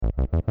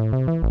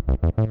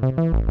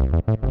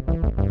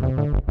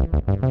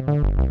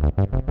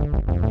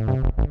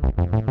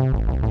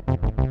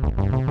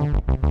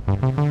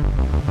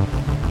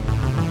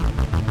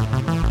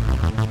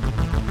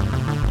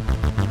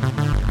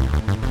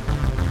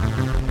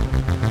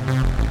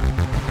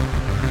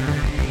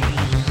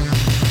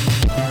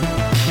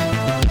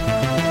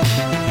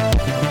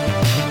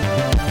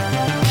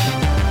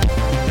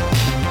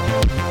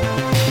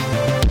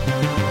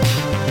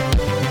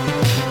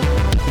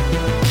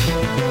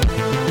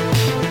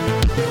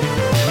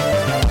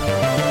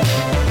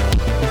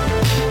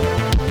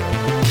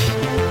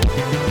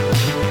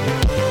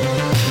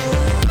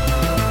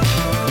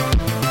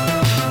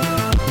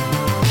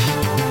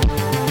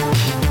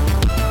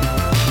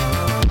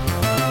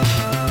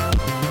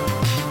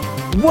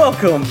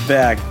Welcome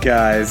back,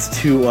 guys,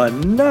 to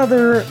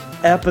another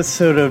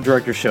episode of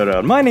Director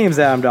Showdown. My name's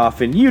Adam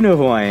Doffin. You know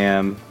who I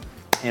am.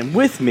 And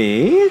with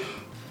me...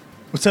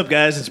 What's up,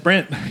 guys? It's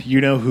Brent. You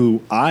know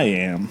who I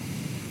am.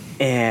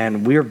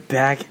 And we're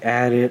back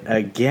at it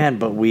again,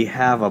 but we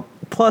have a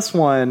plus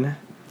one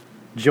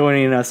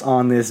joining us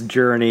on this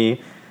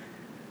journey.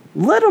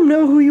 Let them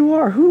know who you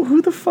are.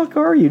 Who the fuck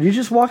are you? Did you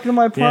just walk into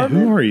my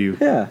apartment? Yeah, who are you?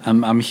 Yeah.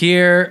 I'm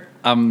here.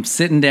 I'm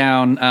sitting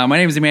down. My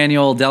name is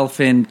Emmanuel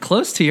Delphin.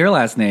 Close to your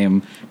last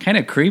name. Kind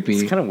of creepy.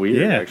 It's kind of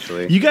weird,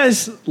 actually. You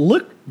guys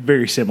look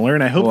very similar,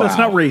 and I hope that's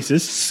not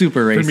racist.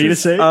 Super racist. For me to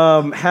say.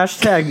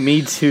 Hashtag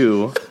me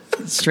too.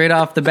 Straight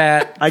off the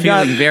bat,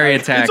 very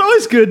attacked. It's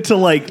always good to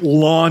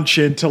launch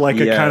into a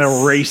kind of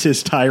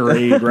racist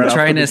tirade. Right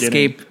trying to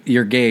escape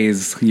your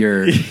gaze,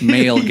 your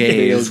male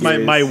gaze.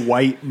 my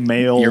white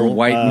male. Your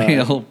white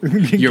male.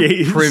 Your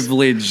gaze.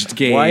 Privileged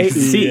gaze. White.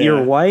 See,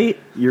 you're white,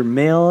 you're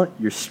male,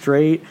 you're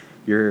straight.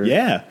 You're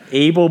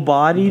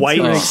able-bodied, white,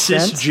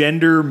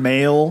 cisgender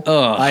male.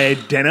 I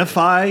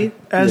identify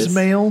as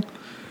male.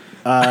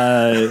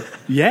 You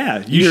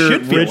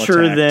should feel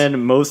richer attacked.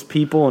 than most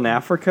people in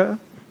Africa.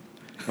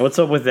 What's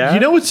up with that? You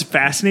know what's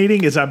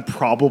fascinating is I'm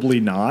probably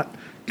not,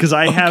 because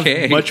I have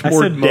much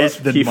more debt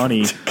than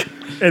money,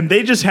 and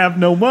they just have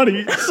no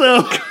money.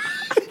 So,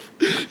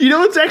 you know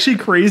what's actually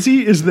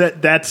crazy is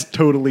that that's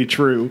totally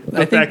true.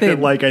 The fact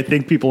that I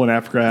think people in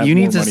Africa have you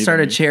more need to money start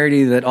a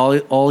charity that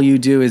all you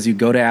do is you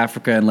go to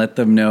Africa and let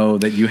them know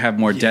that you have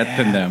more debt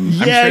than them.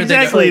 Yeah, I'm sure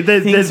exactly.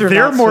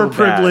 They're more so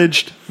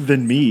privileged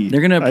than me. They're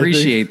going to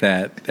appreciate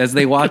that as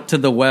they walk to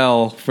the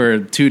well for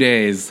 2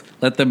 days.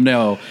 Let them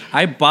know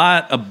I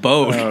bought a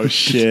boat. Oh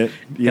shit!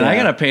 And I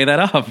got to pay that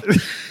off.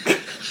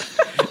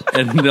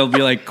 And they'll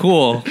be like,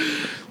 "Cool,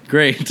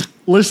 great."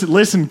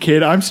 Listen,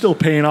 kid. I'm still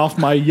paying off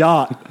my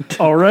yacht.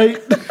 All right.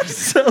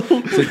 So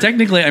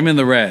technically, I'm in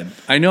the red.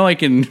 I know I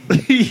can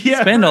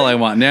spend all I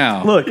want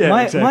now. Look,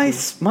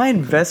 my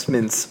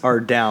investments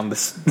are down. The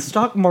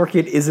stock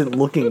market isn't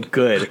looking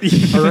good.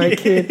 All right,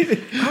 kid.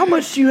 How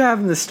much do you have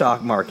in the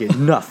stock market?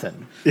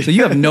 Nothing. So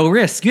you have no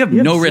risk. You have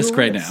no risk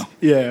right now.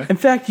 Yeah. In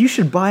fact, you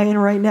should buy in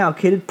right now,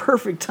 kid.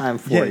 Perfect time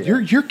for you.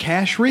 You're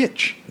cash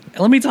rich.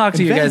 Let me talk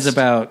to you guys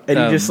about. And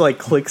he just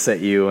clicks at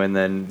you, and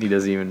then he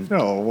doesn't even.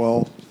 Oh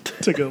well,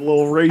 took a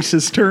little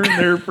racist turn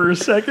there for a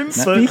second.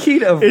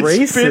 Speaking of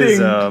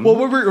racism,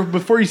 well,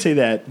 before you say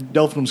that,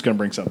 Delphin's going to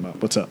bring something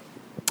up. What's up?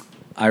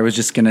 I was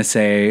just going to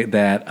say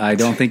that I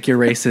don't think you're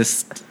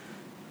racist.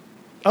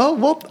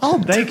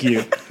 Thank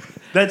you.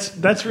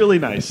 That's really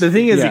nice. The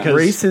thing is,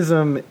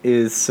 racism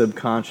is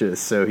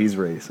subconscious, so he's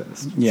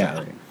racist. Yeah.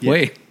 Sorry.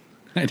 Wait,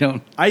 I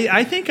don't.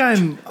 I think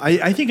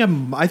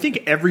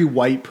every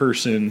white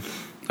person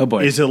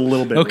is a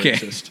little bit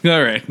racist.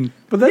 All right.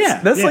 But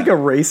that's like a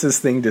racist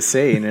thing to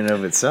say in and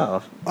of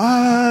itself.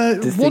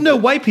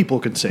 White people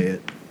can say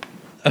it.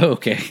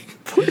 Okay.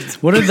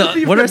 What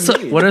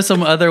are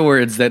some other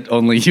words that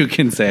only you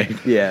can say?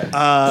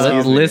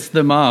 Yeah. List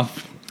them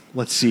off.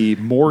 Let's see.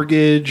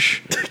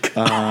 Mortgage.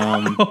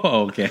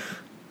 Okay.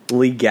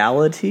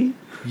 Legality.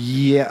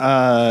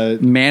 Yeah.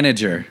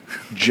 Manager.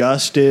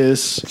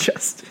 Justice.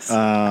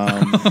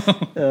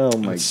 Oh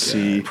my god.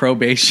 See.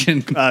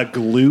 Probation.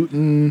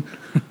 Gluten.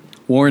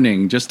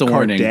 Warning. Just a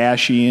warning.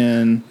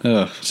 Kardashian.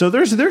 Ugh. So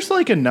there's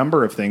a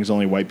number of things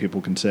only white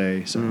people can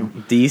say. So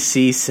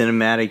DC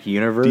Cinematic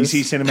Universe.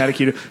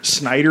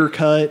 Snyder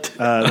Cut.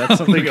 That's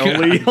something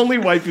only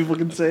white people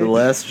can say. The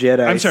Last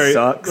Jedi. I'm sorry.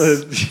 Sucks.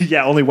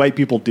 Only white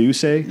people do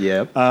say.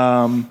 Yep.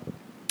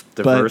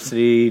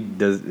 Diversity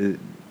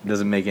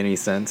doesn't make any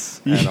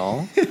sense at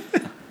all.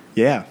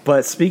 Yeah.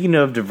 But speaking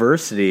of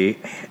diversity,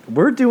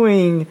 we're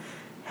doing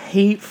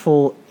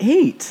Hateful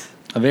Eight.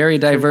 A very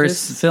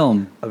diverse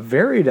film. A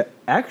very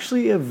diverse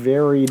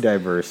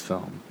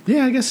film.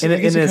 Yeah, I guess it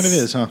kind of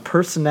is, huh?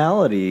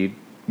 Personality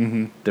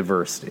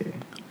diversity.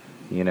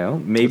 You know,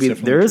 maybe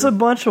there's a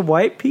bunch of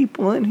white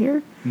people in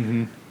here,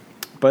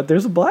 but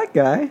there's a black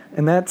guy,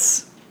 and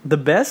that's the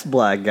best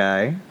black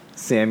guy,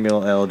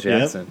 Samuel L.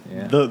 Jackson.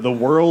 Yep. Yeah. The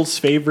world's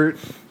favorite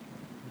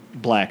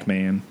black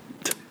man.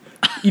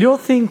 You don't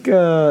think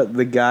the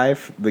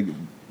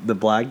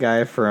black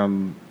guy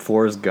from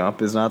Forrest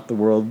Gump is not the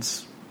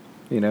world's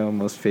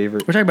most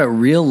favorite. We're talking about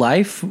real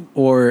life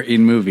or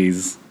in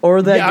movies,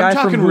 or that guy I'm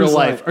talking from real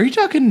life. Are you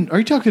talking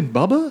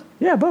Bubba?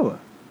 Yeah, Bubba.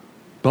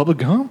 Bubba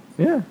Gump?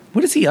 Yeah.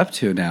 What is he up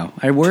to now?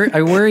 I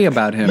worry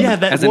about him. Yeah,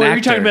 as an actor. Are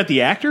you talking about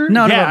the actor?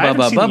 No, yeah,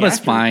 Bubba. Bubba's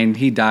fine.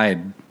 He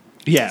died.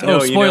 Yeah.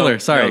 Spoiler.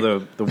 Sorry.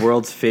 The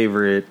world's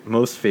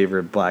most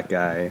favorite black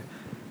guy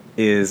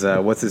is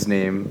what's his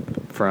name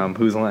from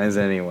Whose Line Is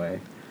It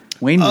Anyway?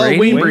 Wayne Brady.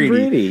 Wayne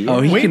Brady.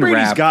 Oh, Wayne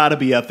Brady's got to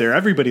be up there.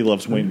 Everybody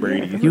loves Wayne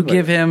Brady. You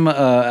give him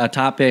a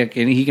topic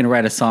and he can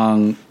write a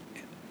song,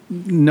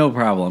 no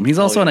problem. He's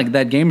also on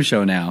that game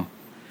show now.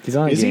 He's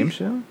on a game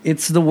show?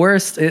 It's the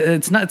worst.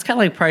 It's kind of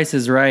like Price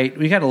is Right.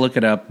 We got to look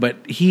it up. But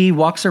he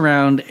walks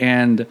around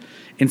and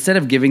instead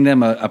of giving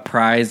them a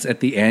prize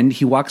at the end,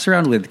 he walks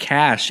around with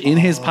cash in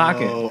his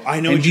pocket. Oh, I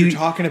know what you're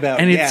talking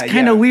about. And it's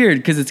kind of weird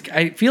because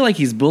I feel like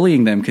he's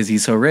bullying them because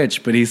he's so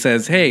rich. But he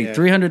says, hey,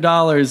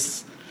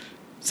 $300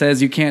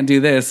 says you can't do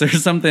this or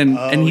something,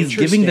 and he's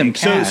giving them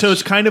cash. So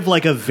it's kind of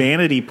like a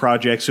vanity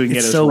project, so he can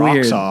get his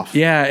rocks off.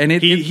 Yeah, and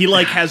he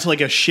like has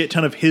like a shit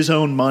ton of his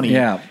own money.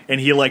 Yeah, and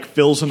he like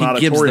fills an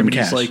auditorium. And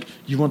he's like,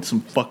 "You want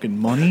some fucking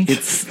money?"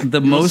 It's the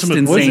most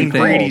insane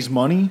thing. Brady's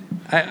money.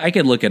 I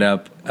could look it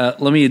up.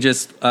 Let me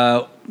just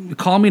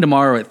call me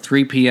tomorrow at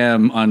 3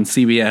 p.m. on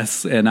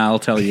CBS, and I'll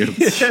tell you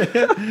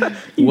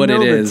what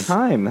it is. The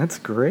time. That's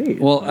great.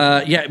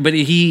 Well, yeah, but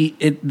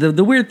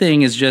the weird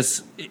thing is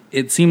just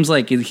it seems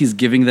like he's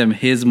giving them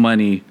his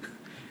money,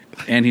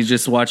 and he's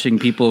just watching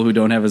people who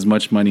don't have as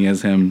much money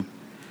as him.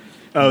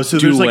 Oh, so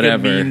there's like a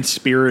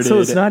mean-spirited. So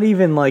it's not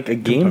even like a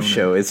game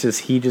show. It's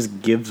just he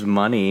just gives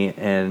money,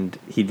 and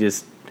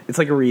it's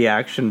like a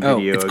reaction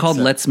video. Oh, it's called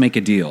Let's Make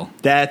a Deal.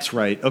 That's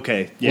right.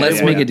 Okay. Yeah,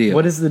 Let's make a deal.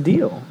 What is the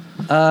deal?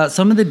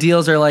 Some of the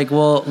deals are like,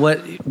 well,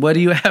 what do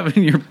you have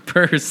in your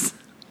purse?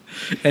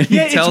 And he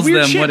tells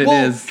them what it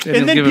is.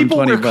 And then people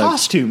wear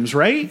costumes,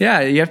 right?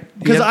 Yeah.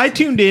 Because I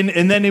tuned in,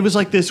 and then it was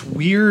like this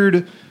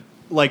weird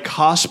like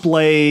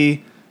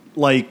cosplay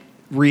like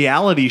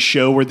reality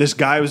show where this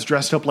guy was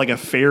dressed up like a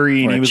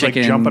fairy and he was like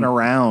jumping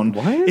around.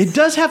 What? It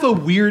does have a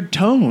weird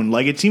tone.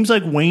 Like it seems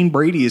like Wayne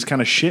Brady is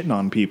kind of shitting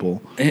on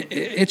people.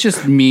 It's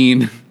just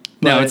mean.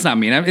 No, it's not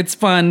mean. It's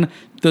fun.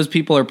 Those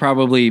people are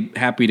probably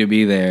happy to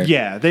be there.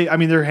 Yeah,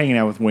 they're hanging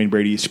out with Wayne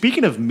Brady.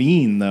 Speaking of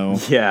mean, though,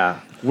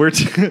 yeah, we're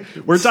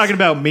talking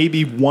about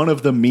maybe one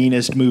of the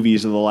meanest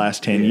movies of the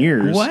last 10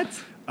 years. What?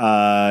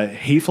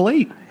 Hateful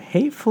Eight.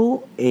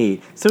 Hateful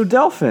Eight. So,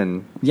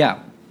 Delphin. Yeah.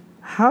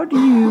 How do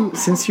you,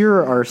 since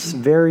you're our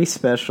very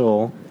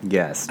special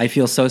guest, I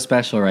feel so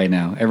special right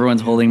now.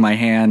 Everyone's holding my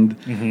hand.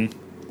 Mm-hmm.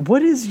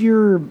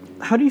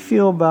 How do you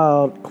feel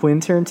about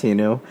Quentin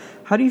Tarantino?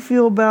 How do you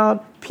feel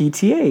about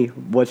PTA?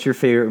 What's your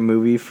favorite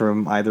movie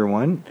from either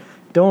one?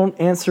 Don't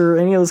answer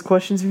any of those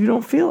questions if you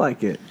don't feel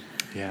like it.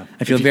 Yeah,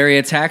 I feel very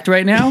attacked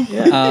right now.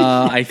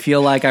 I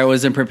feel like I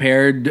wasn't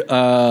prepared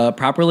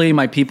properly.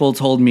 My people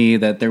told me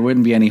that there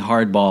wouldn't be any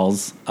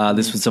hardballs.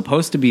 This was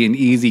supposed to be an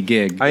easy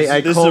gig.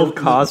 I called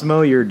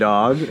Cosmo your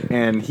dog,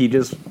 and he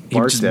just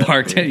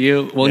barked at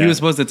you. Well, he was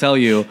supposed to tell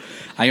you,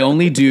 I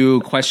only do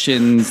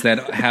questions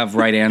that have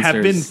right answers.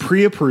 Have been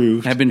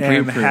pre-approved.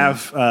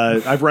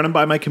 I've run them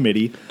by my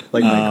committee.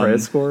 Like my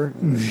credit score?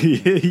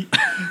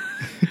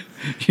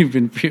 You've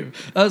been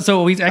I've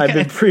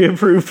been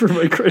pre-approved for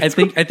my credit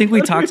score. I think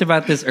we talked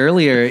about this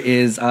earlier.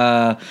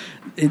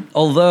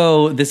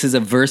 Although this is a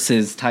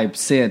versus type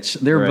sitch,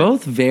 they're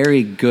both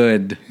very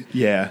good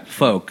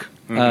folk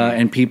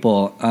and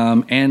people,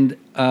 and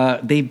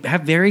they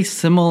have very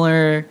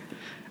similar,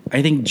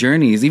 I think,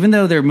 journeys. Even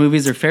though their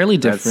movies are fairly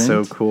different.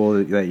 That's so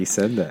cool that you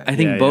said that. I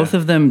think both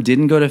of them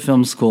didn't go to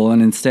film school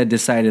and instead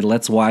decided,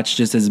 let's watch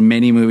just as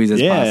many movies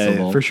as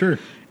possible. Yeah, for sure.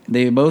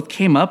 They both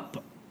came up.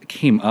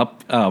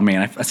 Oh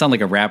man, I sound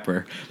like a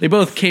rapper. They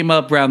both came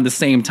up around the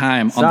same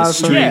time on the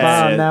street.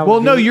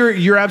 Well, no,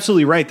 you're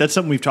absolutely right. That's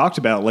something we've talked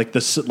about, like the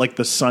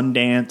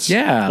Sundance,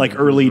 like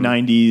early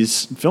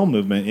 '90s film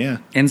movement. Yeah,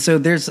 and so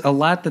there's a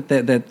lot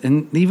that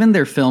and even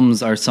their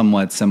films are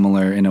somewhat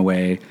similar in a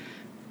way,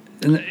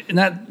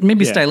 not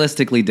maybe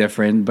stylistically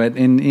different, but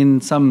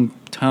in some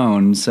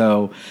tone.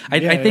 So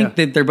I think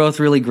that they're both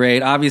really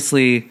great.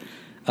 Obviously,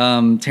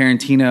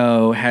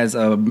 Tarantino has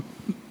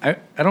I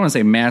don't want to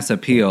say mass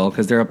appeal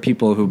because there are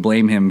people who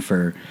blame him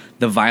for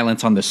the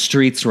violence on the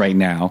streets right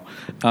now.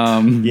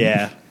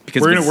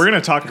 Because we're gonna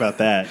talk about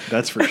that.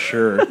 That's for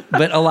sure.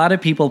 But a lot of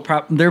people,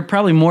 there are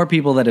probably more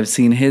people that have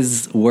seen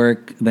his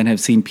work than have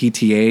seen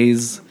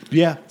PTA's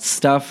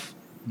stuff.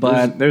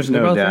 But there's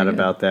no doubt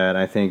about that.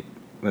 I think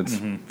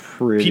that's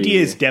pretty. PTA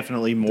is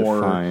definitely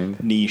more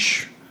defined.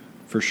 Niche,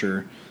 for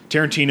sure.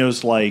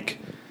 Tarantino's like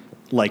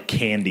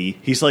candy.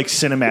 He's like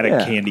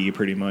cinematic candy,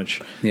 pretty much.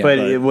 Yeah,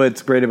 but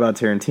what's great about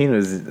Tarantino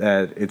is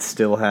that it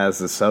still has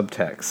the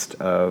subtext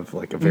of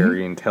like a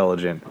very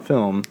intelligent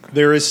film.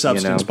 There is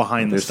substance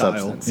behind the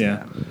style.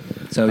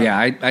 So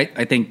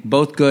I think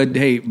both good.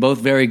 Hey, both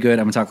very good.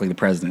 I'm gonna talk like the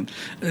president.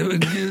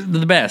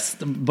 The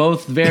best.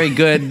 Both very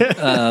good.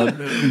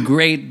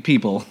 Great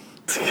people.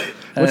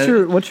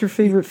 What's your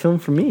favorite film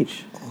from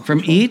each?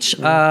 From each,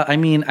 I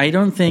mean, I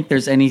don't think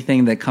there's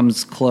anything that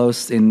comes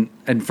close and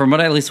from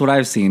at least what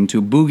I've seen,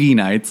 to Boogie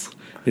Nights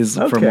is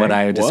from what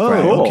I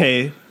described. Whoa,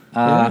 okay.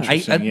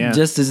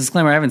 Just as a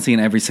disclaimer, I haven't seen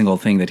every single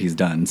thing that he's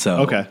done.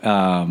 So okay.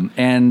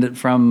 And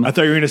from I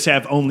thought you were going to say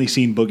I've only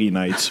seen Boogie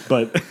Nights,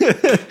 but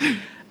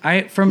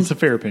it's a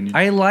fair opinion.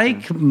 I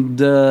like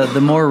the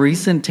more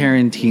recent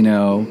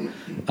Tarantino,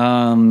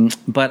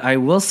 but I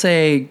will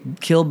say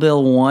Kill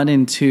Bill 1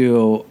 and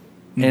 2.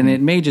 And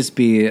it may just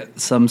be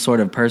some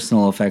sort of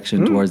personal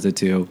affection towards the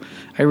two.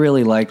 I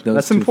really like those.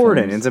 That's two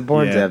important. films. It's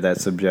important to have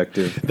that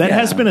subjective. That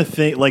has been a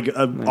thing. Like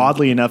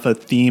oddly enough, a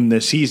theme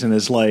this season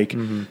is like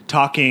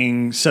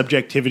talking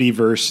subjectivity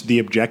versus the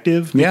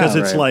objective, because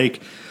it's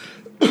like,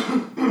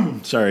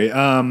 sorry,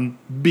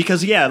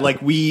 because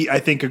like I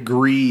think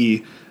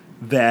agree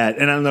that,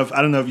 and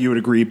I don't know if you would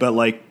agree, but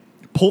like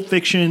Pulp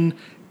Fiction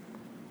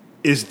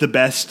is the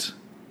best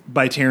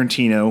by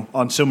Tarantino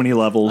on so many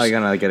levels. I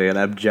gotta get an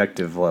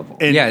objective level.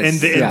 And, and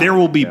There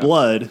Will Be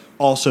Blood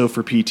also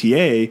for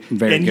PTA.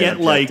 Very and yet,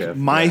 like,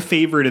 my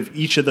favorite of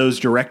each of those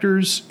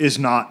directors is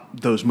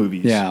not those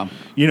movies. Yeah.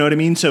 You know what I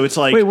mean? So it's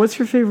like... Wait, what's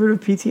your favorite of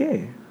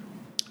PTA?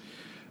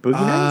 Boogie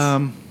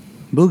Nights?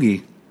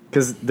 Boogie.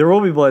 Because There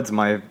Will Be Blood's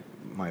my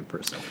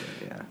personal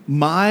favorite,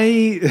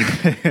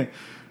 My...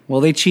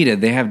 Well, they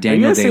cheated. They have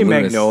Daniel Day-Lewis. Say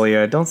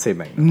Magnolia. Don't say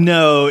Magnolia.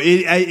 No,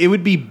 it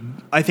would be...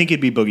 I think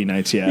it'd be Boogie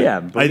Nights,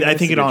 Yeah, I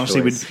think it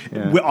honestly choice.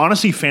 would...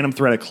 Honestly, Phantom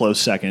Thread a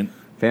close second.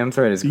 Phantom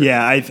Thread is good.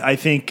 Yeah, I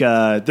think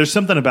there's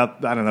something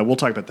about... I don't know. We'll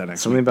talk about that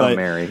next week. Something about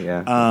Mary,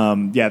 yeah.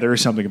 Yeah, there is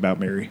something about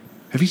Mary.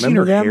 Have you seen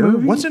her hair?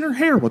 Movie? What's in her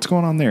hair? What's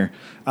going on there?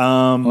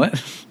 What?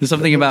 There's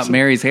something about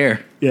Mary's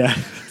hair. Yeah.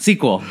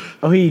 Sequel.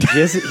 Oh, he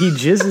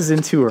jizzes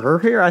into her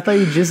hair? I thought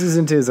he jizzes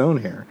into his own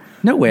hair.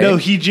 No way. No,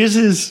 he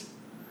jizzes...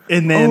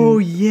 And then,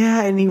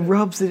 and he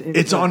rubs it.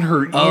 It's on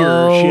her ear.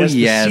 Oh, she has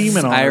yes, the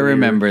semen on I her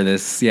remember ear.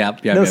 this.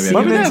 Yep.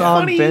 Semen's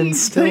on Ben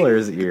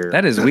Stiller's ear.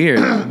 That is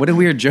weird. What a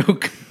weird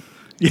joke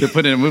to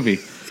put in a movie.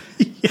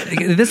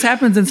 This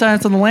happens in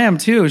Silence of the Lamb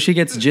too. She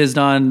gets jizzed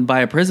on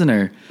by a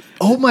prisoner.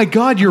 Oh my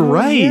God, you're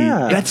right.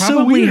 Yeah. That's probably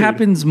so weird.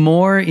 Happens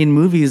more in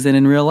movies than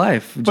in real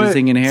life.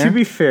 Jizzing in hair. To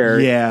be fair,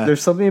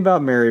 there's something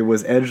about Mary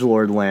was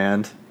edgelord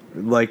land.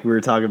 Like we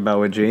were talking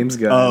about with James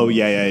Gunn. Oh,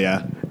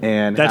 yeah.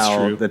 And that's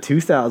how true. The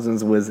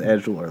 2000s was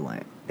edgelord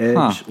land.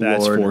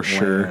 That's for land.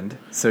 sure.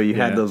 So you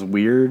had those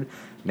weird,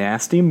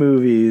 nasty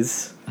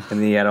movies, and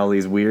then you had all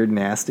these weird,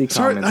 nasty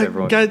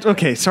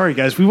comments. Sorry,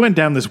 guys. We went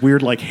down this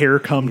weird, like, hair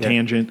cum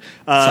tangent.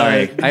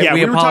 Sorry.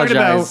 We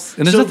apologize.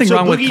 And there's nothing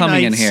wrong with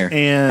coming in here.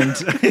 And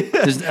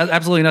there's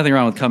absolutely nothing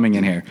wrong with coming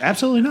in here.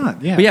 Absolutely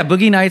not, yeah. But yeah,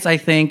 Boogie Nights, I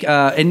think,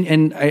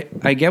 and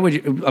I get what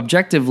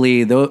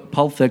objectively, though,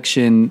 Pulp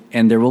Fiction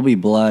and There Will Be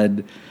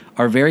Blood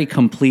are very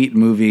complete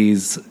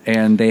movies,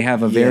 and they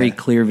have a very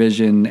clear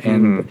vision,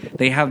 and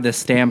they have the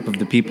stamp of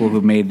the people who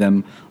made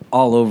them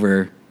all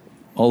over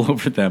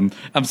them.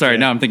 I'm sorry,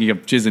 now I'm thinking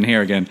of jizz and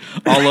hair again.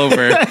 All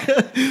over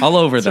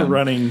them.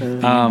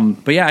 Running.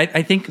 But yeah,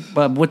 I think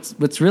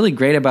what's really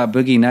great about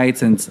Boogie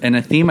Nights and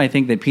a theme I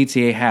think that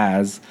PTA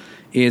has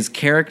is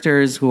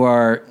characters who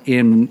are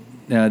in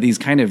these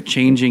kind of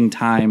changing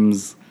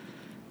times.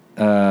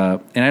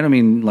 And I don't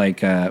mean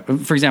like,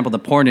 for example, the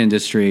porn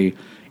industry.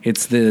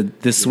 It's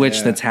the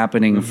switch that's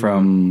happening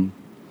from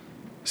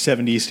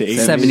 70s to 80s.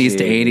 70s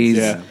to 80s.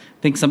 Yeah.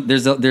 I think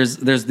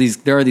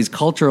there are these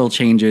cultural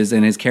changes,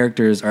 and his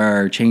characters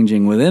are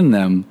changing within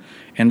them,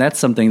 and that's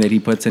something that he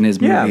puts in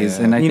his movies.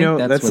 And I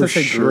think that's such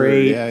a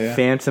great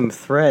phantom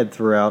thread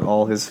throughout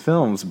all his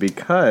films,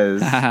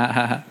 because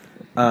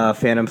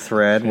Phantom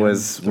Thread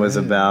was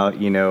about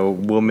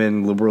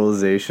woman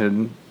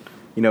liberalization,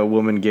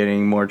 woman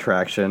getting more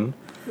traction.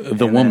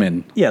 The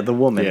woman. The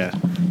woman. Yeah.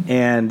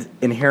 And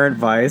Inherent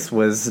Vice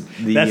was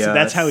the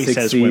That's how he 60s.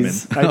 says women.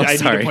 I need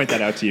to point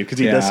that out to you, because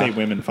he does say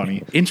women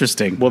funny.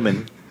 Interesting.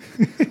 Woman.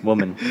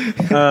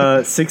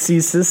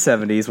 60s to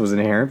 70s was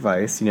Inherent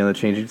Vice, the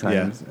changing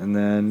times. And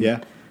then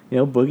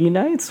Boogie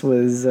Nights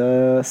was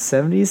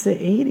 70s to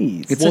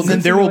 80s. Well, then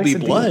There Will Be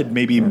Blood,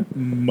 maybe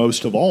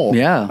most of all.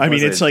 Yeah. I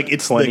mean, it's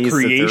the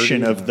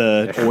creation of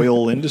the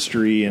oil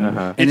industry,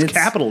 and it's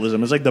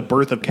capitalism. It's like the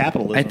birth of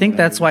capitalism. I think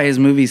that's why his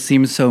movies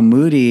seem so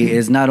moody,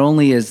 is not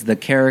only is the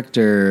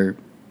character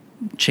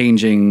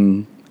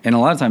changing, and a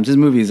lot of times his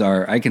movies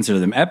I consider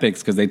them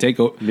epics, because they take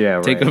a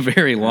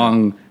very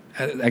long...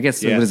 I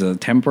guess what is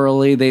it,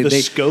 temporally? The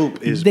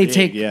scope is they big,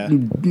 take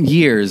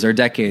years or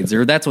decades,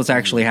 or that's what's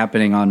actually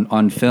happening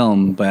on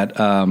film. But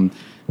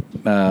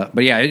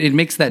yeah, it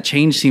makes that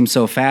change seem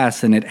so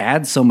fast, and it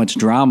adds so much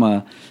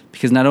drama,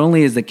 because not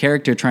only is the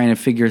character trying to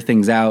figure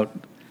things out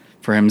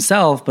for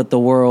himself, but the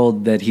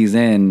world that he's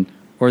in,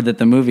 or that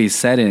the movie's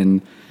set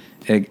in,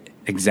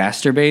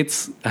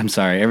 exacerbates. I'm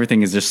sorry,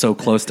 everything is just so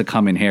close to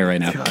come in here right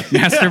now.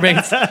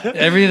 Masturbates,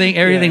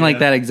 everything like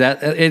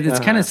that. It's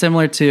kind of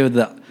similar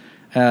to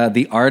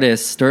The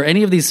Artist, or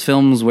any of these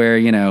films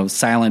where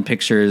silent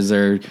pictures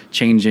are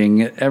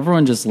changing.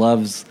 Everyone just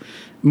loves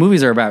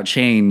movies are about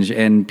change,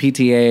 and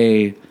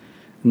PTA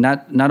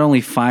not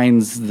only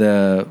finds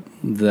the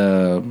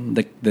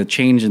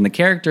change in the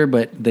character,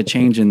 but the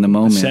change in the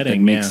moment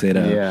setting, that makes it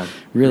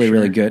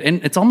really good.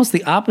 And it's almost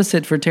the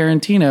opposite for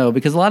Tarantino,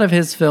 because a lot of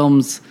his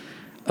films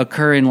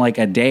occur in like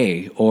a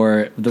day,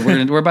 or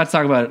we're about to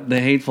talk about The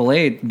Hateful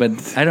Eight, but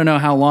I don't know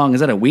how long. Is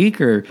that a week,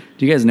 or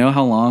do you guys know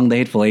how long The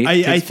Hateful Eight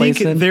takes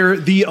place in? I think they're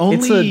the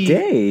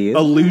only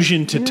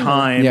allusion to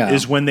time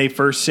is when they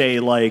first say,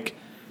 like,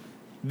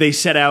 they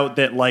set out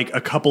that like a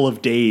couple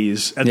of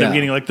days at the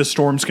beginning, like the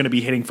storm's going to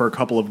be hitting for a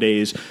couple of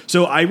days.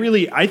 So I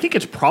think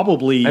it's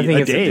probably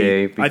a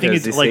day. I think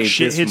it's like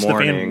shit hits the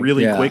fan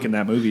really quick in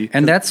that movie.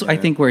 And that's I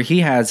think where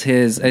he has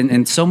his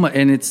and so much,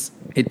 and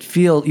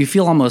you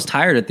feel almost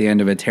tired at the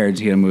end of a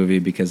Tarantino movie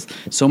because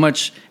so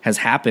much has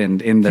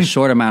happened in the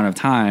short amount of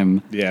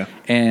time. Yeah.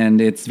 And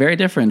it's very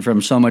different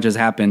from so much has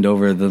happened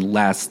over the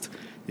last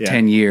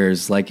 10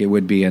 years, like it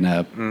would be in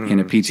a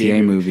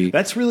PTA movie.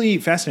 That's really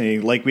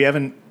fascinating. Like we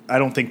haven't, I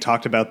don't think,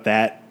 talked about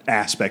that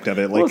aspect of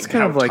it, like it's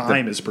kind how of like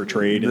time is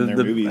portrayed in their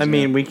movies. I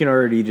mean, we can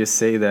already just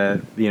say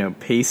that,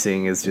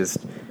 pacing is just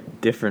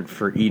different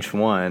for each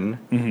one.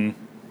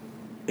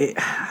 Mm-hmm.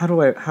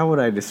 How would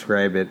I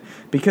describe it?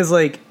 Because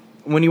like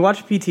when you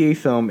watch a PTA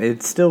film,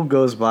 it still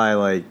goes by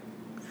like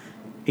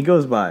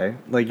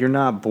you're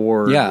not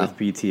bored with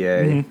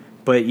PTA,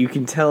 but you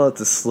can tell it's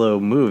a slow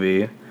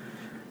movie.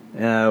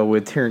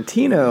 With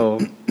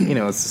Tarantino,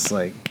 it's just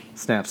like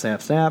snap,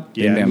 snap, snap.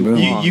 Yeah, bam, boom.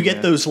 You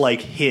get those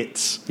like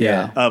hits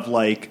of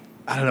like,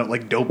 I don't know,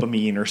 like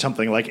dopamine or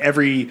something. Like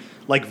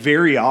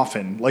very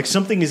often, like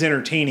something is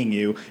entertaining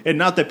you, and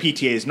not that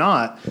PTA is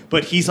not,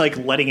 but he's like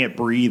letting it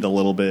breathe a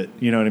little bit.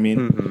 You know what I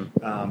mean?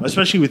 Mm-hmm.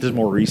 Especially with his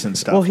more recent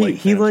stuff. Well,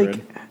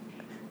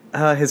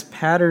 his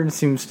pattern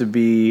seems to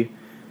be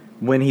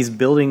when he's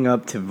building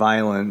up to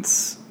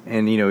violence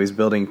and he's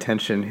building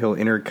tension, he'll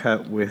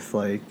intercut with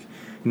like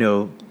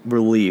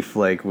relief,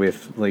 like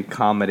with like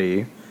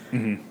comedy.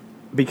 Mm-hmm.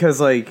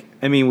 Because, like,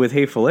 I mean, with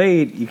Hateful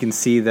Eight, you can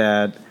see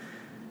that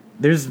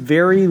there's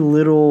very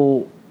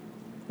little...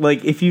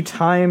 Like, if you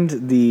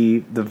timed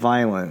the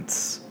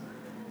violence,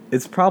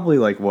 it's probably,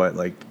 like, what?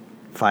 Like,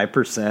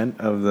 5%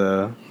 of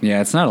the...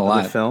 Yeah, it's not a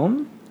lot. The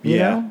film?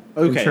 Okay,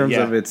 in terms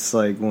of its,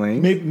 like,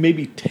 length?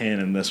 Maybe 10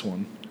 in this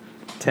one.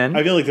 10?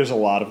 I feel like there's a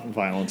lot of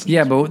violence.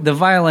 Yeah, but the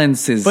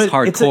violence is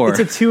hardcore. It's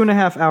a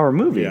 2.5-hour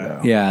movie,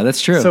 though. Yeah, that's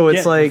true. So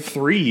it's like...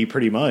 3,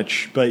 pretty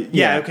much. But,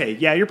 okay.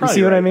 Yeah, you're probably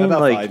see what right. I mean? About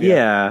like,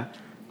 5,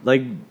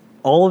 like,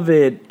 all of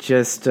it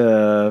just...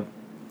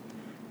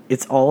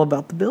 it's all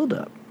about the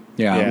build-up.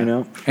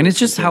 Yeah. And it's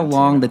just how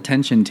long the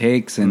tension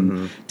takes,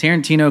 and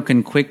Tarantino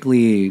can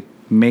quickly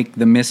make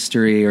the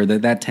mystery or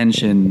that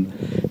tension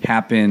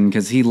happen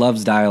because he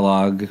loves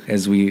dialogue,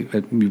 as we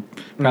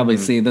probably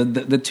see.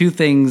 The two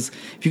things,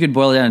 if you could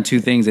boil it down to two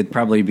things, it'd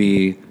probably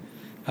be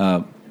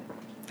I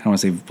don't want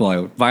to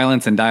say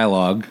violence and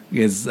dialogue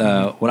is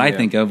what I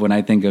think of when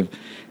I think of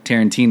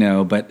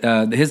Tarantino.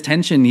 But his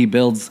tension he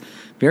builds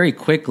very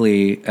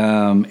quickly,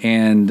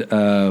 and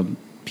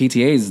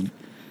PTA's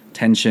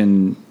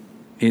tension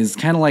is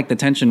kind of like the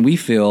tension we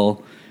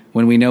feel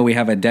when we know we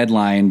have a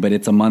deadline, but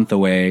it's a month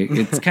away.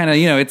 It's kind of,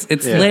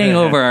 it's laying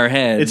over our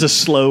head. It's a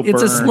slow burn.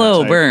 It's a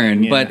slow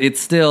burn, but it's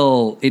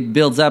still, it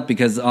builds up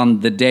because on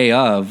the day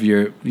of,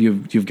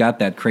 you've got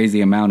that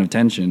crazy amount of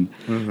tension.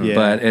 Mm-hmm. Yeah.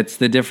 But it's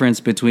the difference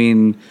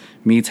between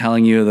me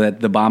telling you that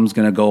the bomb's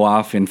going to go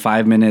off in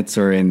 5 minutes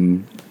or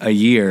in a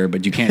year,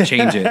 but you can't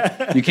change it.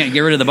 You can't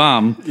get rid of the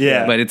bomb,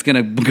 but it's going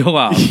to go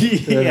off.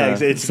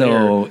 It's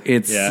so there.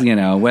 It's,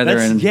 whether...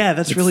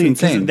 That's really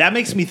insane. That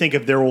makes me think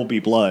of There Will Be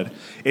Blood.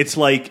 It's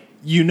like,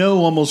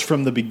 almost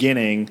from the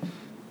beginning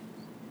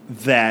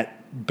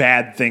that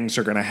bad things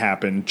are going to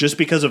happen just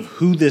because of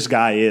who this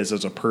guy is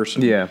as a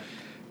person. Yeah.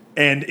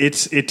 And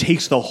it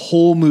takes the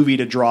whole movie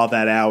to draw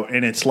that out,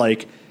 and it's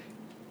like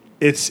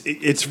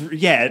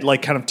it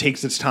like kind of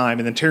takes its time,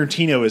 and then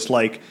Tarantino is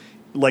like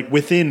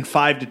within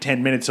 5 to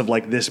 10 minutes of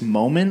like this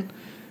moment,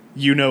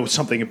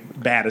 something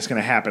bad is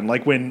going to happen.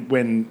 Like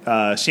when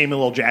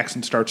Samuel L.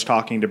 Jackson starts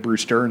talking to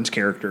Bruce Dern's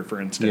character,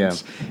 for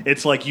instance,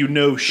 it's like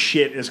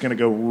shit is going to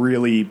go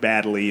really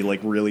badly,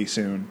 like really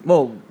soon.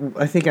 Well,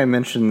 I think I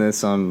mentioned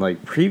this on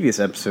like previous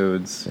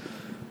episodes.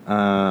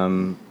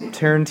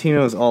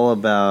 Tarantino is all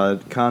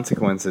about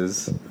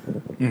consequences.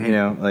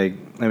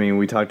 Mm-hmm.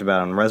 We talked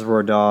about on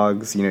Reservoir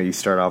Dogs. You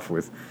start off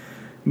with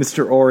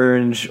Mr.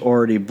 Orange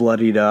already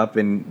bloodied up,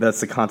 and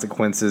that's the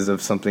consequences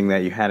of something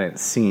that you hadn't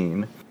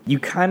seen. You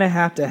kind of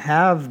have to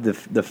have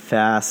the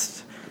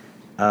fast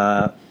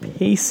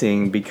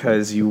pacing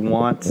because you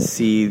want to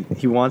see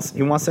he wants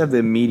to have the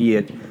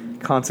immediate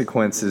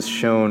consequences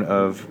shown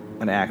of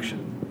an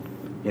action.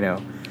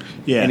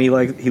 And he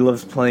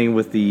loves playing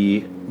with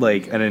the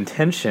an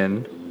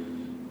intention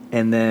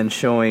and then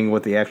showing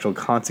what the actual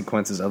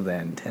consequences of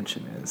that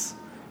intention is.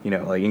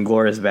 Like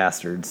Inglourious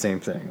Basterds, same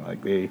thing.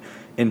 Like they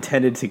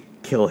intended to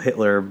kill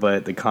Hitler,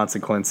 but the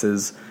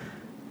consequences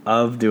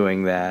of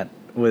doing that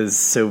was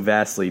so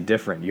vastly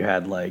different. You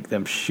had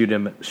them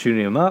shooting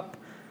him up,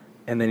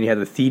 and then you had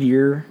the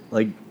theater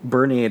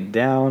burning it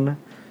down.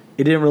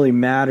 It didn't really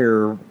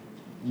matter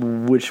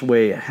which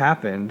way it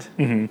happened,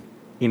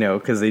 you know,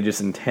 because they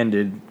just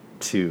intended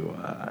to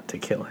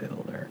kill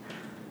Hitler.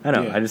 I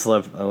don't know. I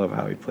love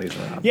how he plays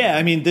around. Yeah,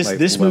 I mean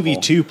this movie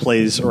too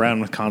plays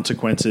around with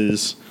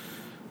consequences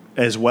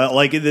as well.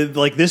 Like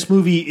this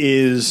movie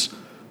is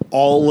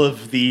all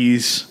of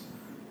these.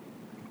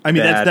 I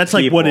mean that's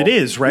like what it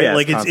is, right? Yeah,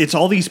 like it's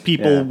all these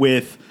people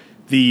with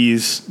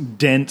these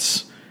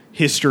dense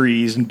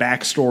histories and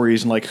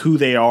backstories and like who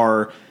they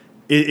are.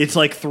 It's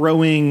like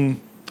throwing,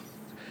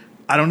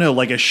 I don't know,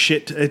 like a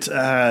shit. It's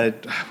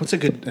what's a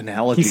good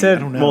analogy? He said,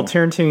 I don't know. Well,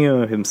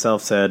 Tarantino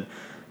himself said,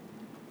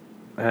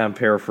 I'm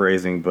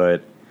paraphrasing,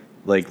 but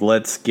like,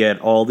 let's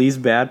get all these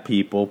bad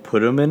people,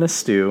 put them in a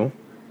stew,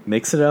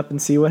 mix it up,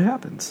 and see what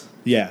happens.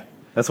 Yeah.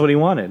 That's what he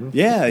wanted.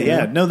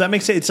 Yeah. No, that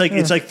makes sense.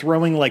 It's like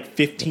throwing like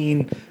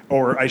 15,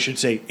 or I should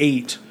say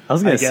 8. I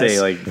was going to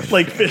say like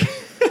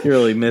you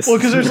really missed. Well,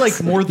 because there's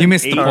like more than you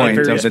missed 8 the point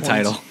of the points.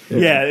 title.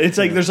 Yeah, it's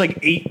like there's like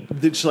 8.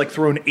 It's like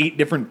throwing 8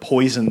 different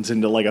poisons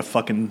into like a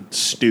fucking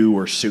stew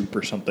or soup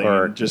or something,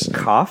 or just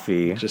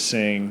coffee. Just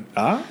saying,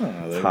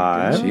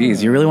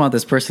 Jeez, you really want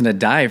this person to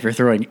die for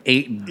throwing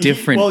 8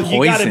 different poisons?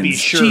 You gotta be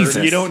sure.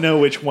 Jesus. You don't know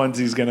which ones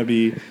he's gonna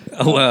be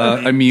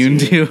immune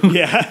to.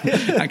 Yeah,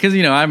 because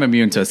I'm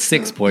immune to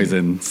 6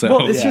 poison. So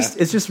well,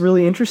 it's just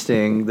really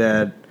interesting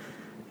that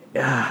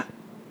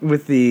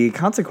with the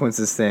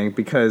consequences thing,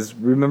 because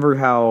remember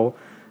how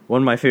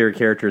one of my favorite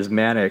characters,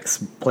 Mannix,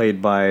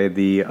 played by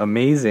the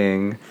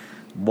amazing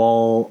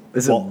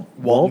Walton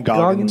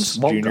Goggins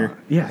Jr.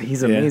 Yeah,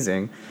 he's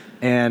amazing.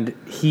 And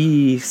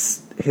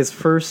his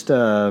first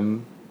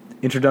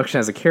introduction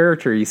as a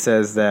character, he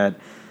says that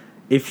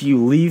if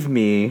you leave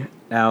me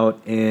out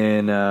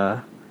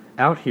here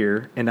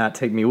and not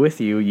take me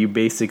with you, you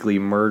basically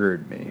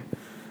murdered me.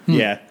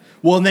 Yeah.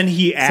 Well, and then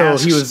he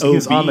asks. So he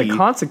was on the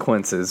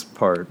consequences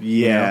part.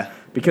 Yeah. You know?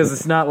 Because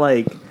it's not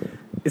like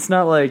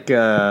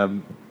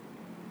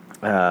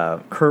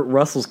Kurt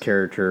Russell's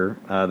character,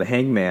 the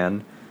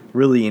Hangman,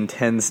 really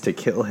intends to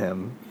kill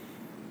him.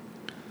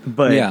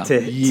 But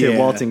to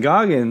Walton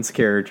Goggins'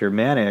 character,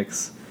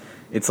 Mannix,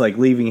 it's like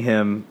leaving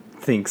him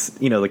thinks,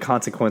 you know, the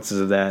consequences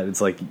of that,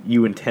 it's like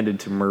you intended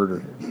to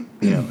murder him,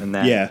 you know, and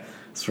that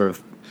sort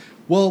of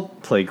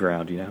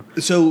playground, you know.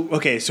 So,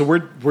 okay, so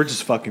we're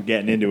just fucking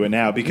getting into it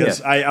now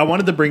because I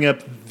wanted to bring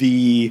up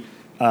the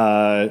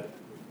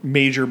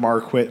Major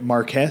Marquis.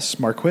 How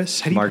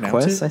do you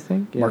pronounce it? I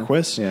think. Yeah.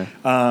 Marquis.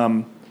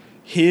 Yeah.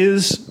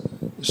 His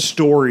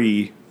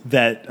story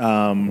that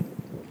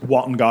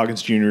Walton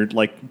Goggins Jr.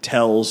 like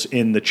tells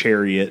in the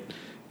Chariot,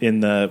 in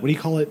the, what do you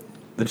call it?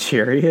 The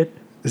Chariot?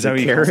 Is that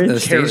what you call it? The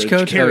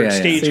Stagecoach?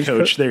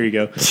 Stagecoach. There you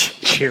go.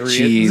 Chariot.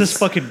 Jeez. Is this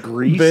fucking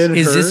Grease?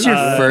 Is this your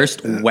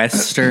first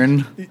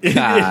Western?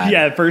 God.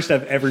 Yeah, first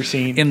I've ever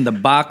seen. In the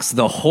box,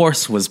 the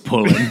horse was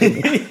pulling.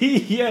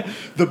 Yeah,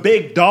 the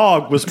big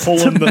dog was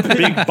pulling the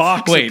big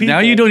box. Wait, now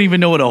you don't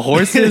even know what a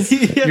horse is?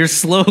 You're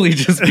slowly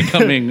just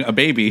becoming a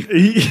baby.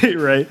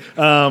 Right.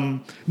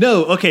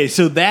 No, okay,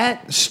 so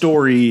that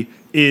story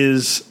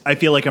is, I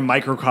feel like, a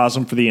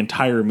microcosm for the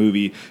entire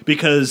movie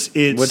because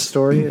it's... What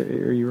story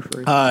are you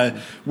referring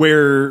to?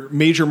 Where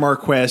Major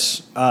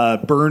Marquis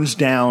burns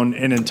down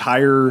an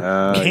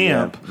entire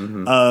camp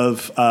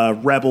of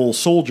rebel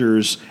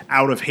soldiers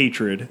out of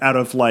hatred, out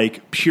of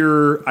like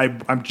pure,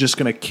 I'm just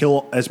going to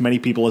kill as many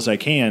people as I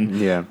can.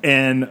 Yeah.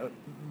 And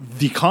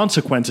the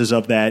consequences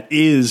of that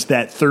is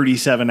that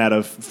 37 out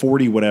of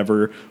 40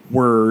 whatever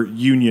were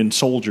Union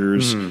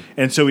soldiers,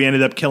 and so he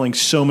ended up killing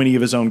so many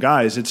of his own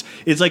guys. It's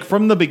like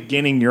from the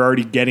beginning you're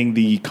already getting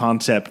the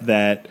concept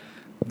that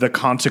the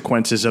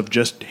consequences of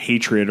just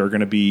hatred are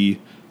going to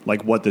be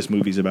like what this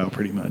movie's about,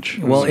 pretty much.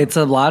 Well, it's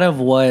a lot of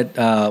what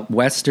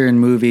Western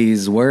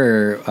movies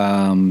were.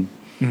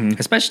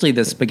 Especially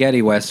the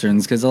spaghetti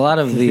westerns, because a lot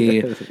of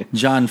the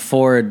John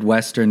Ford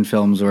Western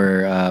films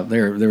were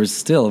there was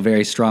still a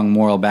very strong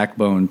moral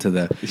backbone to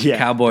the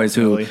cowboys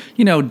who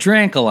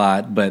drank a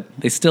lot, but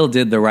they still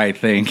did the right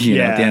thing at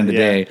the end of the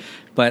day.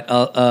 But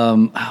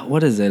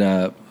what is it?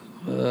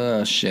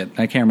 Shit,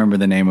 I can't remember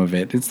the name of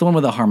it. It's the one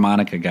with the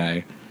harmonica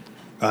guy.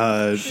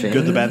 Good,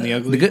 the Bad, and the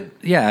Ugly.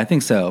 Yeah, I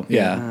think so.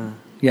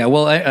 Yeah,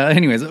 well,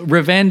 anyways,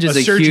 revenge is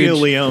a Sergio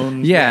huge...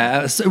 Leone.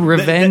 Yeah, so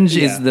revenge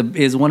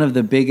is one of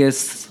the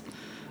biggest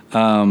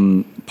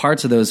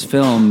parts of those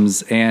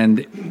films,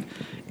 and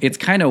it's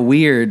kind of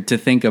weird to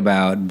think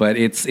about, but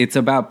it's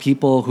about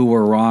people who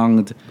were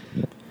wronged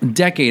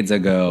decades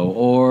ago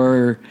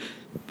or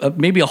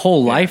maybe a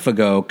whole life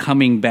ago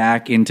coming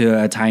back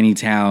into a tiny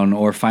town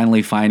or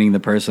finally finding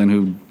the person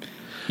who...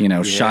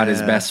 shot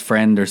his best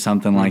friend or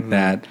something like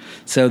that.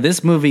 So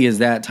this movie is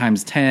that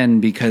times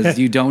 10 because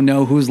you don't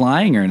know who's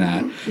lying or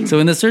not. So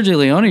in the Sergio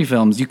Leone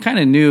films, you kind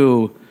of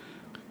knew...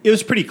 It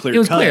was pretty clear. It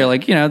was clear.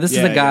 Like, this is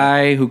a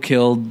guy who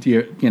killed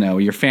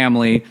your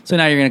family. So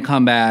now you're going to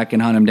come back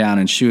and hunt him down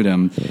and shoot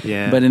him.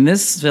 Yeah. But in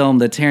this film,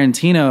 the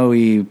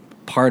Tarantino-y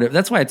part of...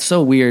 That's why it's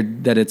so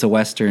weird that it's a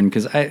Western,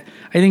 because I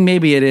think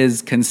maybe it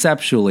is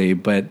conceptually,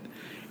 but...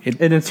 And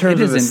in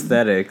terms of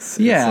aesthetics,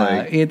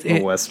 it's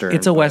a Western.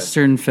 It's a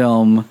Western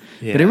film,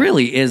 but it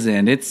really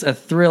isn't. It's a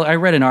thrill. I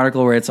read an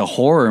article where it's a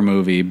horror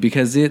movie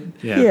because you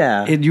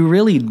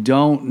really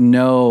don't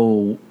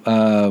know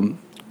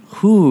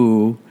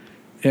who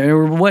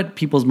or what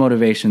people's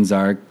motivations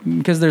are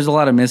because there's a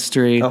lot of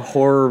mystery. A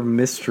horror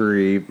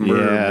mystery,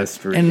 murder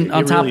mystery. And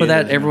on top of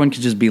that, everyone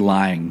could just be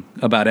lying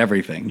about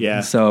everything. Yeah.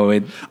 So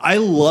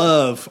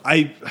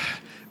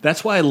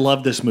that's why I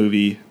love this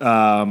movie,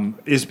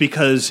 is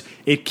because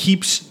it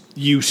keeps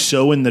you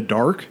so in the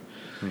dark,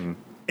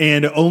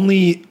 and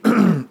only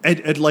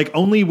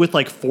only with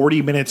like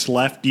 40 minutes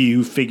left do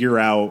you figure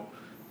out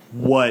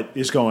what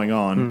is going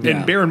on.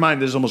 And bear in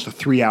mind, this is almost a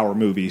 3-hour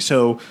movie,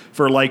 so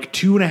for like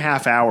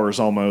 2.5 hours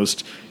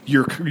almost,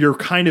 you're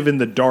kind of in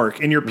the dark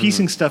and you're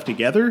piecing stuff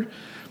together.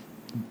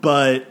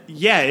 But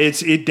yeah,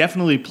 it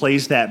definitely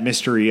plays that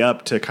mystery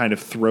up to kind of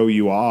throw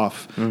you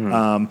off.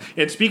 And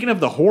speaking of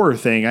the horror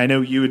thing, I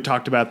know you had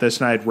talked about this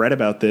and I had read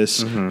about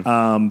this.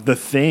 The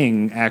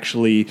Thing,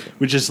 actually,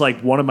 which is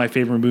like one of my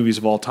favorite movies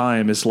of all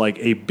time, is like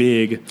a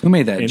big. Who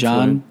made that?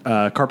 John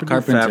Carpenter.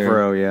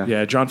 Favreau,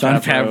 yeah, Jon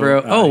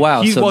Favreau. Oh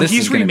wow!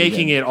 He's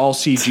remaking it all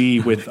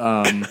CG with.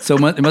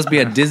 So it must be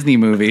a Disney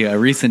movie, a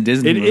recent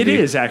Disney movie. It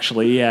is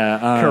actually,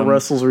 yeah. Kurt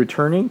Russell's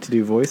returning to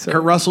do voiceover.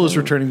 Kurt Russell is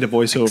returning to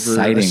voiceover.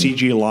 Exciting. A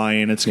CG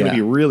lion. It's going to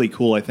be really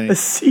cool, I think. A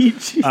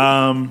CG.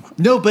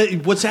 No,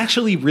 but what's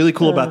actually really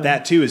cool about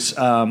that too is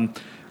Ennio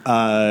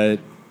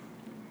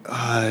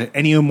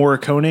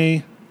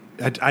Morricone.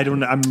 I don't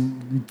know.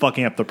 I'm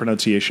fucking up the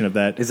pronunciation of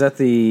that. Is that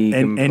the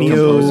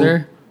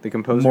composer? The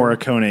composer?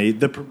 Morricone.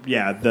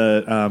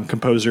 The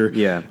composer.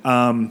 Yeah.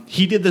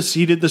 He did this.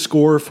 He did the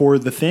score for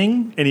The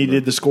Thing, and he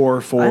did the score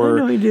for. I didn't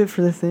know he did it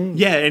for The Thing.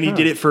 Yeah, and he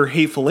did it for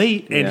Hateful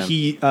Eight, and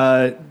he.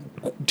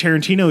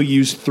 Tarantino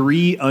used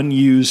 3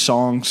 unused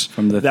songs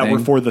from that were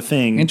for The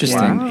Thing.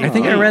 Interesting. Wow. I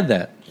think I read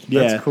that.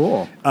 Yeah. That's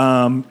cool.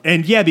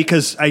 And yeah,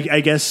 because I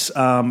guess,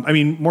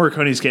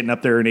 Morricone's getting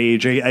up there in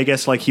age. I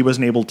guess like he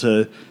wasn't able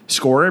to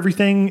score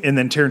everything. And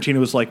then Tarantino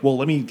was like, well,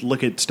 let me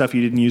look at stuff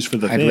you didn't use for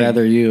The Thing. I'd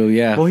rather you,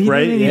 yeah. Well, he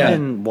didn't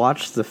even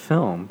watch the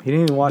film. He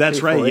didn't even watch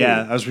That's right,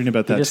 yeah. I was reading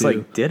about that he just, too.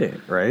 like, did it,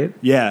 right?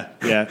 Yeah.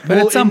 But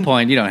at some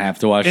point, you don't have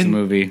to watch the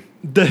movie.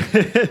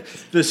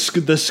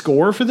 The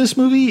score for this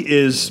movie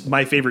is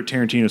my favorite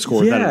Tarantino score,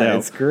 without a doubt.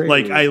 It's great.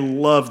 Like, I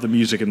love the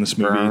music in this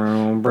movie.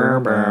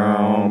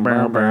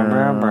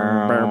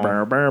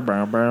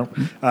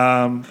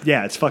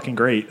 Yeah, it's fucking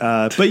great.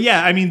 But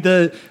yeah, I mean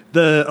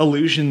the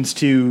allusions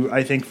to,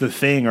 I think, The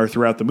Thing are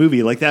throughout the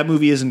movie. Like, that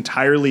movie is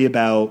entirely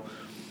about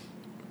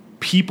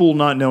people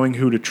not knowing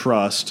who to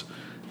trust.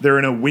 They're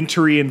in a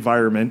wintry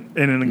environment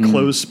in an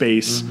enclosed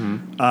space.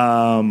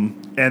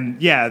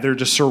 And yeah, they're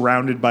just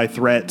surrounded by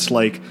threats.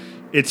 Like,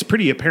 it's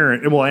pretty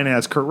apparent. Well, and it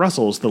has Kurt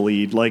Russell as the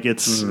lead. Like,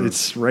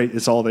 it's right.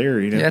 It's all there.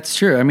 You know, that's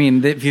true. I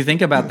mean, if you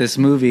think about this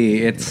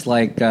movie, it's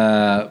like,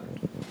 the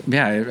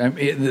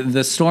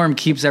storm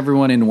keeps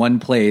everyone in one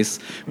place,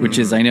 which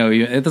is, I know,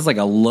 it's like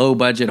a low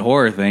budget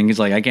horror thing. It's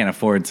like, I can't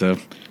afford to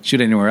shoot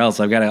anywhere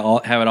else. I've got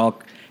to have it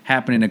all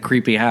happen in a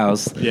creepy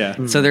house.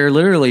 Yeah. So they're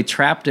literally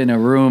trapped in a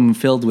room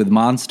filled with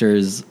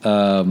monsters.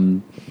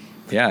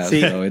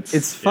 See, so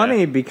it's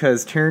funny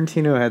because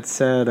Tarantino had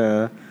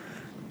said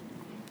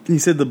he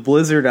said the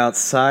blizzard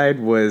outside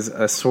was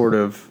a sort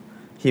of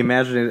he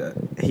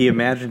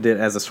imagined it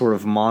as a sort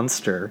of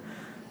monster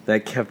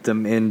that kept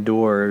them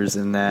indoors,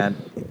 and that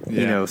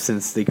you know,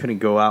 since they couldn't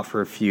go out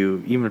for a few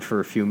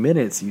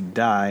minutes, you'd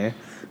die.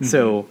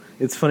 So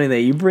it's funny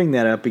that you bring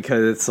that up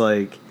because it's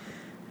like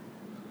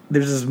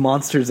there's just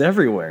monsters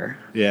everywhere.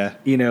 Yeah.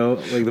 You know,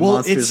 like the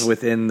monsters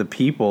within the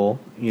people,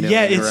 you know.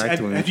 Yeah,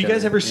 have you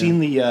guys ever seen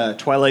the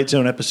Twilight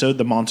Zone episode,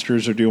 The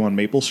Monsters Are Due on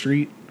Maple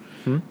Street?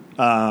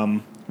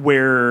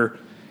 Where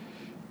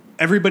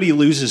everybody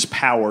loses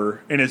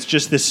power and it's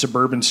just this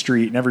suburban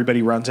street and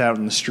everybody runs out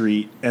in the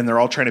street and they're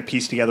all trying to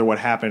piece together what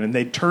happened, and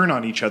they turn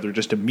on each other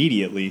just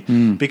immediately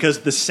because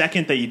the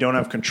second that you don't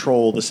have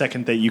control, the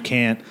second that you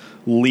can't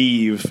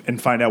leave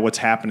and find out what's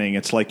happening,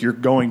 it's like you're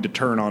going to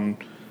turn on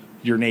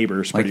your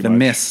neighbors, like pretty The much.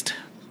 Mist.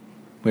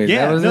 Wait,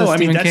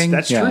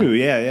 That's true.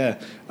 Yeah.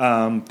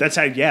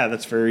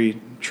 That's very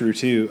true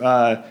too.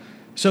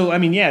 So I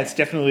mean, yeah, it's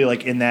definitely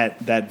like in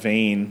that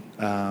vein.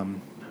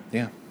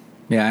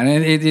 Yeah,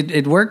 and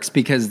it works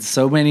because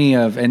so many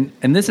of and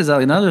this is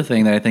another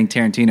thing that I think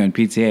Tarantino and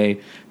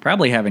PTA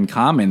probably have in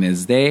common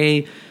is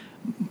they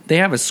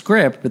have a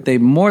script, but they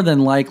more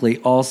than likely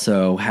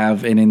also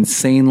have an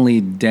insanely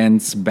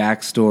dense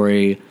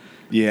backstory.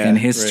 And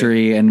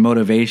history and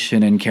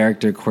motivation and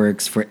character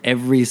quirks for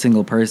every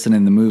single person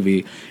in the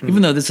movie,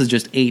 even though this is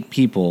just 8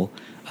 people.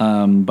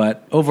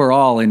 But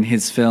overall, in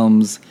his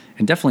films,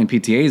 and definitely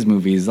in PTA's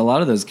movies, a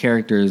lot of those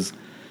characters,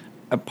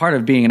 a part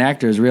of being an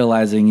actor is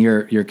realizing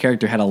your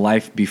character had a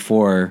life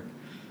before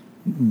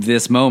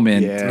this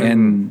moment. Yeah.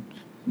 And,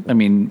 I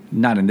mean,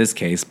 not in this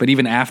case, but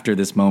even after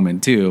this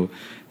moment, too.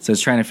 So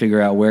it's trying to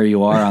figure out where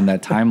you are on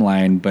that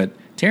timeline. But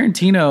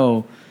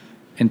Tarantino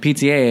and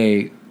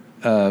PTA...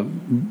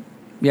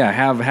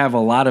 have a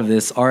lot of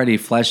this already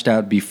fleshed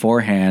out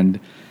beforehand,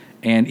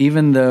 And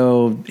even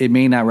though it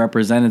may not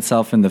represent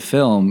itself in the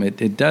film,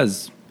 it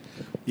does.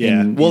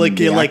 Yeah.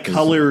 It like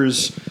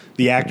colors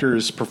the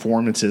actors'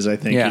 performances, I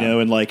think,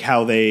 and like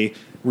how they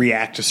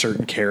react to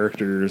certain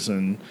characters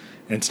and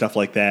stuff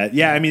like that.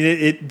 Yeah. I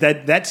mean,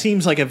 that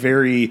seems like a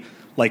very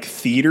like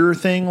theater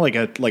thing, like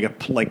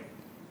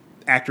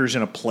actors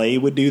in a play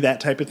would do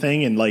that type of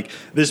thing, and like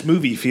this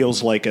movie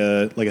feels like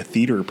a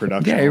theater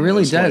production. Yeah, it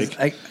really does.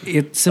 Like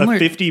it's similar. A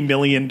 $50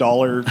 million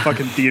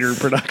fucking theater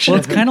production. Well,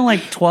 it's kind of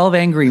like 12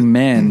 Angry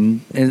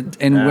Men, and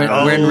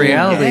where in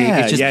reality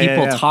it's just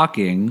people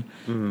talking.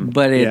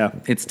 But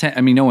it's.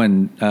 No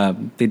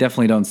one. They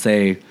definitely don't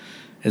say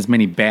as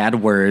many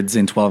bad words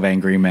in 12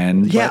 Angry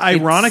Men. Yeah,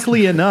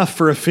 ironically enough,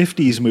 for a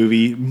 50s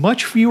movie,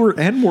 much fewer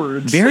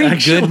N-words. Very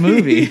actually. good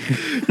movie.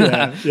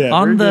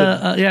 On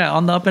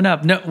the up and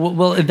up. No,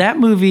 well, that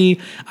movie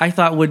I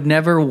thought would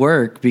never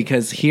work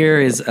because here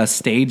is a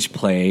stage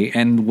play,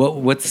 and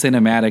what's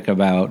cinematic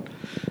about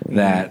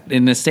that?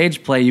 In a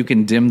stage play, you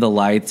can dim the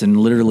lights and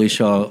literally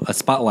show a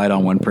spotlight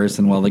on one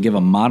person while they give a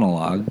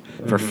monologue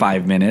for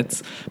 5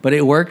 minutes. But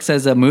it works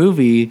as a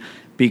movie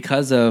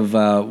because of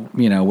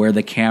where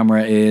the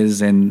camera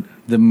is and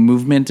the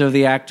movement of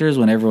the actors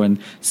when everyone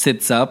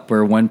sits up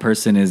or one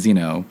person is in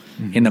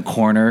a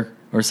corner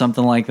or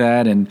something like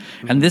that. And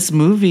this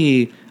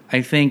movie,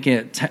 I think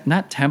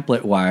not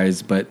template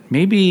wise, but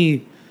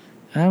maybe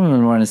I don't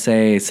even want to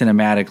say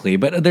cinematically,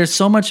 but there's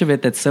so much of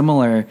it that's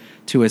similar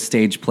to a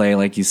stage play,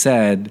 like you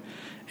said.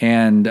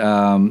 And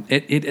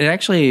it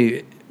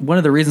actually, one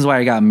of the reasons why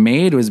it got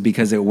made was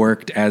because it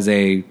worked as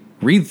a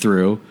read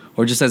through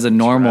or just as a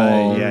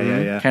normal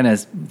kind of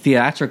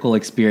theatrical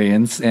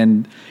experience,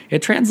 and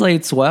it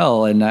translates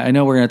well. And I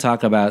know we're going to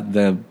talk about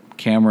the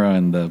camera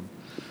and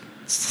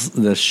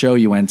the show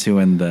you went to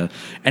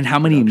and how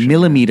many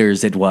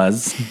millimeters it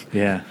was.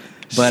 Yeah.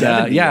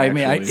 But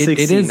it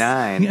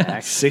 69,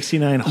 is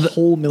 69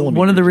 whole millimeters.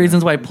 One of the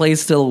reasons why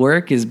plays still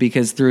work is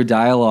because through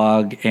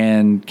dialogue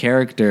and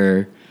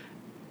character,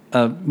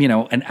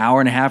 an hour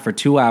and a half or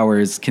 2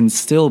 hours can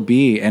still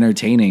be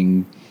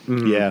entertaining.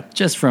 Yeah,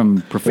 just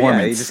from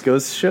performance. It just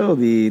goes to show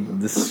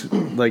this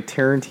like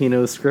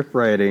Tarantino script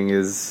writing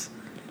is,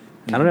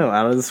 I don't know,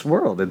 out of this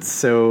world. It's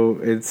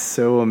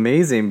so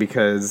amazing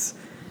because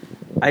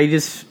I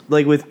just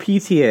like with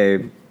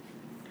PTA,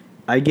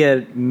 I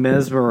get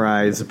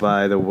mesmerized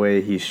by the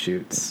way he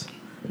shoots,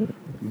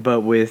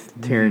 but with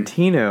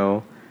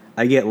Tarantino,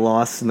 I get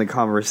lost in the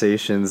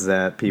conversations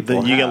that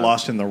people. You get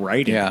lost in the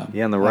writing. Yeah,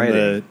 in the writing.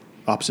 On the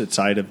opposite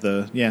side of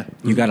you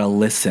got to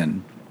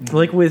listen.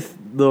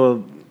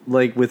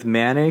 Like with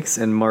Mannix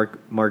and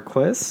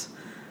Marquez,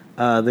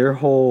 their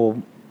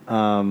whole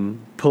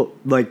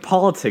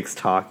politics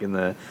talk in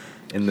the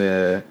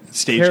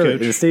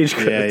stagecoach,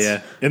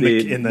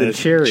 in the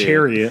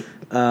chariot.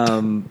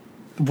 I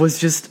was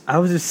just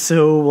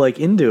so like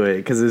into it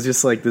because it was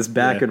just like this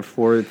back and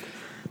forth.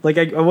 Like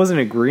I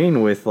wasn't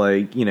agreeing with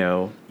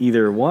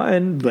either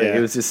one, but it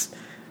was just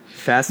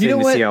fascinating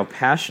to see how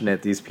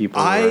passionate these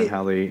people were and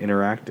how they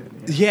interacted.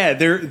 Yeah,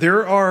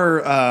 there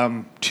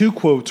are two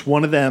quotes.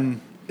 One of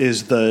them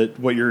is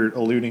what you're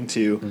alluding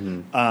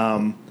to,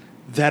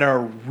 that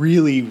are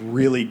really,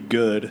 really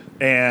good,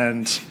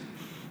 and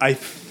I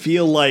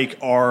feel like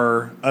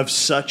are of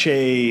such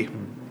a,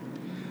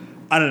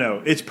 I don't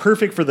know, it's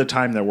perfect for the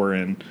time that we're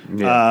in.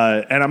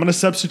 Yeah. And I'm going to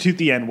substitute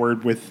the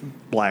N-word with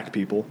black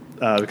people.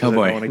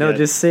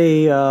 Just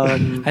say.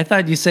 I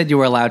thought you said you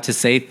were allowed to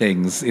say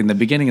things in the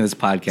beginning of this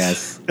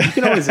podcast. You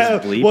can always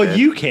just bleep it.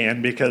 You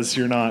can because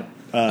you're not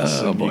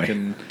us. Oh, boy. You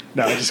can,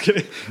 no, just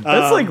kidding.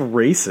 That's like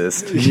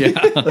racist.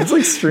 Yeah. That's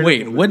like straight.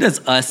 Wait, what does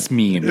us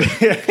mean?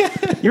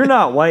 You're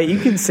not white. You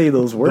can say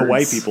those words. The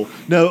white people.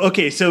 No,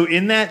 okay. So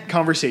in that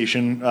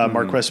conversation,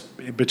 Marquez,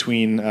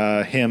 between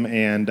him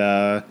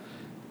and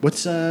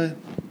what's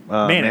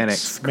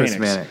Mannix. Chris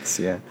Mannix.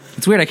 Yeah.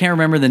 It's weird. I can't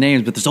remember the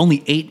names, but there's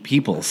only 8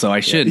 people, so I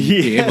should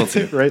be able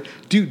to. Right.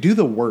 Do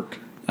the work.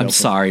 I'm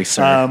sorry,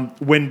 sir.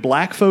 When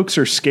black folks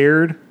are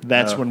scared,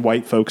 that's when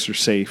white folks are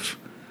safe.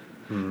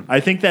 I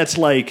think that's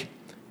like,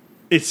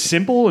 it's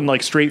simple and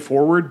like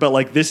straightforward, but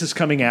like this is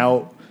coming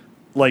out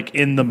like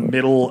in the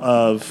middle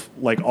of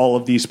like all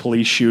of these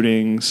police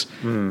shootings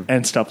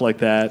and stuff like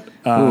that.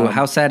 Ooh,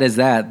 how sad is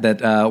that?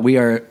 That we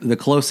are the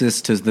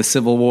closest to the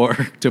Civil War,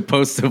 to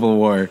post-Civil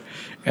War,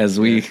 as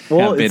we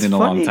have been in a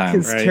long time.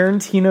 Because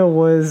Tarantino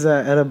was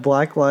at a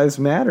Black Lives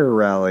Matter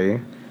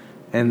rally,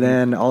 and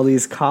then all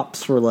these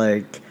cops were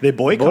like, they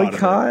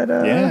boycott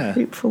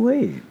Hateful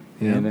Eight.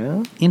 Yeah. You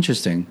know,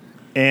 interesting.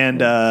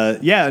 And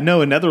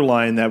another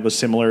line that was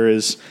similar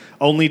is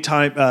only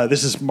time.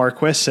 This is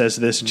Marquez says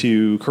this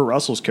to Kurt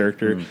Russell's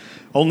character.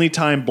 Only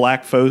time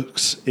black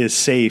folks is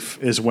safe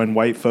is when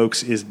white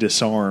folks is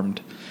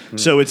disarmed.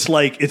 So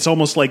it's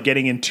almost like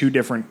getting in two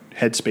different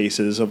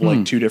headspaces of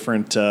like two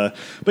different.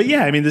 But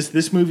yeah, I mean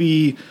this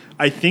movie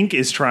I think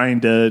is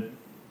trying to.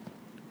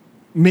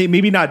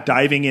 Maybe not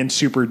diving in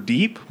super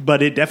deep,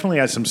 but it definitely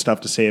has some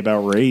stuff to say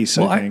about race.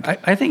 Well, I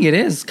think. I think it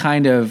is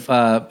kind of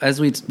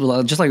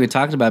just like we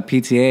talked about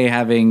PTA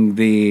having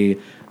the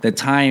the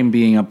time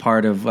being a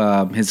part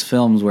of his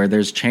films where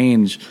there's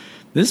change.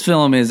 This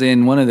film is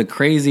in one of the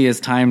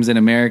craziest times in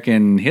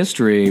American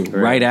history,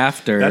 right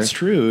after that's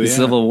true, the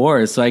Civil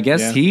War. So I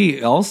guess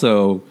he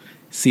also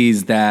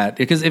sees that,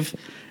 because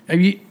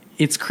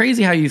it's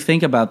crazy how you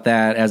think about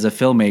that as a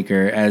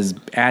filmmaker, as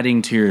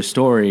adding to your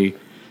story,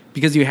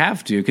 because you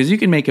have to, because you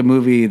can make a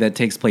movie that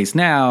takes place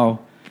now,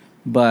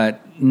 but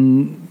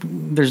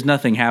there's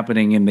nothing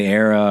happening in the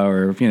era,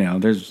 or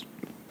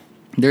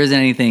there isn't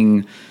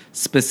anything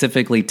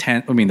specifically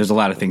tense. I mean, there's a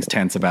lot of things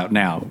tense about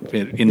now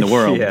in the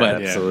world,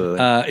 but absolutely.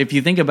 If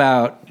you think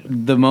about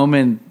the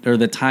moment or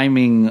the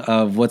timing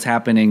of what's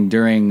happening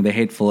during the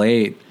Hateful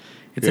Eight,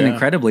 it's an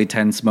incredibly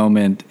tense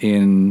moment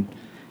in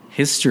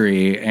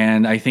history,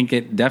 and I think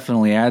it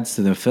definitely adds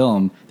to the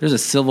film. There's a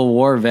Civil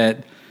War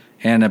vet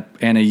and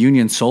a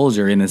Union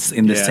soldier in the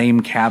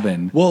same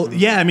cabin. Well,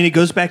 yeah, I mean, it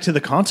goes back to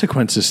the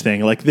consequences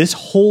thing. Like, this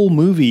whole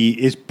movie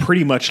is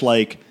pretty much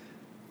like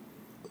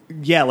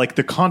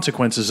the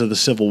consequences of the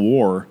Civil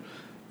War.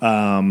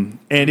 And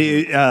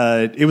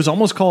it was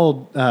almost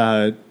called,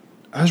 I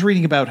was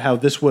reading about how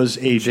this was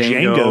a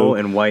Django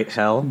and White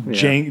Hell.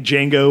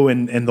 Django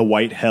and the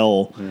White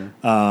Hell.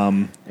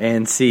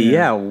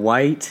 Yeah.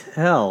 White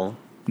Hell.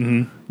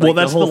 Mm-hmm. Well,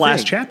 that's the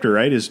last chapter,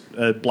 right? Is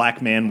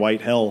Black Man, White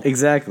Hell.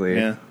 Exactly.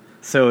 Yeah.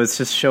 So it's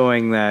just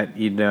showing that,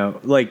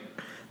 like,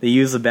 they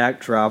use the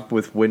backdrop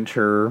with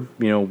winter,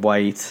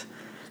 white,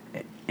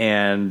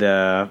 and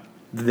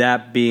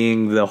that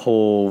being the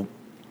whole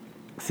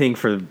thing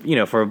for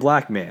a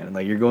black man.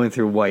 Like, you're going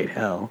through white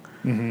hell.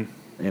 Mm-hmm.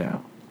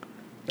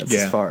 That's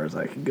as far as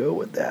I can go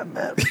with that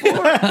metaphor.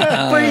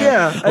 But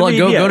yeah. Well,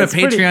 go to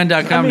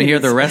patreon.com to hear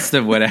the rest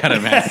of what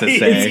Adam has to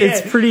say. It's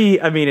pretty,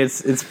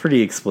 it's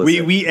pretty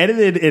explicit. We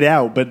edited it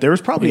out, but there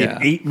was probably an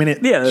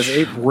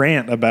 8-minute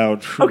rant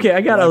about... Okay,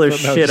 I got other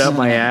shit up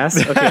my ass.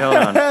 Okay, hold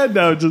on.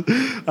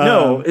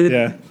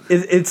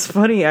 It's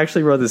funny, I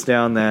actually wrote this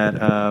down,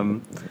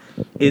 that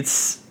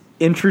it's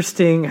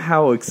interesting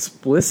how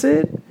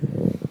explicit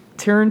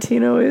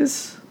Tarantino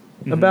is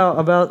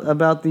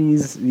about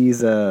these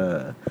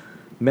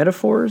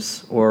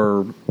metaphors,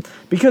 or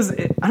because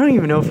I don't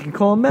even know if you can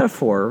call it a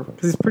metaphor,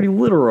 because it's pretty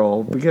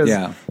literal, because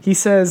he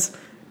says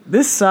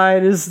this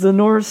side is the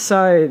north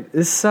side,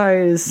 this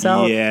side is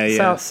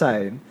south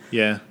side.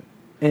 Yeah.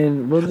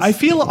 And I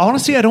feel,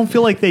 honestly, I don't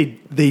feel like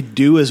they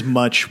do as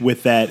much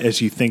with that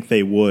as you think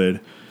they would.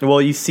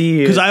 Well, you see,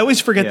 because I always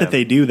forget that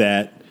they do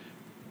that,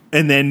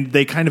 and then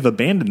they kind of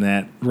abandon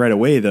that right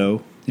away,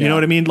 though. You know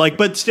what I mean? Like,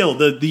 but still,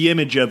 the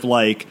image of,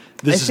 like,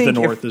 this is the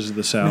north, this is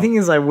the south. The thing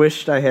is, I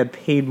wished I had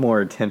paid more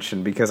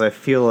attention, because I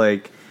feel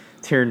like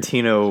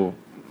Tarantino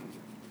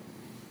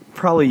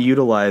probably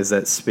utilized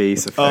that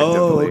space effectively.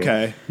 Oh,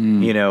 okay. I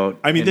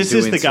mean, this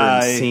is the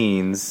guy.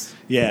 Scenes.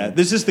 Yeah,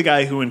 this is the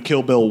guy who in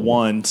Kill Bill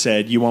 1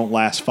 said, "You won't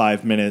last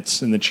 5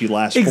 minutes," and then she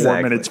lasts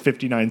 4 minutes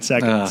 59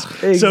 seconds.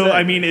 Exactly. So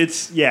I mean,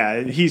 it's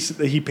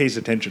he pays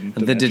attention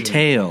to the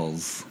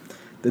details.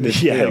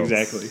 Yeah,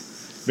 exactly.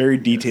 Very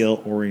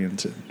detail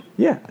oriented.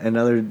 Yeah,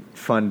 another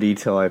fun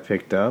detail I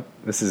picked up.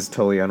 This is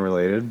totally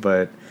unrelated,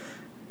 but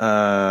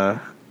the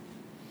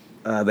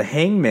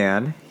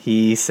hangman,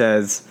 he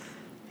says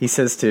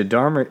to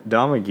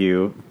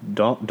Domingue,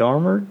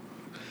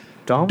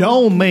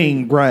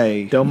 Domon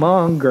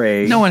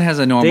Gray. No one has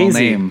a normal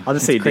Daisy. name. I'll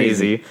just say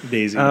Daisy.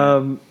 Daisy.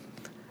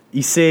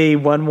 You say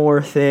one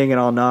more thing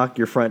and I'll knock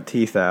your front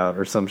teeth out,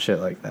 or some shit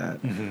like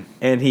that. Mm-hmm.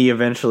 And he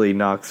eventually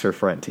knocks her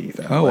front teeth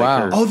out. Oh,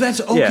 wow. Oh,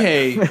 that's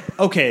okay. Yeah.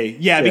 Okay.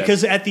 Yeah,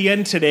 because at the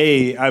end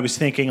today, I was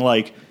thinking,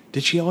 like,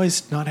 did she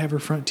always not have her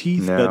front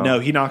teeth? No. But no,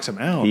 he knocks them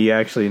out. He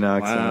actually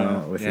knocks them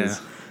out with his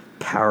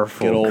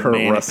powerful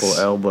Kurt Russell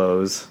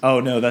elbows. Oh,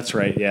 no, that's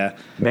right, yeah.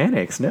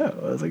 Mannix, no.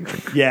 I was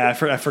like... Yeah, I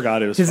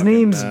forgot it was his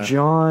name's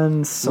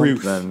John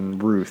something.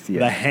 Ruth, yeah.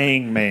 The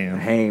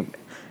Hangman.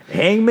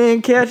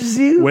 Hangman catches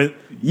you,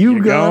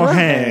 you gonna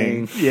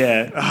hang.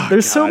 Yeah. Oh,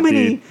 there's so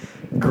many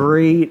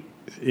great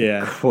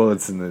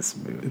quotes in this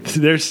movie.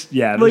 There's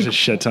a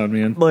shit ton,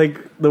 man. Like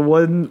the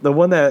one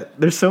that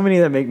there's so many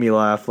that make me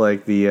laugh.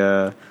 Like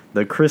the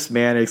Chris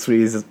Mannix when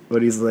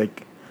he's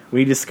like, when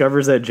he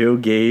discovers that Joe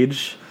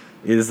Gage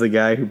is the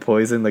guy who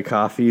poisoned the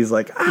coffee. He's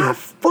like, I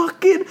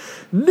fucking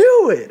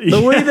knew it.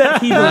 The way that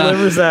he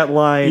delivers that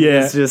line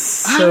is just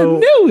so... I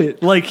knew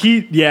it. Like,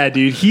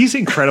 dude, he's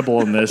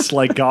incredible in this.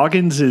 Like,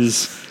 Goggins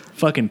is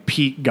fucking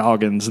Pete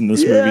Goggins in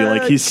this movie.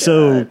 Like, he's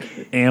so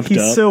amped up.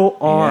 He's so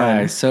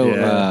on.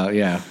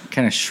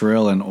 Kind of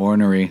shrill and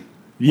ornery.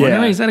 Yeah.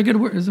 Ornery, is that a good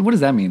word? What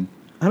does that mean?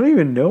 I don't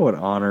even know what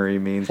ornery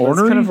means.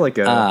 Ornery? It's kind of like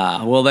a...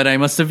 well, then I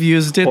must have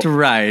used it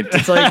right.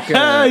 It's like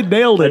I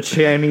nailed it. A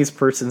Chinese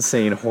person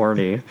saying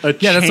horny.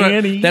 That's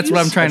what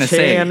I'm trying to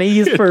say.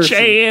 Chinese person.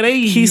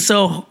 Chinese. He's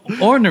so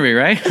ornery,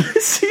 right?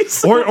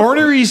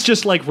 Ornery's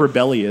just like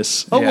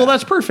rebellious. Oh, well,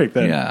 that's perfect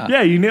then.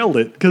 Yeah, you nailed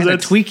it. Because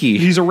that's tweaky.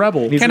 He's a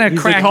rebel. Kind of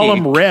cracky. They call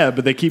him Reb.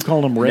 They keep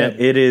calling him Reb.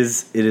 It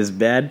is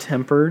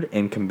bad-tempered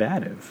and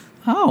combative.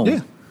 Oh, yeah.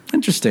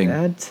 Interesting.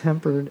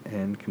 Bad-tempered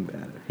and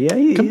combative. Yeah,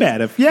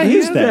 combative. Yeah,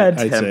 he's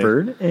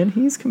bad-tempered and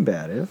he's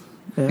combative.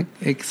 Yeah.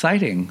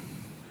 Exciting.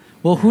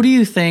 Well, who do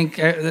you think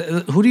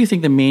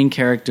the main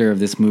character of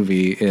this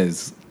movie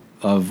is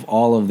of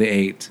all of the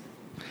 8?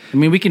 I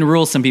mean, we can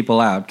rule some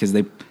people out because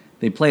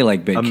they play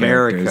like big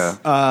characters.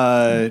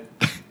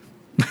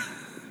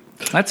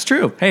 That's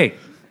true. Hey,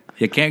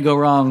 you can't go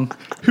wrong.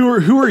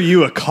 Who are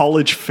you, a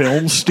college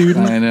film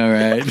student? I know,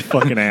 right?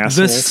 Fucking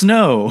asshole. The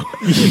snow.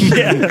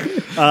 Yeah.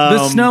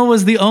 The snow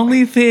was the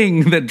only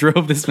thing that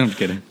drove this film. I'm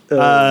kidding.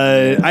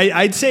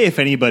 I'd say if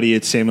anybody,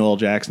 it's Samuel L.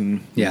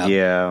 Jackson.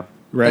 Yeah.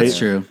 Right? That's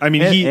true. I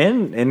mean,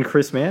 and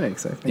Chris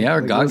Mannix, I think. Yeah,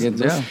 or Goggins,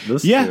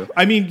 those yeah. two.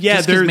 I mean,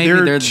 yeah, they're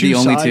two the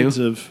only sides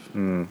two.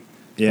 of...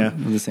 Yeah,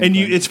 and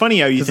it's funny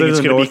how you think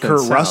it's going to be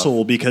Kurt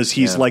Russell because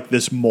he's like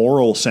this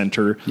moral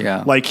center.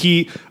 Yeah, like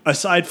he,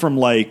 aside from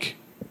like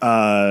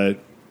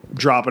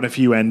dropping a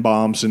few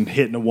N-bombs and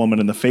hitting a woman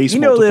in the face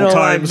multiple they don't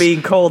times. Like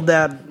being called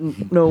that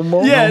no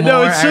more. Yeah,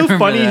 no, it's so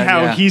funny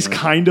how he's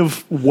kind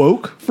of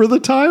woke for the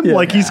time. Yeah.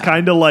 Like he's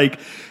kind of like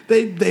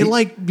they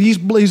like he's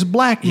a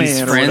black man.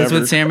 He's or friends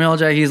whatever. with Samuel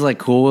Jackson. He's like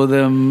cool with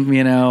him,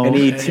 and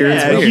he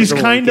tears. Yeah, he's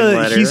kind of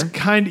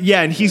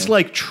and he's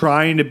like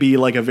trying to be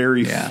like a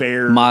very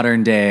fair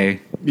modern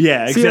day.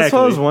 Yeah, exactly. See, that's why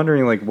I was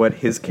wondering like what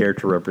his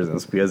character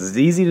represents, because it's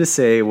easy to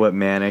say what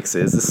Mannix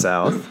is the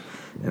South,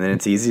 and then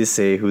it's easy to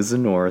say who's the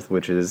North,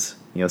 which is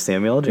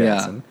Samuel L.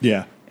 Jackson.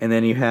 Yeah. And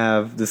then you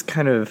have this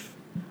kind of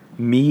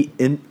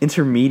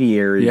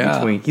intermediary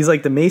between. He's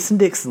like the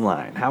Mason-Dixon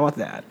line. How about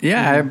that?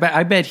 Yeah,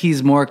 I bet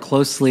he's more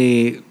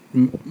closely,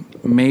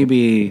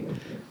 maybe.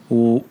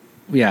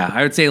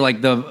 I would say like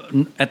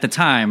at the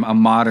time a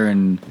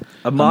modern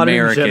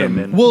American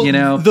gentleman.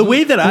 Well, the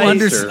way that I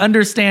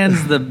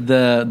understands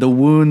the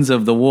wounds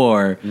of the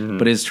war,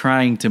 but is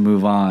trying to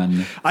move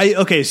on.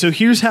 So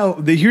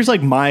here's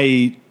like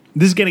my.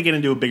 This is going to get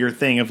into a bigger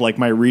thing of like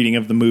my reading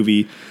of the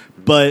movie,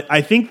 but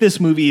I think this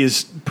movie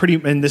is pretty,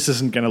 and this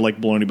isn't going to like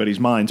blow anybody's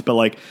minds, but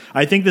like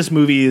I think this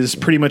movie is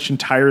pretty much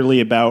entirely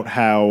about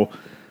how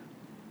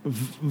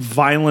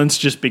violence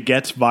just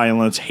begets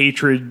violence.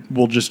 Hatred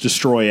will just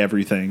destroy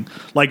everything.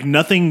 Like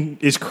nothing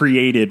is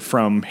created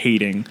from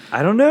hating.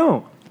 I don't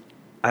know.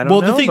 That.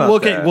 Well,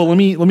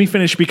 let me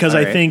finish because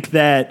I think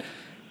that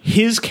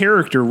his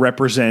character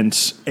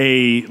represents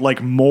a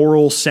like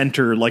moral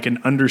center, like an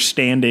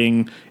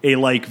understanding, a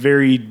like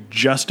very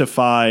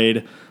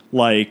justified,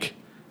 like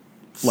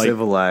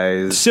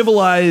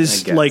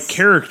civilized like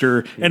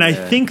character. Yeah. And I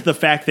think the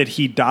fact that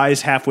he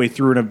dies halfway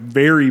through in a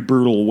very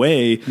brutal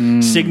way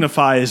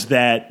signifies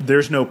that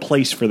there's no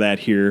place for that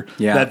here.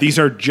 Yeah. That these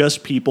are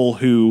just people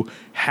who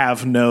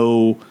have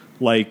no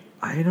like.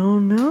 I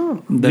don't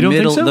know.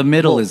 The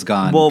middle is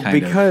gone. Well,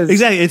 because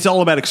exactly, it's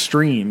all about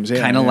extremes. Yeah,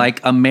 kind of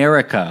like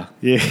America.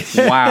 Yeah.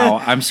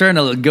 Wow, I'm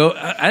starting to go.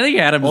 I think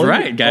Adam's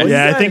right, guys.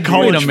 Yeah, I think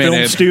college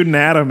film student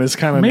Adam is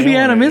kind of maybe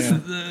Adam is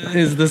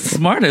the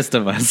smartest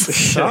of us.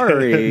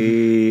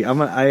 Sorry,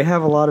 I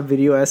have a lot of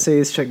video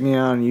essays. Check me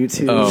out on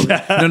YouTube.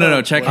 Oh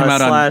no, check him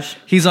out on.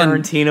 He's on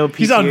Tarantino.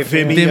 He's on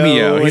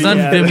Vimeo. He's on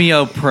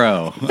Vimeo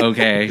Pro.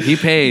 Okay, he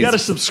pays. You got to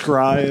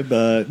subscribe.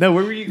 No,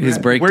 where were you? His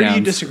breakdowns. Where do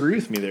you disagree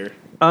with me there?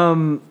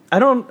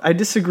 I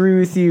disagree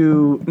with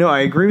you. No, I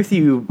agree with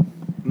you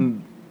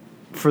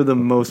for the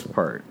most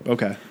part.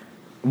 Okay.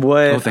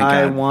 What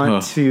I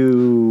want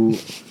to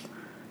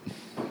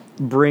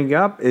bring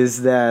up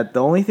is that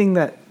the only thing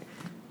that,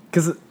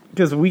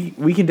 because we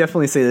can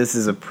definitely say this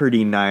is a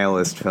pretty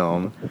nihilist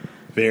film.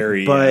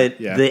 Very. But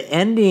the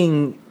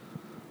ending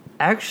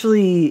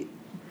actually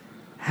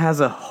has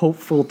a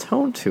hopeful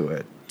tone to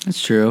it.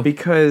 That's true.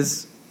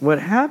 Because what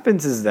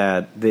happens is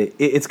that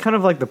it's kind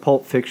of like the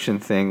Pulp Fiction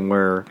thing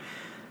where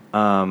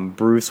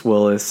Bruce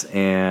Willis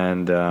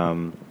and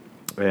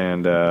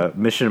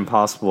Mission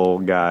Impossible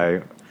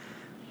guy,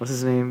 what's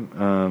his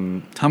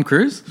name? Tom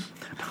Cruise?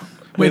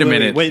 Wait a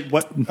minute. Wait,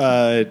 what?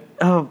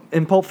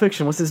 In Pulp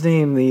Fiction, what's his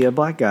name? The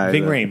black guy.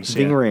 Ving Rhames.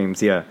 Ving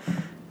Rhames, yeah.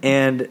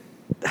 And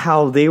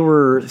how they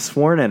were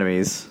sworn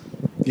enemies.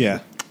 Yeah.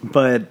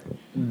 But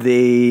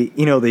they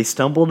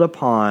stumbled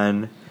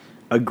upon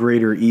a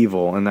greater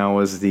evil, and that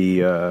was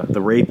the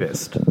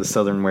rapist, the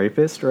southern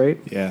rapist, right?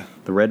 Yeah.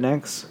 The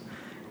rednecks.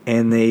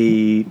 And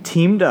they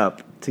teamed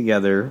up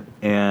together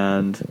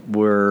and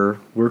were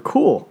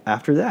cool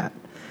after that.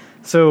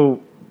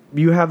 So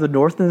you have the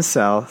North and the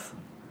South,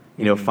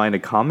 find a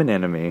common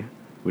enemy,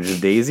 which is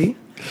Daisy,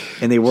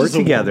 and they work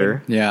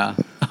together. Yeah.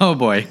 Oh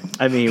boy.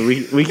 I mean,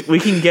 we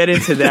can get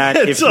into that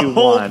if you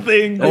want.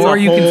 Thing. Or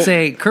you can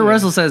say Kurt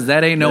Russell says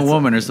that ain't no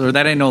woman or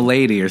that ain't no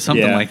lady or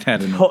something like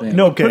that.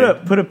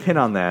 Put a pin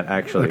on that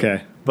actually.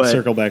 Okay. But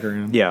circle back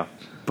around. Yeah.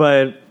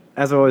 But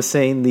as I was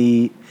saying,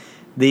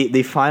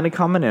 they find a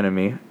common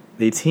enemy,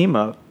 they team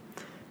up,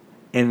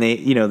 and they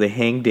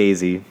hang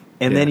Daisy,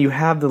 and then you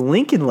have the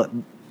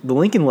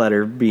Lincoln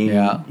letter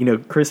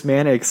being Chris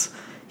Mannix.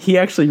 He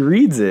actually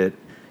reads it,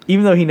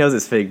 even though he knows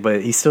it's fake,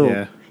 but he still.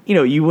 Yeah.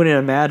 You wouldn't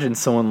imagine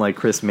someone like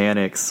Chris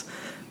Mannix,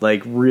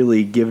 like,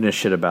 really giving a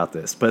shit about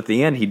this. But at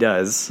the end, he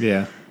does.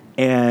 Yeah.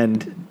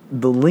 And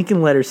the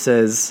Lincoln letter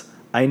says,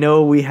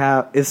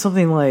 it's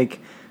something like,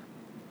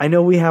 I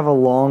know we have a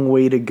long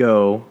way to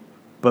go,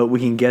 but we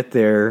can get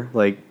there,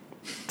 like,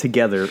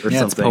 together or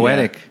something. It's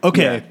poetic. Yeah.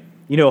 Okay.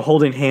 Yeah.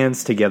 Holding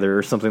hands together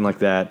or something like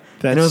that.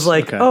 And it was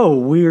like,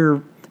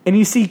 and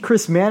you see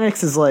Chris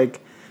Mannix is like,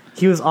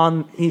 he was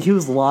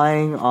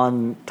lying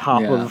on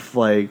top of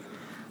like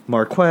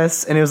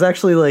Marquess, and it was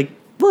actually like,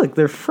 look,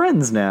 they're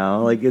friends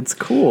now. Like, it's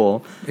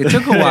cool. It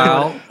took a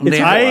while.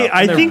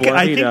 I think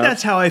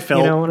that's how I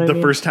felt the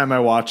first time I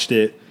watched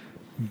it.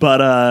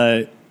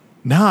 But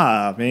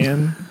nah,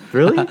 man.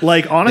 Really?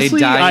 Like,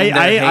 honestly,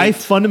 I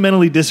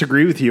fundamentally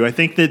disagree with you. I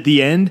think that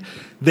the end,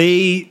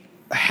 they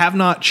have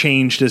not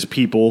changed as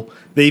people.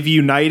 They've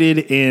united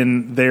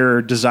in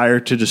their desire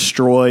to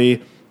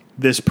destroy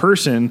this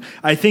person.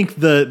 I think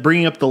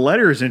bringing up the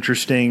letter is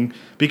interesting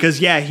because,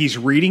 he's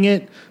reading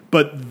it,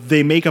 but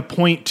they make a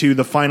point to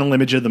the final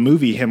image of the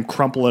movie, him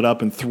crumple it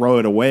up and throw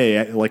it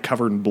away, like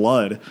covered in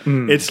blood.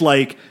 It's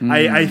like,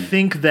 I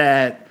think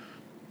that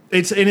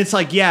it's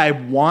like, I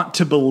want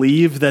to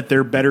believe that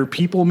they're better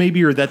people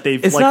maybe, or that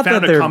they've found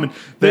a common,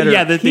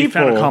 they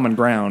found a common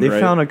ground. They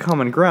found a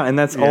common ground, and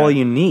that's all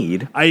you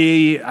need.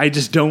 I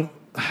just don't.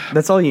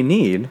 That's all you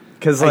need.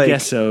 Cause I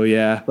guess so.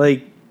 Yeah.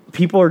 Like,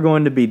 people are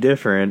going to be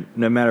different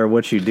no matter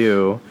what you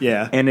do.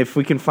 Yeah. And if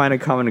we can find a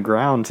common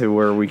ground to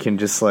where we can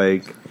just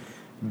like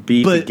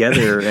be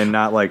together and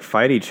not like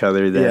fight each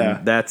other,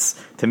 then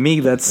that's, to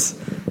me,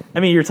 I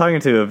mean, you're talking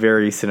to a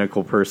very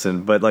cynical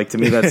person, but like, to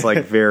me, that's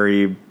like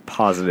very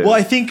positive. Well,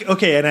 I think,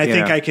 and I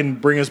think I can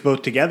bring us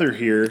both together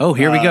here. Oh,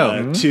 here we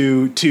go.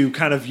 To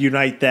kind of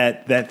unite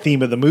that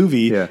theme of the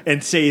movie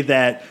and say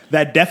that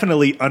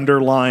definitely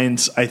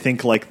underlines, I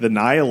think, like the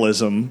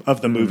nihilism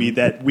of the movie,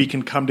 that we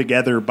can come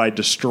together by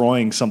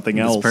destroying something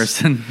else.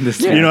 Person.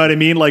 You know what I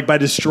mean? Like by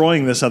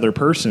destroying this other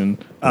person.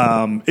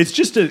 It's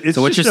just a,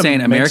 so what you're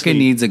saying, America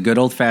needs a good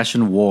old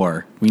fashioned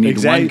war. We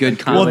need one good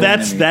common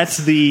enemy.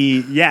 That's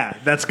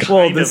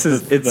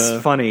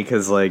it's funny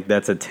because like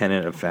that's a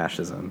tenet of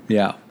fascism.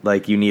 Yeah.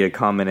 Like you need a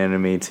common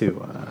enemy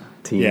to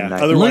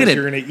unite. Otherwise, look at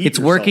you're it. Gonna eat it's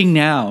yourself. Working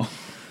now.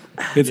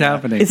 It's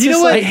happening. You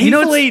know what?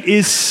 Hateful Eight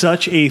is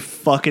such a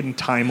fucking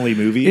timely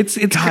movie. It's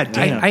God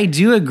damn. I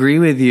do agree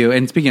with you.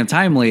 And speaking of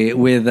timely,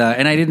 with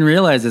and I didn't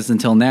realize this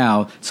until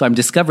now, so I'm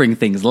discovering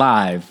things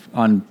live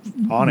on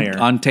air,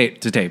 on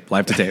tape,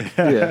 live to tape.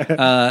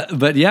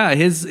 But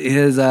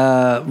his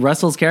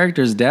Russell's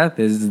character's death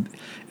is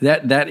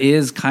that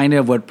is kind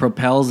of what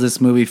propels this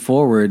movie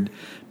forward,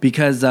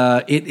 because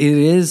it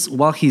is,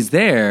 while he's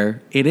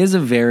there, it is a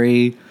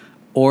very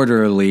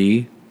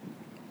orderly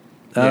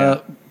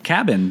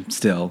cabin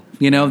still.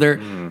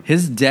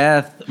 His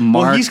death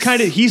marks... Well,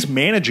 he's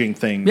managing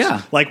things.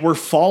 Yeah. Like, we're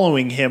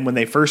following him when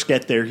they first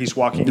get there. He's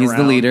walking around. He's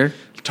the leader.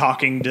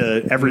 Talking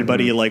to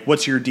everybody, like,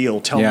 what's your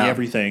deal? Tell me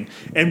everything.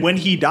 And when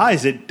he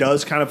dies, it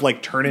does kind of,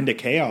 like, turn into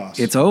chaos.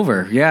 It's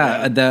over.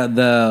 Yeah.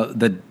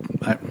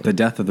 The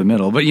death of the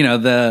middle. But,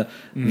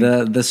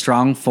 the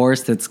strong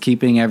force that's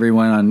keeping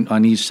everyone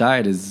on each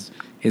side is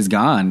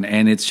gone.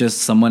 And it's just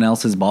someone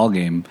else's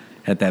ballgame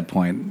at that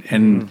point.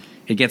 And...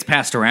 It gets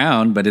passed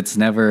around, but it's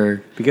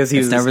never because he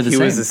was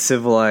a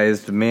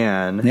civilized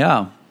man.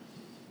 Yeah,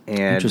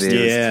 and it was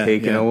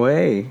taken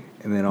away,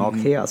 and then all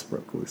chaos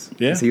broke loose.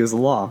 Yeah, because he was the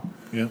law.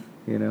 Yeah,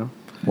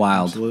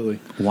 wild, absolutely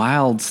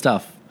wild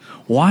stuff.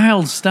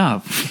 Wild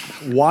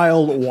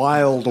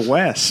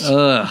west.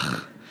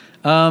 Ugh.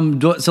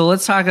 So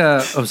let's talk.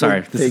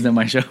 Sorry, this isn't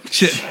my show.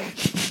 Shit.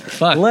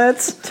 Fuck.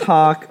 Let's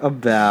talk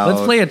about.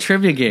 Let's play a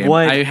trivia game.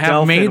 What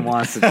Delphin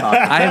wants to talk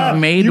about. I've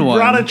made one. You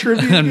brought a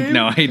trivia game?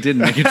 No, I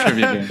didn't make a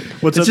trivia game.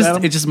 What's up,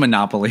 Adam? It's just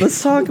Monopoly.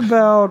 Let's talk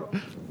about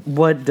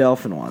what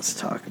Delphin wants to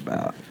talk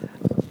about.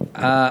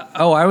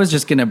 I was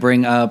just gonna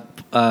bring up.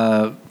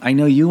 I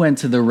know you went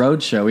to the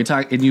road show. We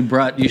talked, and you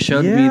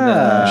showed me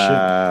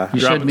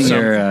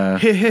your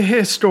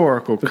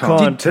historical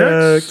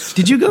context.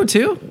 Did you go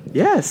too?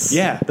 Yes.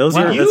 Yeah.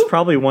 That's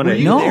probably one of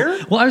you. There?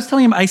 Well, I was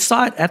telling him I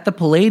saw it at the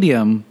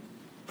Palladium.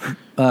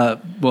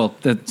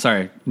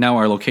 Sorry. Now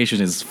our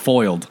location is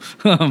foiled.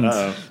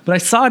 But I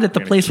saw it at the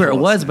place where it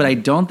was. But I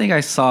don't think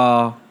I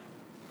saw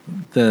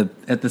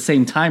at the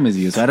same time as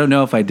you. So I don't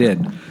know if I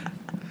did.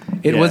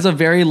 It was a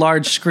very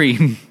large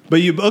screen.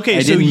 But you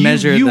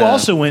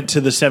also went to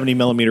the 70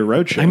 millimeter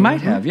roadshow. I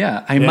might have,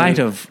 yeah. I might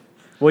have.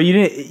 Well, you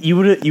didn't.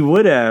 You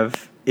would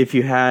have if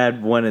you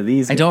had one of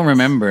these. I don't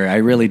remember. I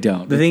really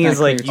don't. The thing is,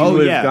 like, you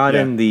would have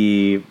gotten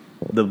the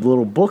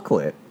little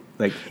booklet.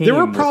 Like, there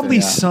were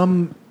probably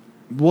some.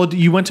 Well,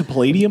 you went to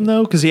Palladium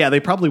though, because they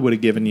probably would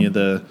have given you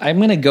the. I'm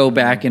gonna go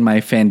back in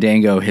my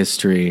Fandango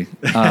history.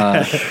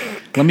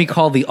 Let me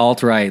call the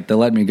alt-right. They'll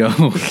let me go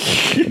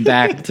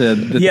back to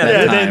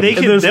that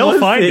time. They'll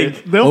find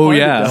it.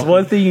 There's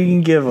one thing you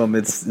can give them.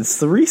 It's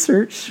the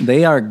research.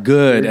 They are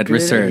good at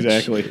research.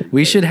 Exactly.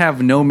 We should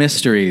have no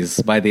mysteries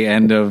by the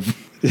end of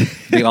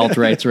the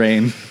alt-right's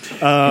reign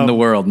in the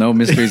world. No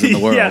mysteries in the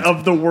world. Yeah,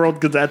 of the world,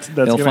 because that's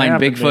they'll find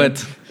happen,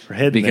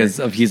 Bigfoot because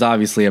he's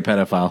obviously a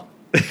pedophile.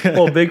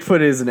 Well, Bigfoot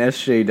is an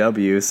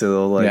SJW,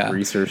 so they'll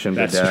research him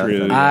to death.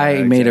 True.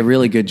 I made a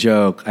really good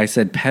joke. I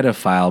said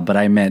pedophile, but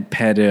I meant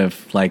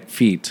like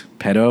feet.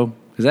 Pedo?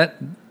 Is that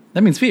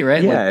That means feet,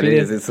 right? Yeah, it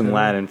is. It's in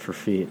Latin for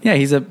feet. Yeah,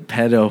 he's a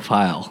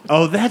pedophile.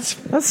 Oh, that's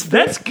good,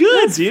 that's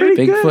dude.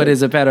 Bigfoot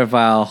is a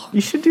pedophile.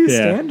 You should do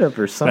stand-up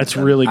or something. That's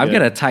really good. I've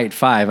got a tight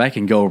 5. I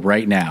can go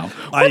right now.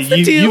 What's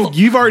the deal?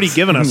 You've already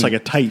given us like a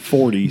tight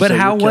 40. But so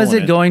how was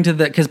it going to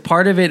the... Because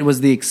part of it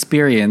was the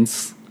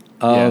experience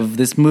of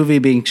this movie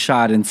being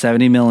shot in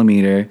 70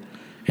 millimeter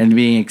and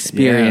being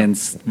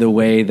experienced the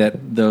way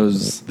that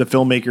those... The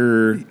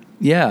filmmaker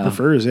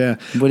prefers,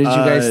 What did you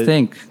guys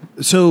think?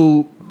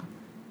 So...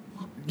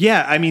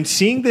 Yeah, I mean,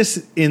 seeing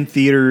this in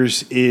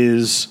theaters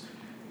is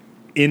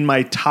in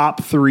my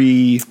top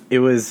 3. It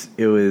was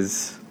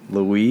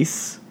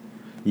Luis,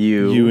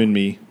 you and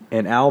me,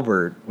 and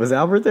Albert. Was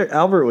Albert there?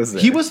 Albert was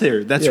there. He was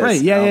there. That's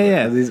right.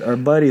 Yeah. These are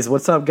buddies.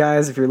 What's up,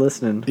 guys? If you're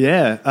listening,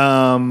 yeah.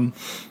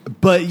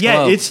 But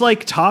yeah, it's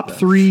like top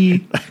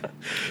 3.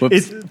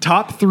 It's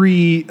top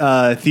 3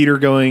 theater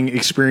going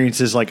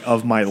experiences like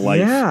of my life.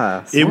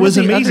 Yeah, it was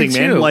amazing,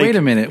 man. Like, wait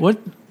a minute.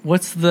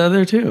 What's the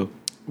other 2?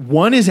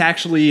 One is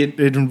actually it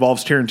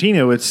involves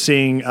Tarantino. It's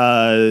seeing the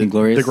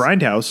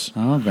Grindhouse.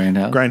 Oh,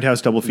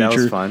 Grindhouse double feature. That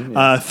was fun.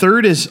 Yeah.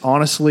 Third is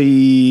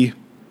honestly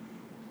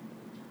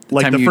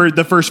like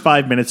the first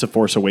 5 minutes of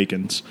Force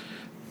Awakens.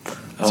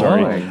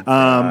 Sorry,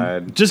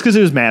 just because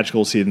it was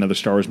magical to see another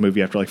Star Wars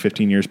movie after like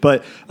 15 years.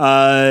 But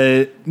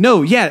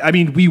no, yeah, I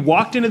mean, we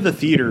walked into the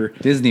theater.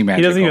 Disney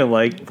magical. He doesn't even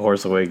like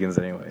Force Awakens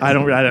anyway. I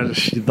don't.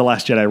 The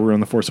Last Jedi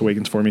ruined the Force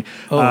Awakens for me.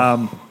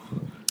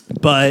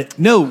 But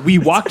no, we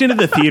walked into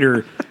the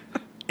theater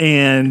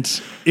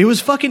and it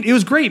was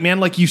great,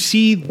 man. Like you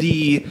see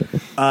the,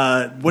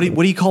 what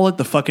do you call it?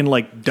 The fucking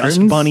like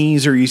dust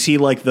bunnies, or you see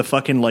like the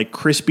fucking like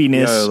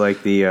crispiness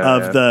like the,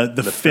 of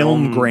the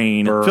film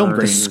grain,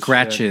 the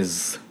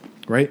scratches,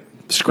 right?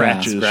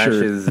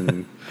 Scratches.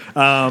 And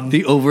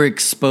the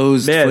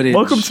overexposed footage.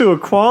 Welcome to a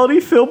quality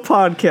film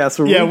podcast.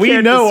 Where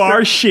we know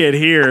our shit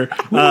here.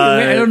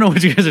 I don't know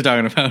what you guys are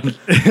talking about.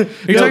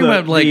 You're talking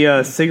about like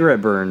the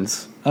cigarette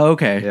burns. Oh,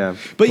 okay. Yeah.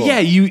 But cool.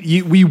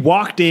 Yeah, we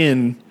walked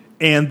in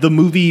and the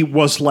movie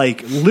was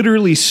like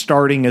literally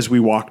starting as we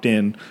walked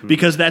in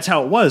because that's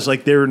how it was.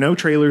 Like there were no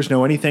trailers,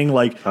 no anything.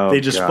 Like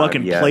they just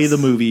play the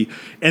movie.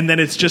 And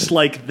then it's just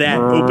like that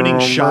opening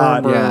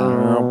shot. Yeah.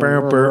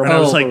 And I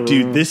was like,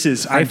 dude, this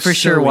is... I for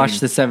sure watched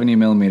the 70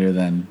 millimeter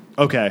then.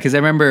 Okay. Because I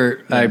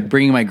remember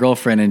bringing my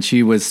girlfriend and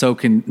she was so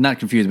not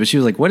confused, but she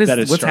was like,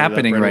 what's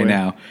happening right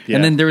now? Yeah.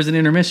 And then there was an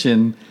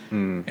intermission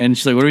and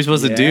she's like, what are we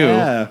supposed to do?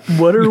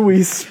 What are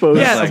we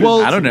supposed to do?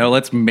 Well, I don't know.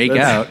 Let's make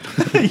out.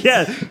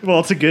 Yeah. Well,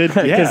 it's a good...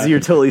 Because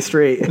you're totally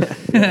straight.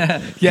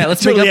 Yeah,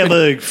 let's totally have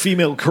a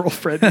female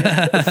girlfriend.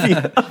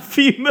 a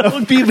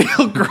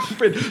female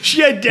girlfriend.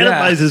 She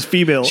identifies as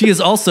female. She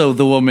is also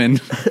the woman.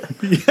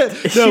 She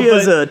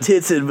has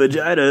tits and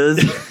vaginas.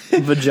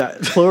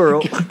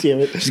 Plural. God damn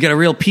it. She's got a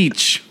real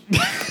peach.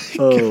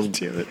 God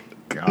damn it.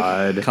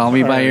 God. Call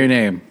me by your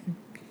name.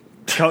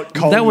 I'll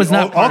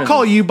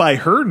call you by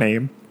her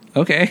name.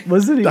 Okay.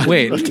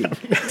 Wait,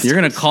 you're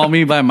going to call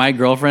me by my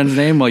girlfriend's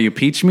name while you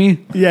peach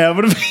me? Yeah, I'm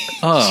going to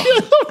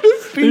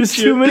There's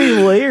too many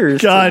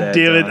layers. God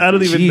damn it. I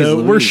don't even know.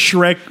 Louise.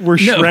 We're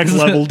Shrek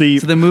level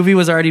deep. So the movie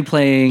was already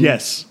playing.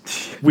 Yes.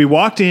 We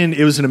walked in.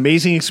 It was an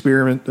amazing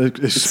experiment.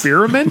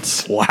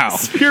 Experiment? Wow.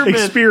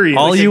 Experience.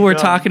 All you were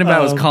talking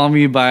about was call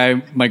me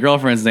by my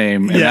girlfriend's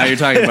name. And now you're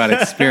talking about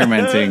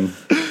experimenting.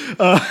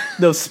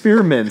 No,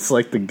 spearmints,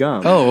 like the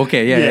gum. Oh,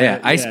 okay. Yeah.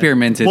 I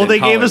spearminted. Well, they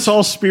gave us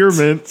all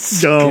spearmint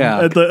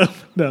gum.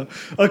 No.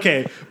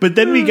 Okay. But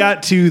then we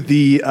got to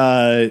the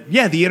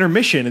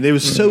intermission, and it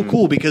was so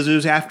cool because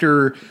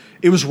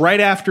it was right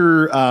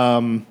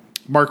after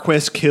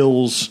Marquez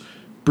kills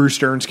Bruce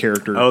Dern's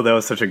character. Oh, that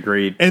was such a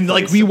great. And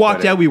like we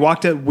walked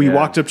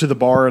walked up to the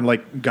bar and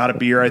like got a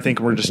beer, I think,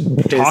 and we're just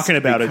talking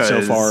about it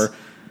so far.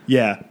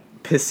 Yeah.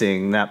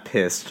 Pissing, not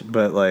pissed,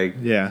 but like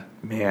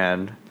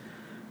man.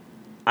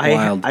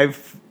 Wild.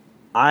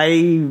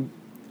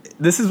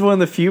 This is one of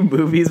the few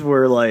movies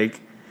where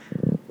like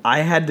I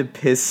had to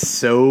piss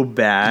so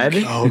bad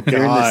during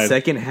the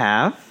second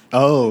half.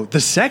 Oh, the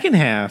second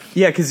half?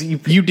 Yeah, because you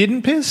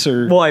didn't piss,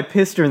 or? Well, I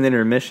pissed during the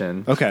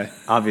intermission. Okay.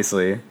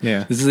 Obviously.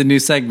 Yeah. This is a new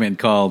segment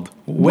called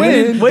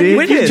When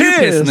did you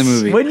piss in the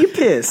movie? When you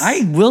piss?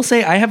 I will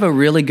say I have a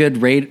really good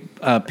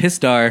piss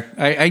star.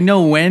 I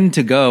know when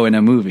to go in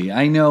a movie.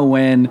 I know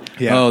when,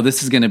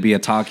 this is going to be a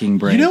talking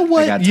break. You know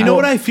what? You know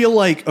what I feel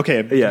like?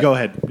 Okay, go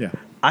ahead. Yeah.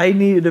 I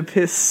needed to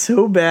piss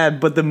so bad,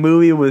 but the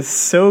movie was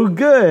so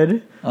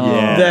good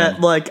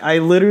that like I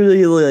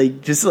literally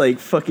like just like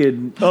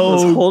fucking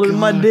was holding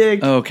my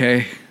dick.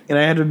 Okay. And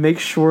I had to make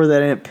sure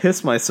that I didn't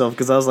piss myself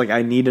because I was like,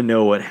 I need to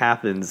know what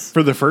happens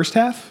for the first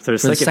half. For the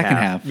second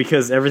half,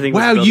 because everything.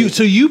 Wow,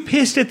 you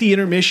pissed at the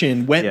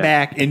intermission, went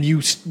back, and you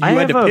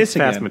had to piss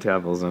again. Fast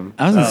metabolism.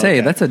 I was gonna say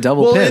that's a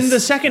double piss. Well, and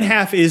the second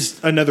half is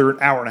another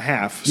hour and a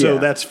half, so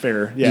that's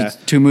fair. Yeah, it's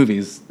 2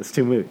 movies. It's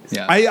 2 movies.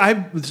 Yeah,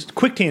 I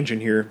quick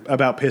tangent here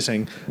about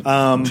pissing.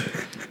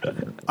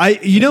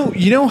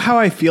 You know how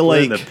I feel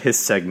like the piss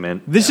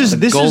segment. This is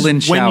golden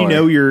is shower.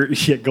 When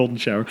you know golden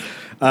shower.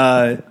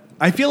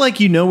 I feel like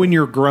when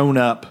you're grown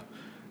up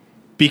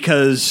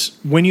because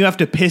when you have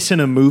to piss in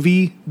a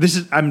movie,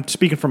 I'm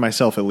speaking for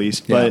myself at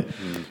least, but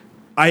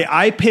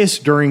I piss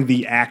during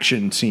the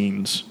action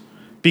scenes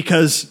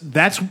because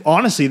that's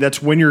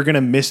when you're going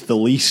to miss the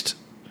least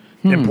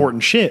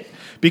important shit.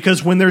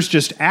 Because when there's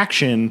just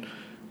action,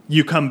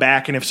 you come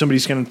back, and if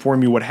somebody's going to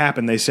inform you what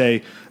happened, they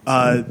say,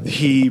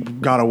 he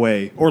got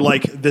away, or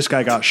like this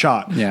guy got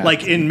shot. Yeah.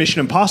 Like in Mission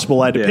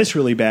Impossible, I had to piss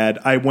really bad.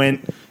 I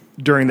went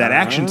during that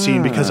action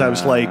scene because I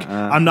was like,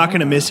 I'm not going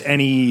to miss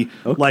any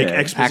like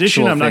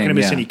exposition. I'm not going to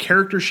miss any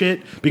character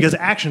shit because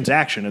action's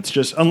action. It's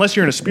just, unless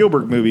you're in a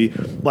Spielberg movie,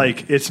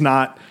 like it's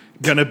not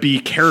going to be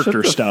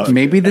character stuff.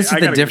 Maybe this is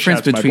the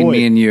difference between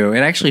me and you. It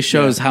actually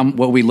shows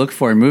what we look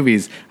for in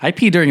movies. I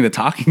pee during the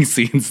talking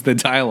scenes, the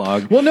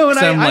dialogue. Well, no, and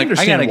so I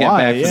understand I gotta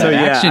why. Get back to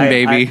action,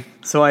 baby.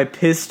 So I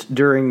pissed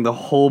during the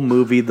whole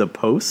movie, The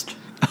Post.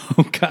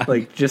 Oh God!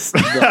 Like just the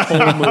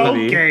whole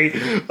movie. Okay,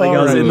 like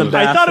I was in the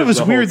bathroom. I thought it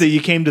was weird that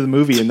you came to the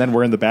movie and then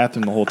we're in the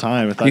bathroom the whole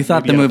time. You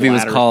thought the movie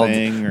was called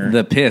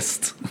The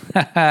Pissed.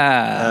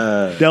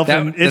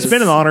 Delphin, it's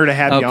been an honor to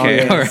have you on.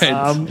 Okay, all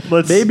right.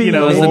 Let's maybe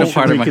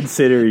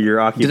reconsider your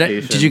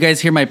occupation. Did you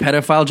guys hear my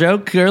pedophile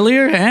joke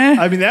earlier?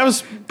 I mean, that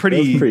was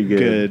pretty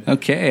good.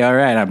 Okay, all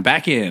right, I'm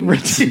back in. you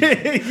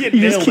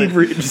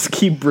just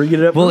keep bringing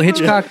it up. Well,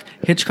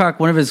 Hitchcock.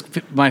 One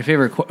of my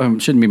favorite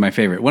shouldn't be my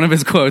favorite. One of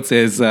his quotes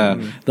is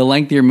the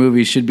length of your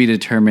movie should be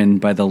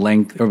determined by the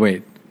length. Or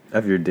wait.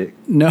 Of your dick.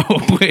 No,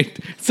 wait.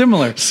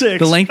 Similar. 6.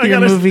 The length of your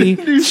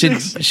movie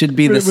should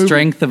be the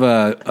strength of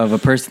a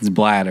person's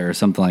bladder or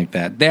something like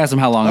that. They asked him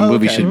how long a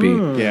movie should be.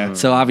 Yeah.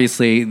 So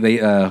obviously,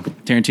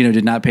 Tarantino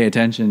did not pay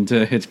attention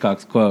to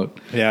Hitchcock's quote.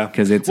 Yeah.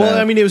 Because it's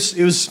I mean, it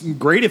was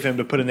great of him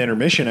to put an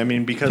intermission. I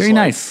mean, because very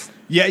nice.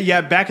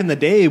 Yeah. Back in the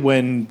day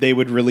when they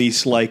would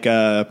release like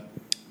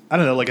I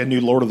don't know, like a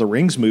new Lord of the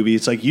Rings movie,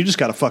 it's like you just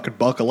got to fucking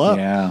buckle up.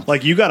 Yeah.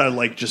 Like you got to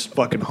like just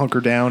fucking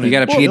hunker down. You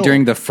got to pee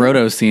during the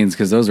Frodo scenes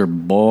because those are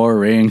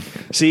boring.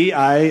 See,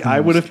 I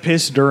would have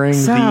pissed during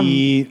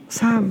you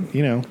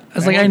know. I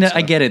was like,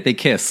 I get it. They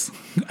kiss.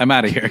 I'm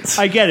out of here.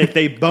 I get it.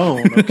 They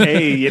bone,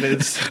 okay?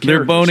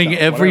 They're boning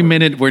every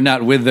minute we're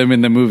not with them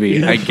in the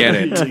movie. I get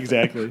it.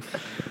 Exactly.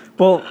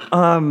 Well,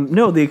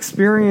 no, the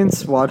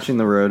experience watching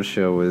the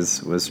Roadshow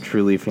was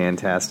truly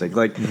fantastic.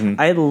 Like,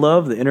 I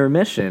love the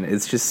intermission.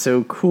 It's just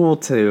so cool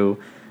to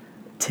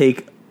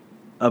take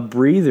a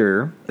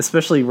breather,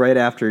 especially right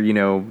after,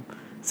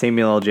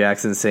 Samuel L.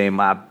 Jackson saying,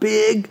 "My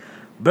big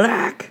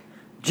black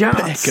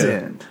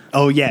Johnson."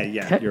 Oh, yeah,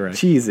 you're right.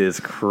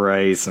 Jesus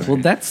Christ. Well,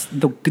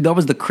 that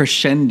was the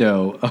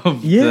crescendo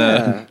of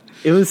it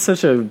was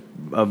such an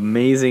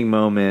amazing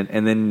moment,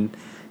 and then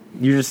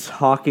you're just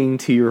talking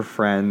to your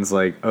friends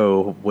like,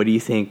 oh, what do you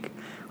think?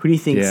 Who do you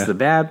think is the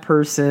bad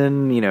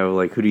person?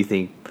 Like, who do you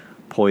think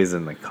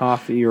poisoned the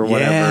coffee or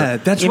whatever? Yeah,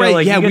 that's right.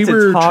 Like, we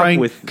were trying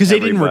because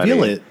they didn't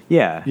reveal it.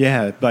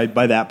 Yeah.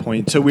 By that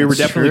point, so we were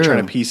definitely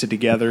trying to piece it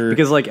together.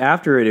 Because like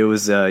after it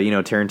was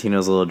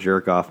Tarantino's little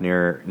jerk off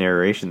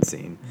narration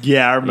scene.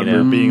 Yeah, I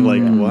remember being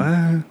like,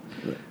 what?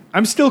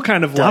 I'm still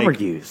kind of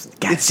like,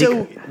 it's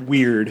so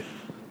weird.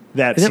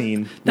 That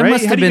scene,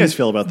 right? How do you guys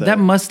feel about that? That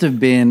must have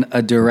been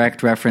a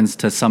direct reference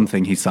to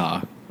something he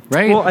saw,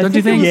 right? Well, I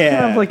think it was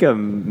kind of like a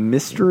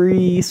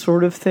mystery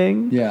sort of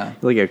thing. Yeah.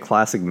 Like a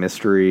classic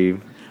mystery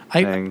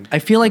thing. I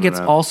feel like it's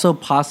also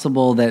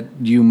possible that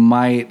you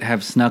might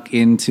have snuck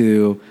in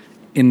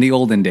the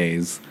olden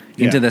days,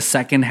 into the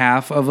second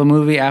half of a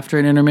movie after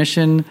an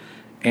intermission.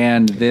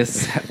 And the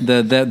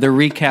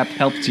recap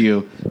helped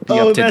you be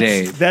up to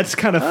date. That's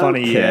kind of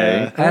funny. Okay.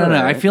 Yeah, I don't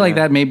know. I feel like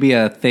that may be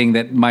a thing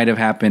that might have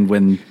happened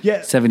when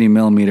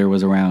 70mm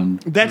was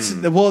around. That's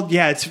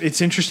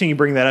it's interesting you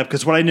bring that up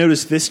because what I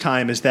noticed this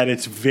time is that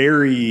it's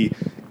very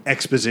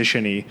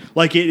exposition-y.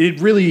 Like it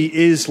really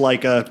is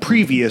like a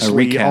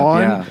previously recap,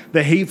 on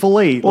The Hateful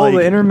Eight. Well,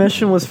 the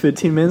intermission was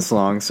 15 minutes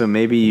long, so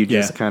maybe you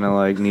just kind of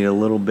like need a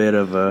little bit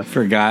of a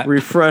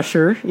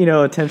refresher,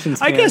 attention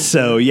span. I guess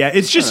so. Yeah,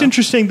 it's just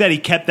interesting that he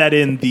kept that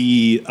in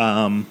the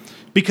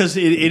because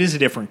it is a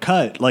different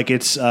cut. Like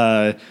it's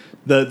the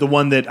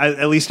one that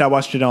at least I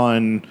watched it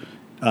on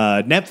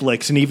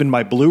Netflix, and even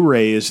my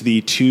Blu-ray is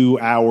the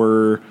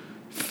 2-hour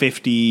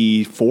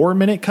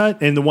 54-minute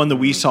cut, and the one that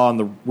we saw on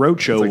the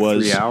Roadshow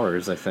was 3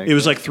 hours. I think it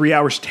was like 3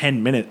 hours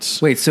 10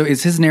 minutes. Wait, so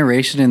is his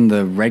narration in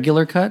the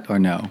regular cut or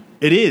no?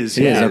 It is.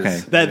 It is,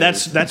 okay.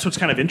 That's what's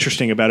kind of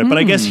interesting about it. But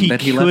I guess he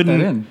couldn't. Left that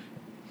in.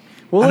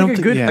 Well, like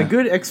a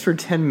good extra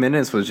 10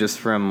 minutes was just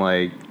from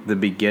like the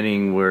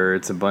beginning, where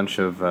it's a bunch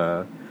of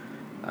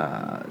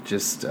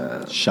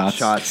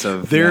shots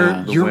of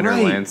the you're winter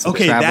right. landscape.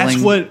 Okay, that's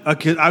what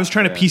I was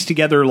trying to piece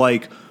together.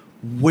 Like,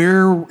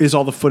 where is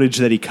all the footage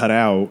that he cut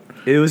out?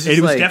 It was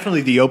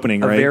definitely the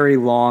opening, right? A very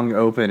long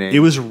opening. It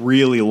was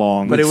really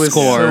long, but it was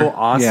so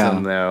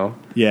awesome though.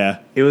 Yeah,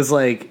 it was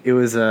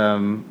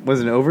an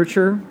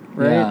overture,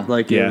 right? Yeah.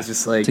 Like it was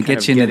just like to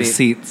get you into the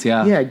seats.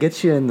 Yeah,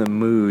 get you in the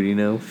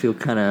mood. Feel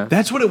kind of.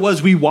 That's what it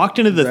was. We walked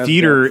into the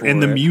theater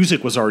and the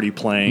music was already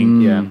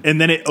playing. Yeah, and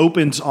then it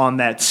opens on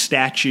that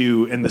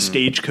statue and the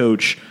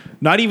stagecoach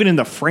not even in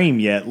the frame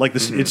yet. Like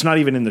this, it's not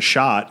even in the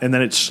shot, and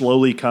then it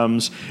slowly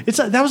comes.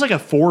 That was like a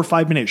 4 or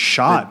 5 minute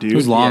shot, dude. It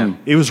was long.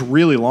 It was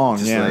really long.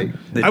 Just yeah,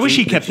 like I wish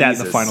he kept that in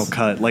Jesus. the final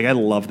cut. Like I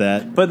love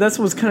that. But that's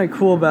what's kind of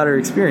cool about our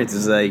experience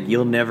is like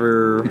you'll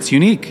never. It's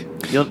unique.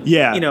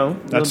 Yeah, you know,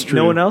 that's true.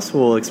 No one else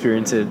will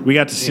experience it. We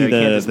got to see you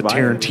can't just the buy it.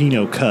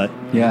 Tarantino cut.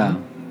 Yeah.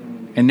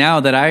 And now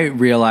that I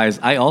realize,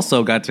 I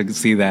also got to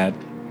see that.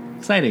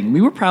 Exciting.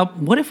 We were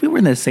proud. What if we were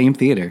in the same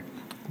theater?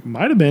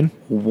 Might have been.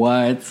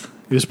 What?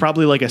 It was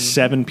probably like a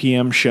 7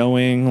 p.m.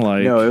 showing.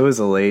 Like No, it was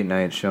a late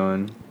night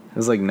showing. It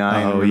was like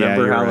 9. Oh, yeah,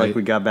 Remember you're how right. like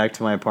we got back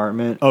to my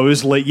apartment? Oh, it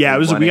was late. Yeah, it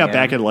was. 1 We got a.m.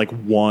 back at like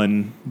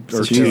 1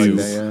 or Something 2. like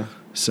that, yeah.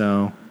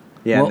 So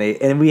Yeah, Well-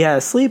 and we had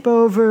a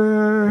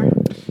sleepover.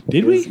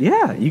 did we?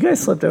 Yeah, you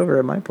guys slept over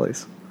at my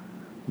place.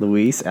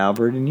 Luis,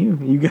 Albert, and you.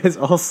 You guys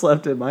all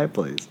slept at my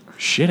place.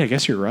 Shit, I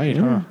guess you're right,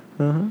 huh?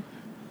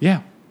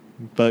 Yeah,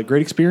 but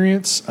great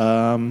experience.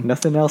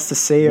 Nothing else to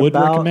say Would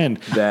about recommend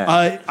that.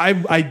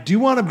 I do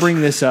want to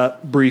bring this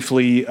up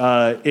briefly.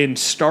 In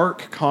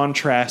stark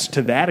contrast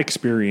to that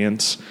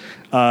experience,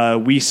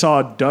 we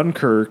saw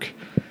Dunkirk.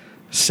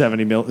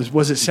 70 mil.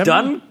 Was it 70?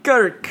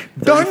 Dunkirk.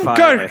 35,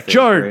 Dunkirk, I think,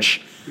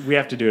 George. We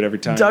have to do it every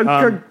time. Right?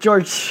 Dunkirk,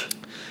 George.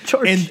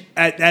 And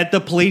at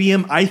the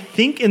Palladium, I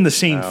think in the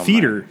same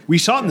theater. We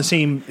saw it in the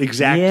same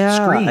exact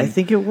screen. I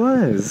think it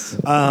was.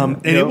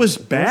 And it was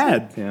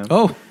bad. Yeah.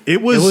 Oh,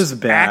 It was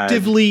bad.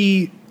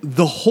 actively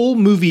the whole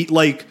movie.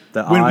 Like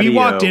The when we audio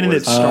walked in and it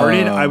was-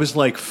 started, I was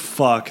like,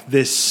 "Fuck,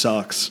 this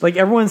sucks." Like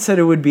everyone said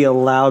it would be a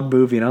loud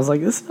movie, and I was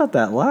like, "It's not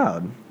that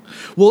loud."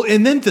 Well,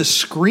 and then the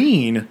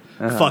screen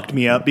fucked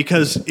me up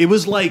because it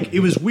was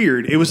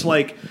weird. It was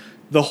like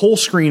the whole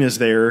screen is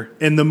there,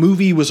 and the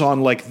movie was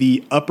on like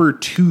the upper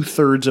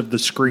 2/3 of the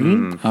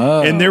screen,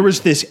 and there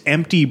was this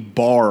empty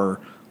bar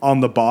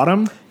on the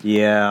bottom.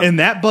 Yeah, And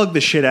that bugged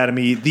the shit out of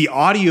me. The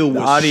audio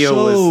was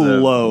so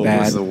was low.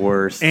 Was the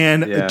worst,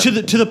 And yeah. to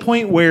the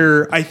point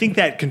where I think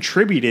that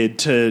contributed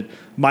to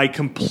my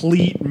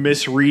complete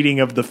misreading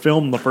of the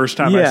film the first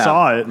time I Yeah.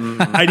 saw it.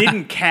 I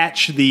didn't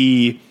catch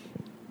the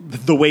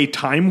way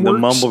time The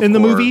works in the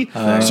mumblecore movie.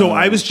 So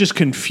I was just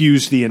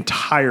confused the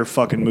entire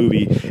fucking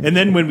movie. And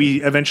then when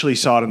we eventually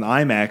saw it in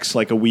IMAX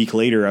like a week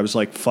later, I was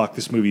like, fuck,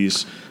 this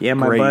movie's Yeah,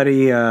 my great.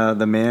 buddy,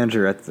 the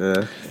manager at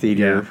the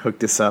theater, Yeah.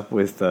 hooked us up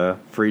with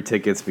free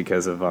tickets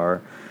because of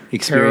our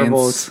Experience.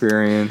 terrible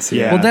experience.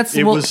 Yeah. Well, that's-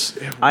 it well, was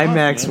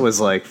IMAX man. was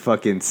like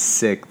fucking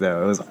sick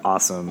though. It was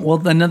awesome. well,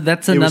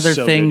 that's It was another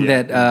so thing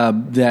good, yeah.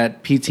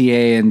 that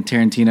PTA and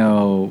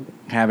Tarantino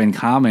have in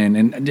common.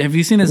 And have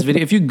you seen this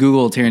video? If you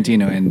Google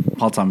Tarantino and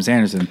Paul Thomas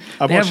Anderson,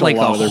 I've they have watched a like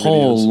lot of their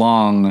whole videos.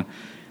 long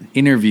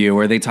interview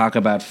where they talk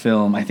about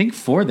film. I think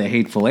for the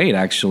Hateful Eight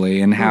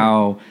actually, and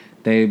how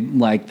they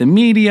like the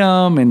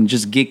medium and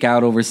just geek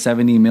out over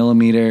 70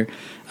 millimeter.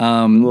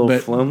 Little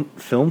But film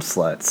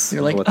sluts.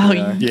 they're is like, what oh they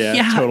are.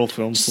 yeah, total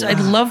film just- slut. I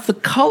love the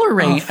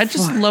coloring. I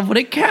just love what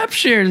it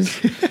captures.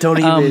 don't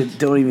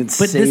even But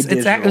say this,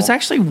 it was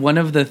actually one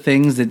of the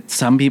things that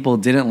some people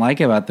didn't like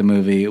about the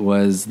movie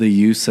was the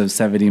use of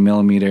 70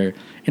 millimeter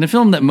in a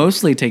film that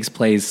mostly takes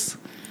place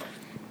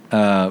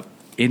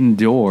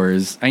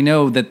indoors. I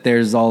know that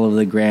there's all of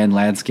the grand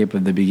landscape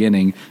of the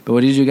beginning, but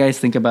what did you guys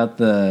think about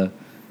the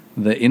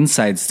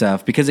inside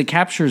stuff? Because it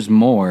captures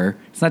more.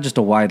 It's not just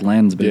a wide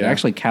lens, but it Yeah.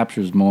 actually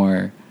captures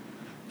more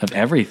of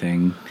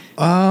everything.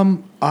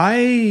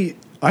 I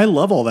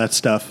love all that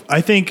stuff.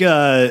 I think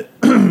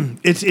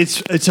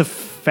it's a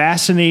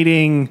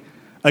fascinating,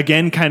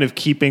 again, kind of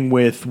keeping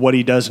with what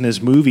he does in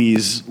his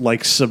movies,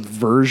 like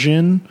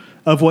subversion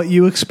of what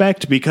you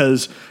expect.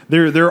 Because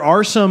there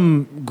are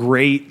some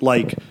great,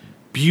 like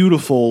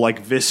beautiful, like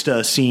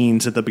vista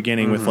scenes at the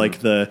beginning with like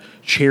the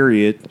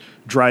chariot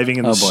driving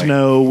in the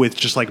snow with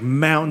just like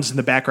mountains in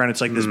the background.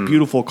 It's like this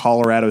beautiful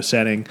Colorado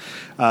setting,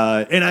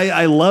 and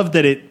I love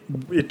that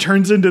it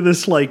turns into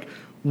this like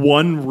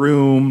one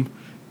room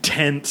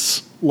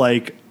tense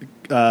like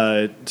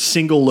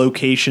single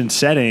location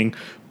setting,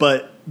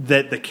 but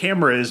that the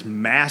camera is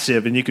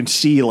massive and you can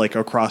see like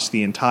across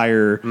the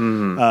entire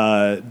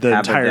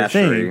entire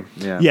thing.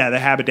 Yeah. The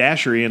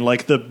haberdashery, and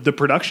like the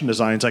production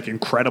design's like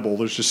incredible.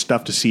 There's just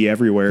stuff to see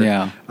everywhere.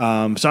 Yeah.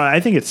 So I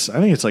think it's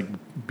like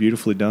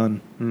beautifully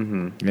done.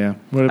 Mm-hmm. Yeah.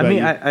 What about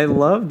you? I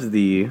loved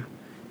the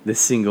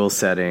single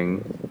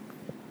setting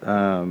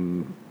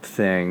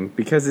thing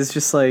because it's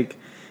just like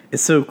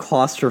it's so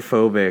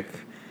claustrophobic,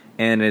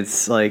 and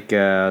it's like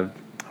how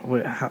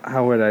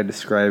would I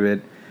describe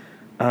it?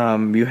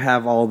 You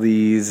have all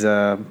these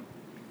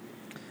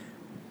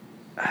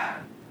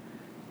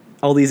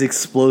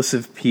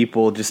explosive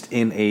people just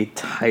in a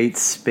tight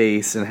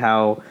space, and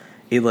how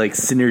it like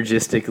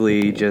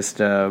synergistically just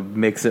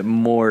makes it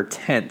more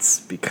tense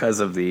because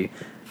of the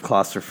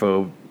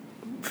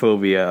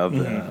claustrophobia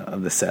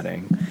of the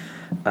setting.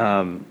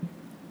 I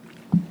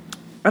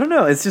don't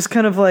know. It's just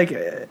kind of like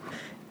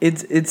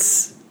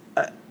it's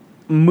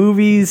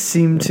movies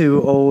seem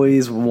to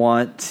always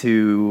want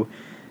to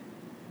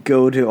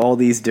go to all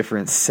these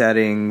different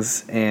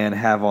settings and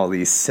have all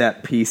these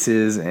set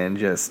pieces and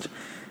just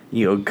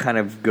kind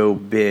of go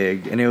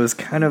big, and it was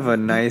kind of a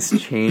nice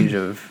change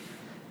of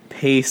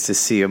pace to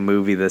see a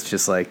movie that's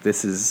just like,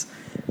 this is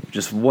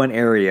just one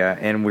area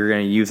and we're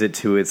going to use it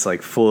to its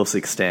like fullest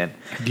extent.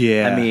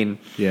 Yeah. I mean,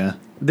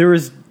 there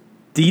was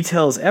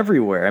details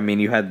everywhere. I mean,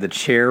 you had the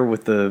chair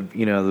with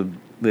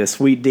the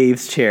Sweet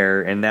Dave's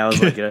chair, and that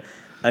was like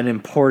an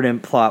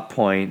important plot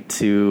point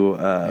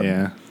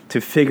to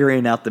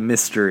figuring out the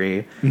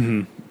mystery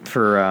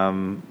for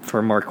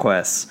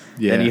Marquess.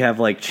 Yeah. Then you have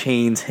like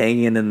chains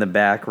hanging in the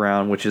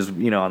background, which is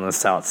on the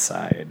south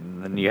side,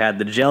 and then you had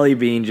the jelly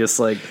bean just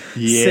like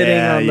sitting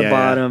on the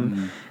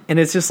bottom, and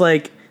it's just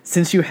like,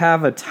 since you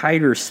have a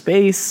tighter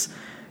space,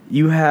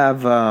 you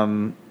have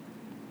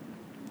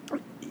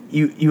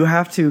you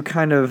have to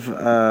kind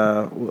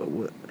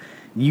of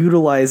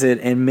utilize it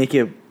and make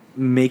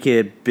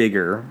it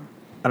bigger.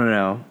 I don't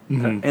know,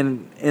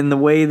 and the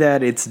way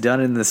that it's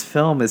done in this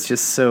film is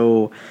just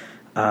so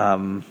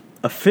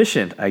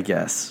efficient, I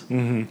guess.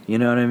 You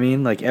know what I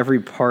mean? Like every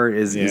part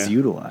is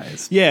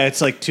utilized. Yeah,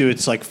 it's like to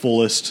its like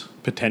fullest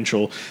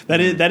potential. That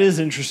is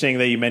interesting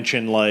that you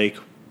mentioned, like,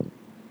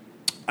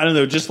 I don't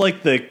know, just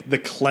like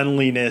the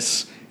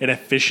cleanliness and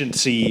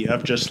efficiency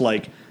of just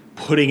like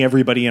putting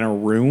everybody in a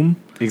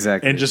room.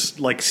 Exactly. And just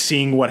like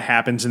seeing what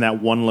happens in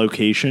that one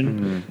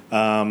location.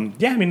 I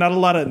mean, not a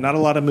lot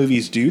of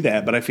movies do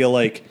that, but I feel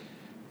like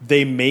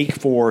they make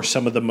for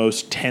some of the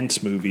most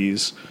tense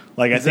movies.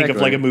 Like I think of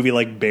like a movie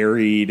like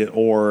Buried,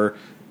 or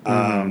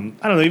I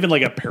don't know, even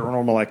like a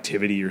Paranormal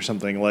Activity or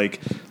something. Like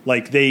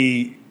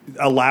they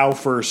allow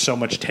for so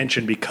much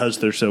tension because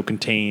they're so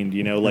contained,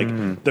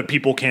 like the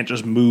people can't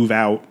just move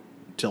out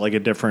to like a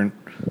different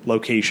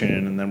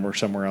location and then we're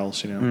somewhere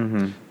else,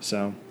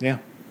 So yeah.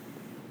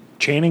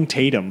 Channing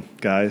Tatum,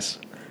 guys.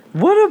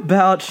 What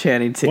about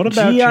Channing Tatum? What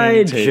about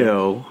G.I.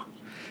 Joe?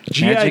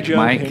 G.I. Joe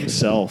Mike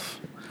himself.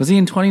 Was he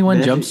in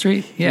 21 Jump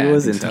Street? Yeah, he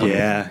was in.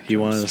 Yeah, he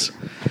was.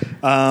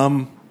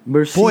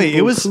 Boy,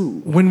 it was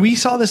when we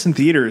saw this in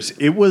theaters.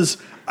 It was.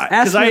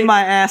 Ask me,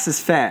 my ass is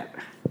fat.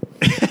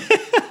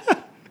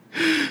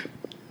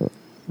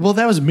 Well,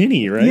 that was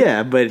Minnie, right?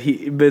 Yeah, but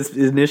it's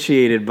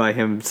initiated by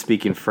him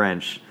speaking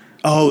French.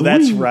 Oh,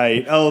 that's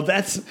right. Oh,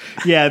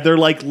 they're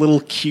like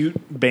little cute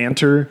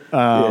banter.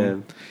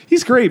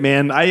 He's great,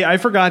 man. I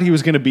forgot he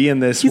was going to be in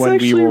this when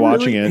we were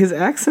watching it. His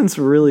accent's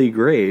really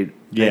great,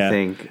 I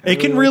think.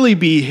 It can really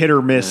be hit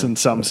or miss in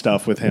some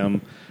stuff with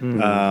him,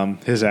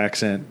 his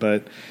accent.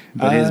 But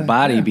his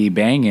body be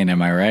banging,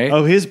 am I right?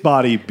 Oh, his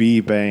body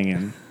be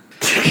banging.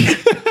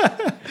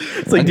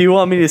 It's like, do you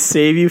want me to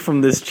save you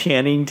from this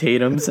Channing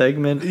Tatum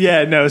segment?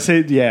 Yeah, no,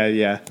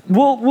 yeah.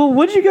 Well,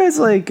 what did you guys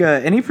like?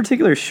 Any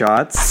particular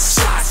shots?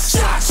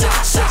 Shots.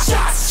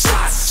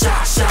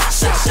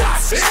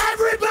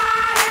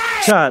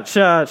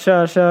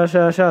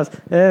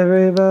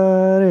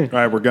 Everybody. All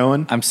right, we're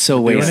going. I'm so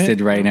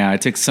wasted right now. I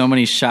took so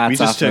many shots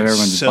off of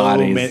everyone's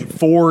bodies.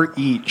 4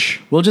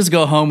 each. We'll just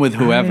go home with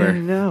whoever.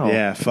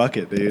 Yeah, fuck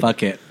it, dude.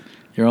 Fuck it.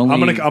 You're only.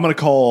 I'm gonna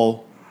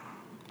call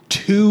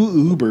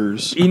 2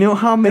 Ubers. You know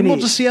how many? And we'll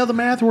just see how the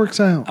math works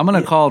out. I'm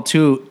gonna call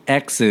 2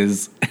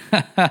 X's.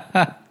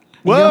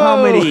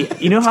 Whoa!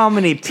 You know how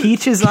many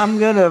peaches I'm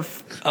gonna?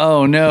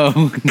 Oh no!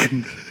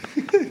 I'm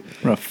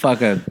gonna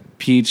fuck a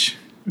peach.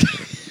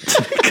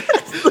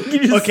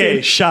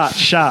 Okay,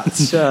 shots.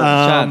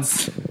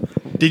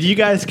 Did you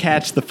guys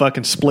catch the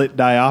fucking split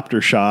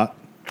diopter shot?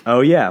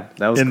 Oh yeah,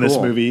 that was in cool. This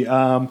movie.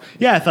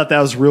 Yeah, I thought that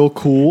was real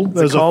cool.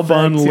 That was a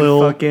fun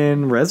little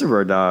fucking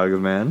Reservoir Dogs,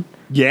 man.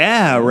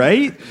 Yeah,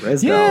 right?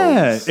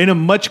 Yeah, in a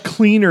much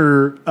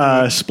cleaner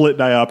split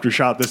diopter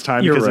shot this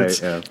time. You're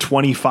because right, it's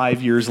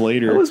 25 years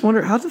later. I always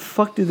wonder, how the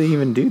fuck do they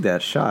even do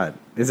that shot?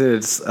 Is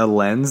it a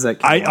lens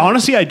that...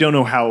 Honestly, I don't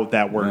know how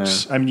that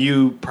works. I mean,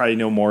 you probably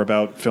know more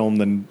about film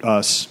than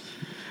us.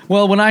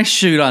 Well, when I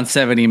shoot on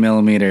 70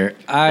 millimeter,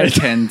 I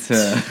tend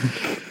to...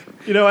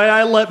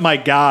 I let my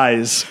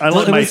guys,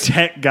 my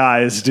tech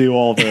guys do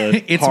all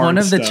the It's hard one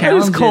of the stuff.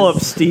 challenges. I just call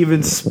up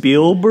Steven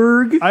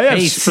Spielberg. I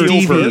have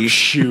Spielberg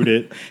shoot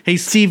it. Hey,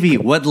 Stevie,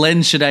 what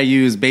lens should I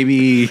use,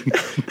 baby?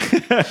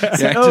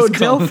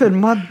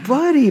 Delphin, my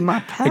buddy,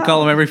 my pal. I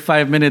call him every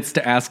 5 minutes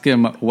to ask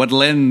him what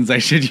lens I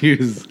should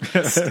use.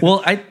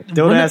 Well,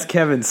 don't ask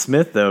Kevin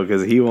Smith, though,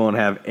 because he won't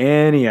have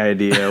any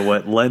idea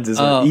what lenses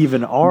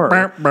even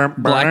are.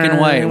 Black and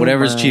white,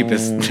 whatever's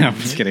cheapest. No, I'm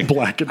just kidding.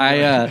 Black and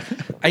white.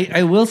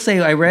 I will say,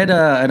 I read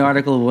an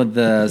article with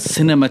the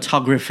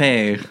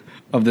cinematography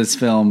of this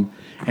film,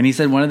 and he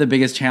said one of the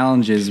biggest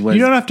challenges was...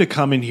 You don't have to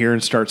come in here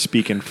and start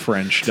speaking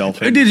French,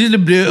 Delphin. We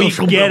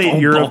get it.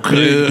 You're a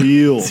big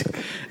deal.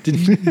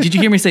 Did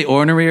you hear me say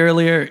ornery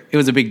earlier? It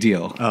was a big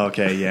deal. Oh,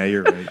 okay, yeah,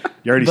 you're right.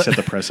 You already set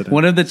the precedent.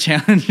 One of the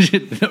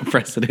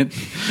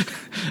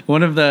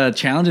One of the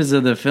challenges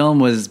of the film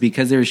was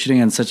because they were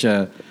shooting on such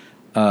a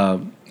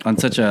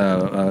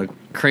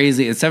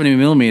crazy 70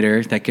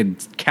 millimeter that could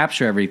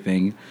capture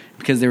everything.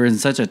 Because they were in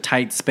such a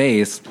tight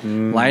space,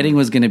 lighting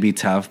was going to be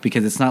tough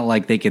because it's not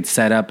like they could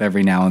set up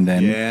every now and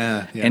then.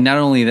 Yeah. And not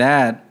only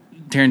that,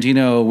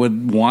 Tarantino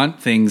would want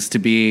things to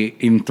be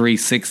in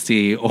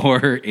 360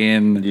 or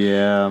in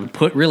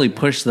really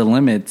push the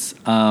limits.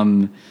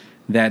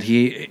 That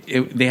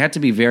they had to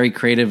be very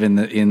creative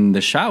in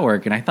the shot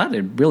work, and I thought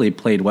it really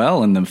played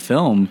well in the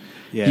film.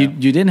 Yeah.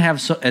 You didn't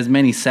have as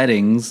many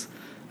settings,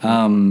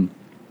 so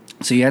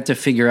you had to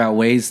figure out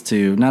ways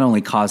to not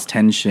only cause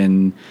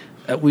tension.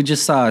 We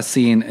just saw a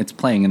scene. It's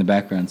playing in the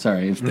background.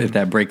 Sorry if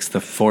that breaks the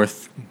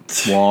fourth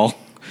wall.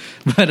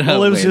 But it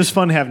was just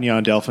fun having you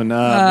on, Delphin.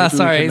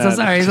 Sorry.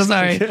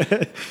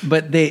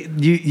 But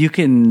you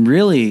can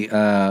really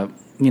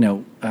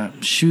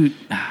shoot.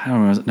 I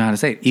don't know how to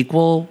say it,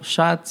 equal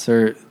shots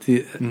or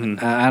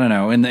I don't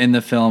know in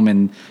the film,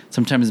 and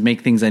sometimes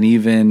make things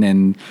uneven.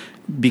 And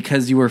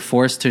because you were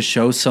forced to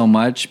show so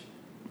much,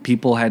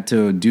 people had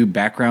to do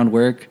background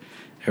work.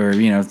 Or,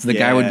 the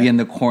guy would be in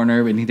the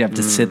corner and he'd have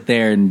to sit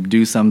there and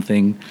do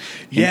something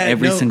in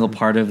every single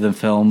part of the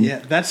film. Yeah,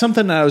 that's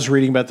something I was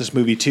reading about this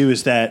movie, too,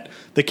 is that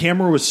the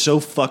camera was so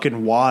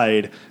fucking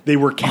wide. They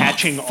were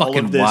catching all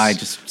of this. Wide,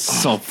 just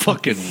so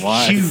fucking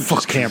wide.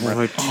 Huge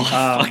camera.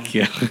 Fuck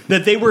yeah.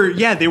 That they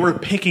were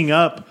picking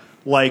up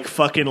like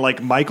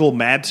Michael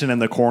Madsen in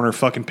the corner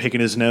fucking picking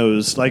his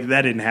nose. Like,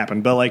 that didn't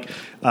happen. But,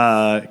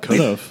 could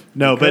have.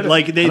 No, but,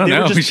 they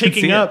were just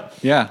picking up,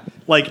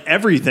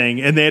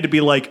 everything. And they had to be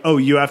like, oh,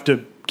 you have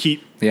to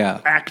keep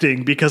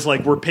acting because,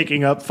 we're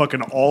picking up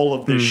fucking all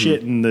of this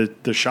shit in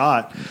the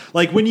shot.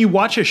 Like, when you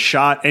watch a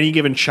shot, any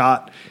given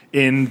shot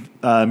in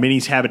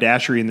Minnie's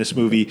Haberdashery in this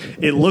movie,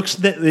 it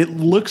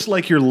looks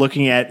like you're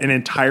looking at an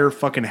entire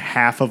fucking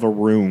half of a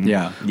room.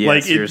 Yeah.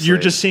 You're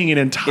just seeing an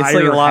entire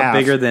It's a lot half.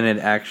 bigger than it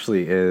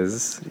actually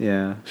is.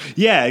 Yeah.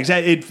 Yeah,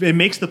 exactly. It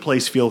makes the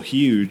place feel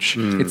huge.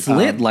 It's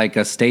lit like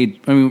a stage.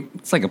 I mean,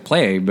 it's like a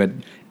play, but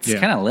it's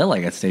kind of lit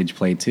like a stage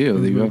play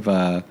too. You have,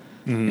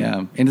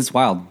 and it's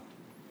wild.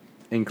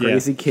 And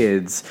Crazy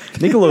Kids,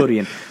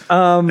 Nickelodeon.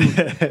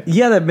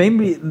 That made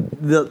me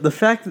the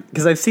fact,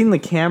 because I've seen the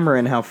camera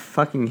and how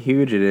fucking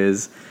huge it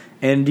is.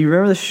 And do you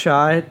remember the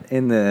shot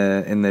in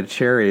the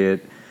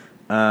chariot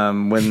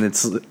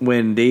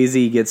when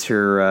Daisy gets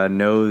her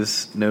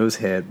nose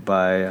hit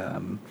by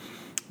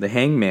the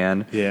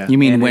hangman? Yeah, you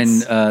mean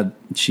when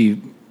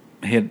she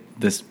hit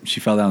this?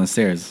 She fell down the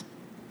stairs.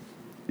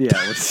 Yeah,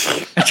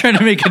 I'm trying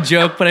to make a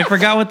joke, but I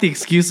forgot what the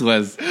excuse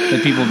was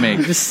that people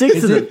make. Just stick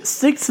to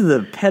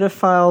the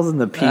pedophiles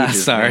and the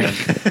peaches. Sorry.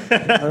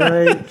 All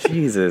right,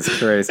 Jesus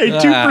Christ. Hey, 2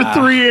 for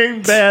 3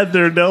 ain't bad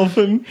there,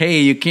 Delphin.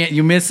 Hey,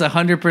 you miss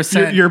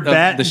 100%. You're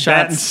the shots.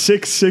 Batting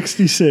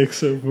 666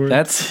 so far.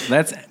 That's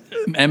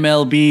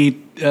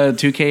MLB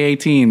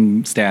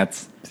 2K18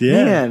 stats.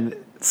 Yeah. Man,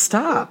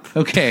 stop.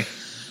 Okay.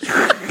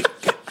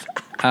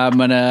 I'm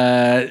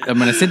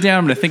gonna sit down.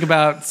 I'm gonna think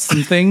about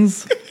some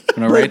things.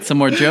 I'm gonna write some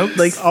more jokes.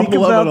 Think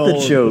about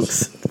the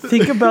jokes.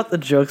 Think about the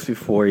jokes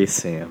before you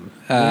see them.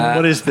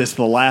 What is this?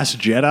 The Last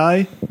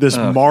Jedi? This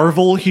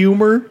Marvel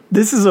humor?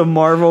 This is a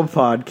Marvel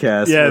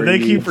podcast. Yeah,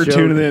 thank you for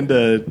tuning in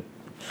to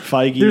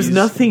Feige. There's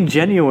nothing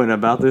genuine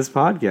about this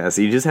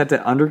podcast. You just have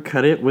to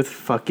undercut it with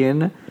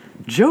fucking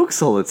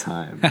jokes all the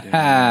time.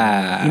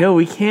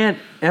 We can't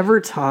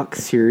ever talk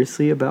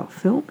seriously about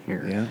film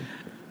here. Yeah.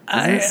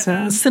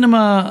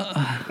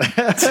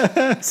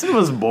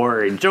 Cinema's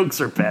boring. Jokes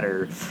are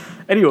better.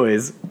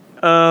 Anyways,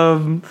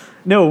 no.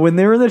 When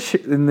they were in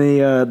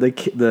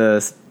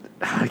the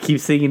I keep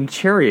saying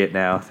chariot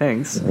now.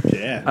 Thanks.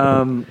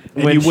 Yeah.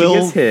 When she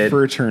gets hit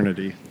for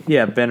eternity.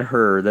 Yeah,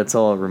 Ben-Hur. That's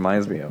all it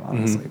reminds me of,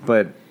 honestly.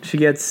 But she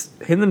gets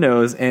hit in the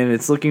nose, and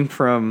it's looking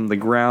from the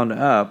ground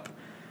up.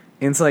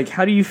 And it's like,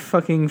 how do you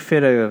fucking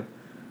fit a?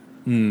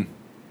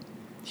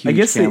 I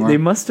guess they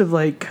must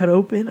have cut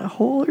open a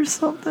hole or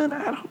something.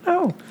 I don't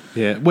know.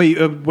 Yeah. Wait.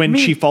 When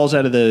she falls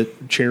out of the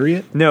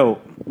chariot?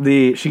 No.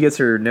 She gets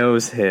her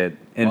nose hit,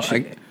 and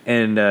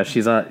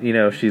she's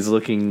on. She's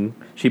looking.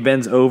 She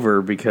bends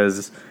over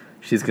because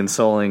she's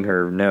consoling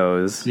her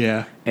nose.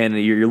 Yeah.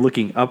 And you're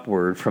looking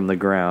upward from the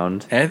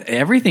ground.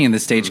 Everything in the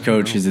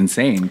Stagecoach is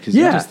insane. Cause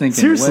you're just thinking,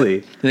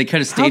 seriously, did they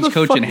cut a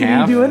Stagecoach in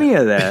half? How the fuck did you do any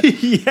of that?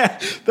 Yeah,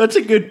 that's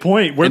a good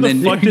point. Where and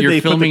the fuck did you're they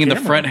filming put the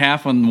in the front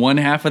half on one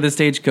half of the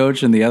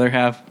Stagecoach and the other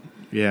half?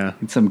 Yeah,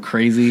 some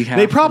crazy. Half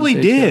they probably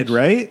did,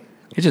 right?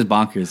 It's just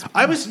bonkers.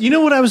 But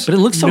it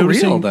looks so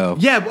real, though.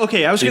 Yeah.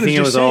 Okay, I was going to say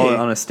it was all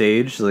on a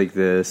stage, like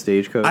the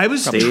Stagecoach. I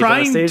was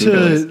trying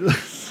to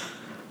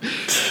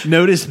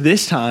notice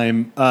this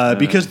time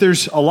because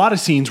there's a lot of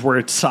scenes where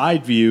it's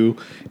side view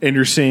and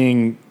you're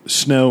seeing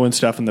snow and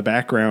stuff in the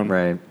background.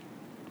 Right.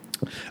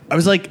 I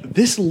was like,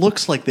 this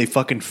looks like they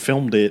fucking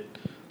filmed it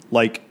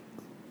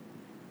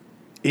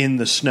in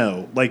the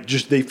snow.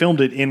 They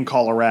filmed it in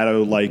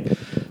Colorado, the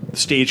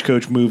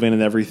Stagecoach moving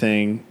and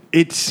everything.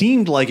 It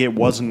seemed like it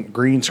wasn't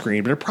green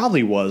screen, but it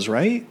probably was,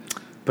 right?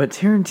 But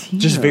Tarantino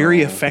just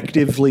very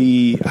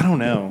effectively, I don't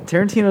know.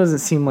 Tarantino doesn't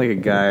seem like a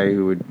guy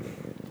who would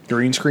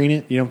green screen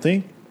it, you don't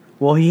think?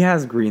 Well, he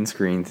has green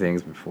screen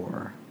things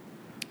before.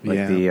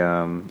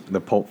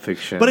 The Pulp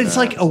Fiction. But it's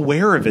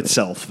aware of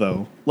itself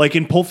though. Like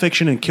in Pulp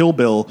Fiction and Kill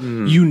Bill,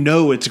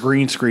 it's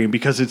green screen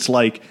because it's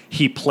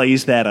he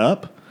plays that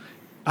up.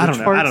 I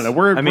don't know.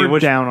 We're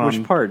down on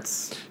which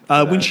parts.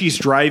 When she's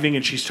driving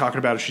and she's talking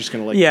about she's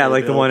going to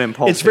like the one in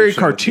Pulp It's very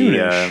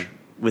cartoonish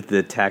with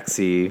the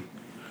taxi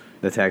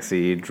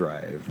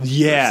drive.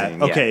 Yeah.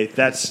 Okay.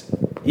 That's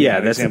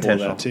that's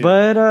intentional.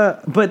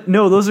 That but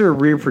no, those are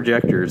rear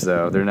projectors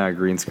though. They're not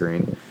green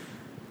screen.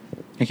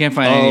 I can't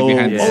find any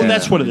behind. Oh,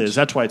 that's what it is.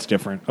 That's why it's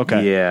different.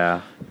 Okay.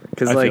 Yeah,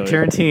 because like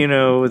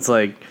Tarantino, it's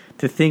like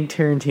to think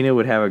Tarantino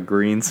would have a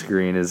green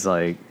screen is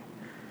like.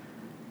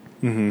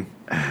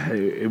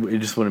 It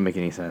just wouldn't make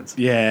any sense.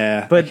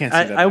 Yeah, but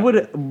I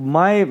would.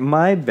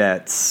 My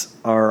bets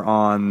are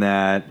on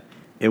that.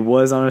 It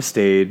was on a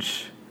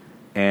stage,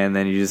 and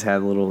then you just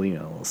had little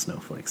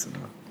snowflakes in the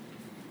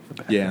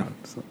background. Yeah,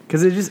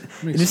 because it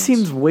just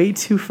seems way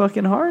too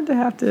fucking hard to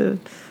have to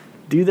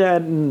do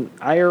that in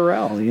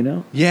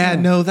IRL. Yeah,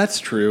 no, that's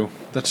true.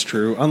 That's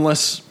true.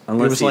 Unless it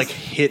was like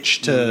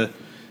hitched to,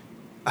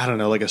 I don't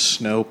know, like a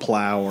snow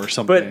plow or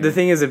something. But the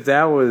thing is, if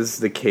that was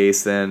the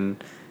case, then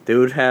they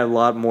would have a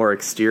lot more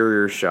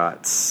exterior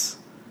shots,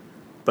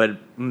 but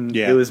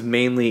it was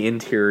mainly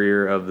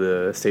interior of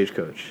the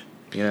stagecoach,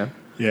 Yeah.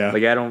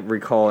 Like, I don't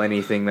recall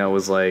anything that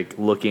was, like,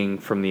 looking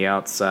from the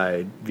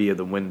outside via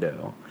the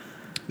window.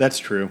 That's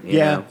true.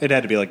 Yeah, it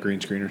had to be, like, green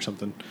screen or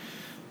something.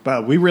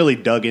 But we really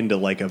dug into,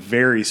 like, a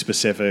very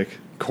specific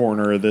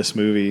corner of this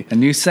movie. A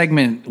new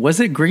segment. Was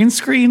it green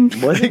screen?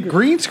 Was it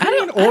green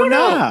screen or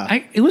not?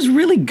 It was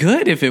really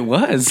good if it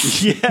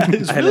was. Yeah, it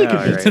was really good.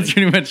 Right? That's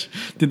pretty much.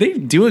 Did they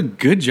do a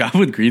good job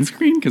with green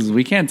screen? Because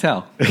we can't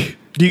tell.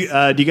 Do you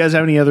guys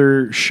have any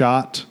other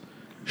shots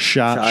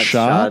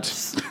for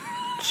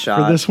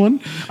this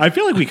one? I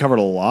feel like we covered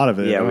a lot of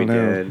it. Yeah, we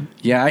did.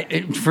 Yeah,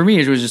 for me,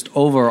 it was just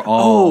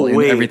overall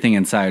everything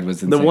inside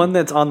was insane. The one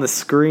that's on the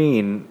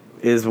screen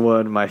is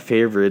one of my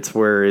favorites,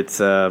 where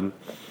it's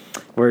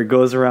where it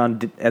goes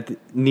around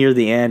near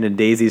the end, and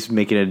Daisy's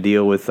making a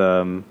deal with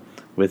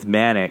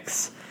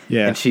Mannix.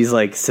 Yeah, and she's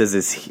like says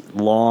this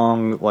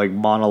long like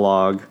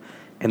monologue,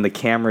 and the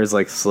camera is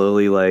like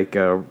slowly like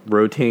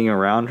rotating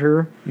around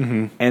her,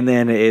 and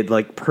then it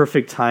like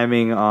perfect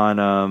timing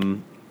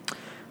on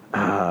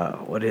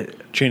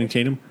Channing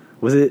Tatum?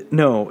 Was it?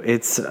 No,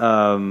 it's who's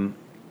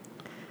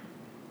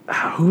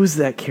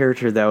that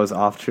character that was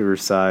off to her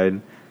side?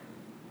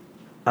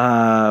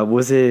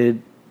 Was it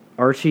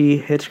Archie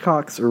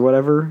Hitchcock's or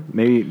whatever?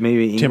 Maybe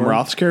England? Tim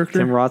Roth's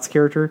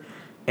character?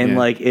 And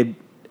like it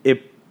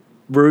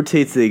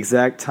rotates the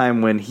exact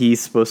time when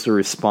he's supposed to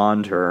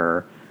respond to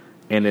her,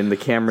 and then the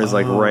camera's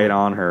like right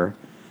on her.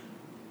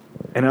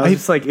 And I was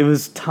just like, it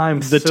was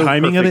timed the so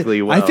timing perfectly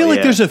of it. Well. I feel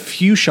like there's a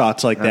few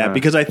shots like that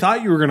because I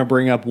thought you were going to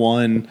bring up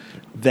one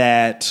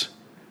that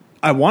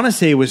I want to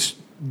say was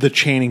the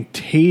Channing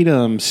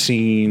Tatum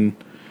scene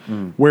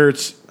where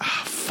it's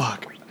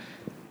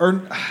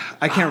or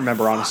I can't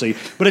remember honestly,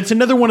 but it's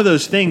another one of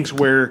those things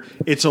where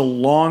it's a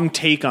long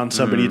take on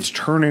somebody. It's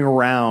turning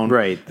around,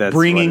 right? That's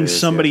bringing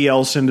somebody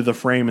else into the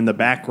frame in the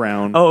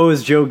background. Oh, it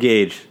was Joe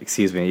Gage.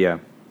 Excuse me. Yeah.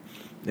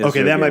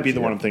 Okay, that might be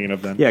the one I'm thinking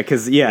of then. Yeah,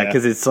 because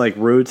it's like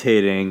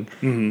rotating,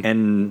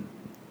 and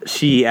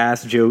she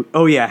asked Joe,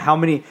 "Oh yeah, how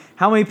many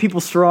people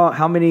strong?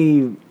 How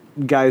many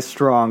guys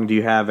strong do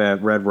you have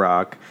at Red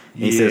Rock?"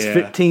 And he says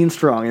 15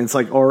 strong, and it's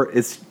like, or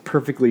it's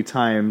perfectly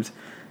timed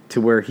to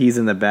where he's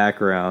in the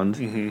background.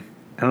 And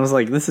I was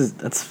like,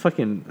 that's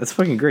fucking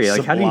great.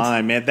 Like, how do you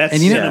man? That's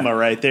cinema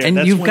right there.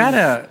 And you've got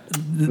to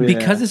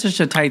because it's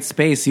such a tight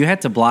space. You had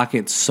to block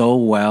it so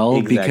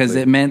well because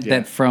it meant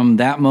that from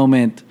that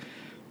moment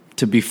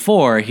to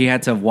before, he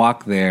had to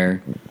walk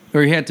there,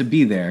 or he had to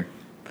be there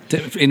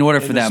in order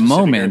for that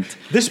moment.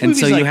 And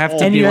so you have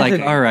to be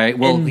like, all right,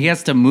 well, he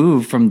has to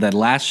move from the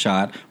last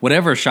shot,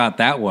 whatever shot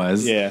that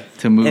was,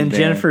 to move. And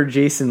Jennifer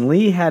Jason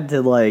Leigh had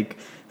to like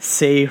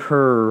say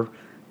her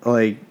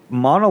like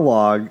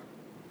monologue,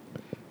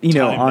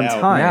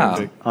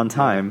 on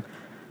time.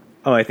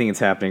 Oh, I think it's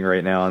happening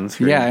right now on the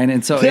screen. Yeah,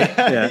 and so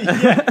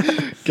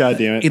God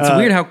damn it! It's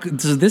weird how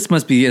this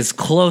must be as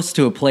close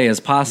to a play as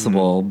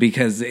possible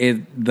because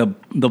the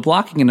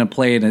blocking in a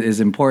play is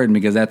important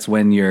because that's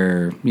when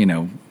your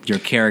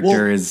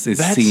character is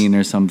seen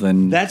or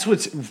something. That's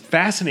what's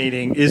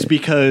fascinating is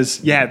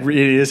because it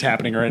is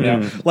happening right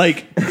now.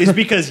 Like is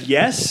because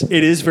yes,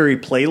 it is very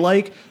play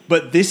like,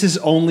 but this is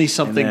only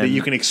something that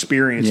you can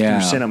experience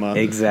through cinema.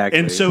 Exactly,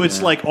 and so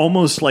it's like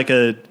almost like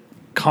a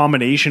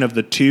combination of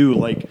the two,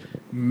 like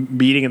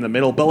meeting in the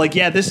middle. But like,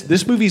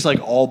 this movie's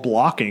like all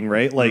blocking,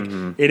 right? Like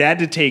it had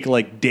to take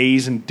like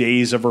days and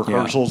days of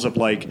rehearsals of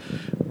like,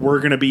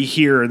 we're gonna be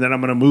here and then I'm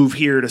gonna move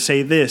here to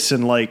say this,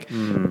 and like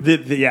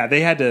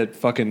they had to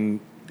fucking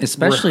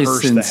especially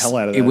since the hell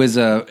out of that. It was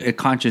a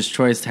conscious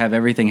choice to have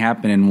everything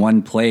happen in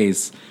one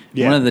place.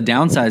 One of the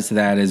downsides to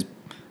that is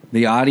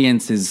the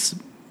audience is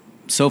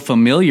so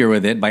familiar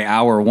with it by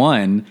hour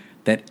one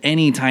that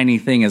any tiny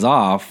thing is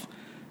off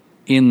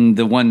in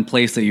the one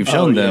place that you've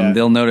shown them,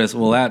 they'll notice,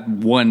 well, that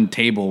one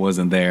table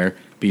wasn't there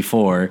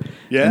before.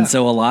 Yeah. And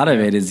so a lot of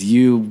it is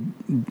defining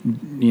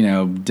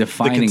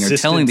or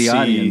telling the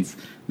audience,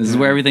 this is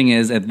where everything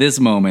is at this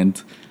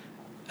moment.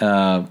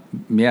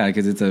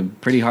 because it's a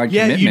pretty hard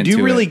commitment. Yeah, you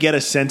do really it. get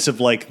a sense of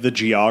like the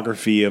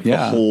geography of the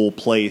whole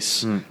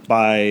place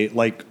by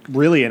like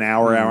really an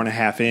hour and a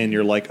half in.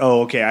 You're like,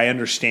 oh, okay, I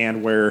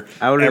understand where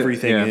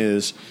everything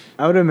is.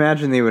 I would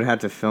imagine they would have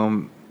to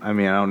film. I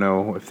mean, I don't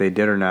know if they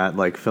did or not.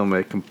 Like film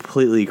it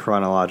completely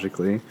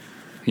chronologically.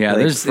 Yeah, like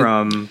there's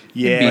from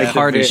it'd be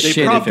hard as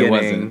shit if it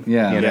wasn't.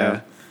 Yeah, you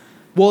know?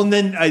 Well, and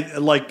then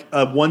like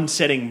a one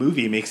setting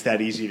movie makes that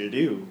easy to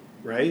do,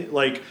 right?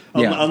 Like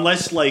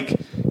unless like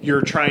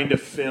you're trying to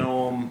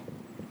film,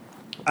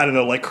 I don't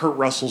know, like Kurt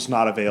Russell's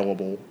not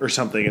available or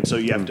something, and so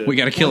you have to. We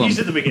got to kill him. He's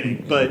at the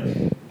beginning, but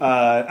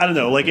I don't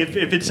know. Like if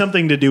it's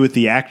something to do with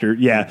the actor,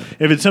 if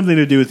it's something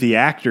to do with the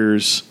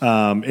actors,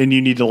 and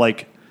you need to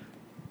like,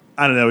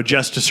 I don't know,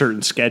 adjust to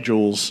certain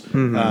schedules.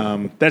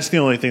 That's the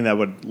only thing that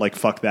would like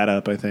fuck that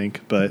up, I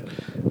think. But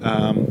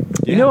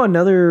you know,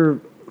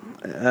 another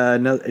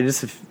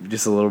just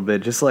a little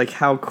bit, just like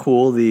how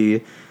cool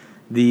the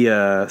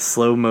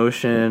slow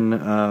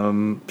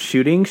motion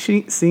shooting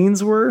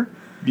scenes were.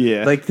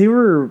 Yeah, like they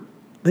were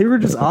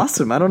just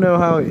awesome. I don't know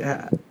how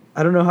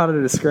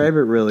to describe it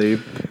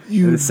really.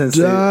 You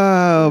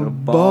diabolical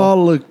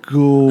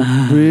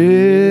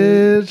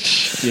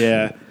bitch.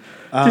 Yeah.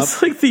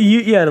 Just like the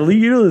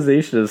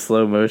utilization of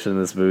slow motion in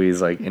this movie is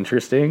like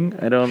interesting.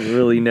 I don't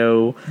really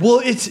know.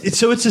 Well,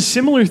 it's a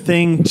similar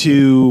thing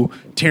to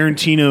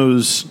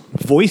Tarantino's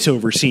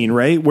voiceover scene,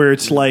 right? Where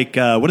it's like,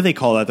 what do they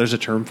call that? There's a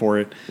term for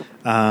it.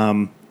 The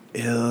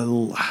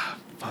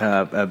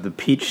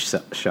peach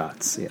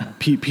shots, yeah.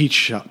 Peach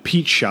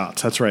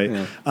shots. That's right.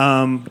 Yeah.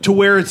 To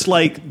where it's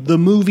like the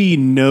movie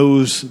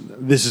knows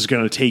this is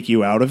going to take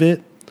you out of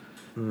it,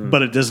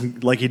 but it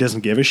doesn't. Like he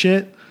doesn't give a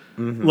shit.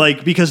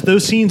 Like, because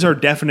those scenes are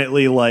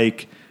definitely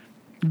like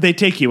they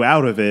take you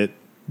out of it,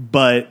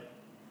 but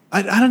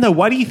I don't know.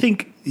 Why do you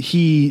think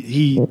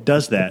he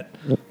does that?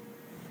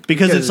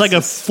 Because it's like a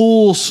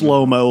full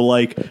slow-mo,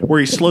 like where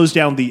he slows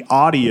down the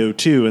audio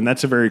too, and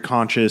that's a very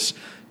conscious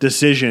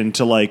decision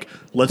to like,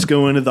 let's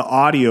go into the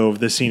audio of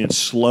this scene and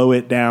slow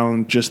it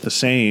down just the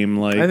same.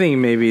 Like, I think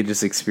maybe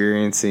just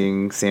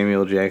experiencing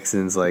Samuel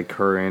Jackson's like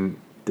current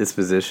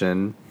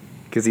disposition.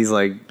 Because he's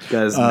like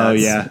got his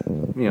nuts,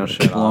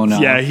 shut off.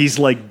 Yeah, he's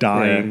like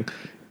dying. Yeah.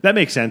 That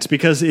makes sense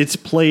because it's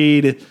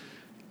played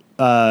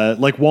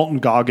like Walton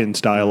Goggins'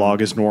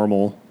 dialogue is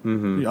normal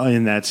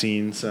in that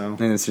scene. So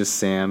and it's just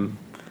Sam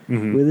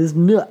with his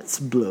nuts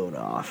blown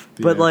off.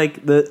 Yeah. But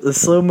like the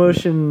slow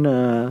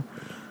motion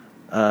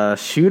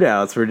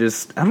shootouts were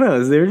just, I don't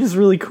know, they were just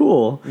really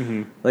cool.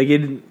 Like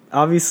it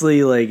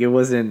obviously like it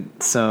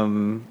wasn't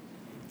some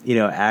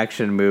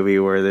action movie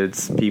where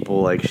there's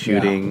people like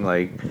shooting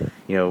like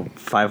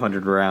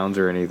 500 rounds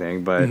or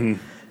anything, but it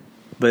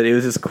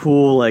was just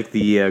cool, like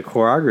the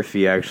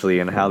choreography actually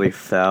and how they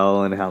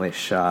fell and how they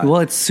shot.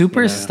 Well, it's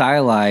super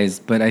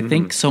stylized, but I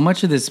think so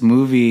much of this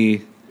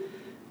movie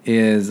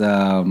is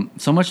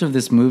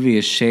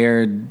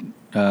shared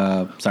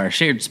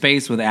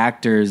space with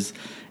actors,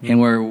 and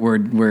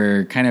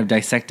we're kind of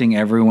dissecting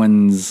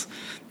everyone's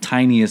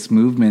tiniest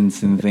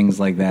movements and things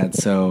like that.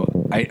 So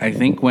I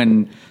think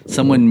when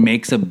someone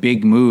makes a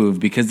big move,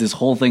 because this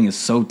whole thing is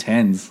so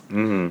tense,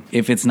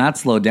 if it's not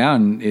slowed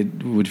down,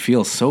 it would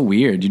feel so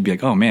weird. You'd be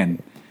like, oh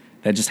man,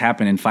 that just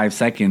happened in 5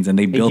 seconds, and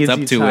they built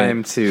up to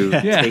it.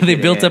 They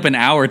built up an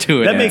hour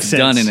to it. That makes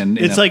sense. Done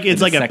it's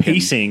like a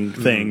pacing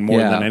thing more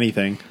than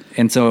anything.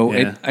 And so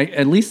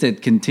at least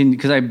it continued,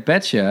 because I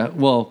bet you,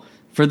 well,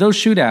 for those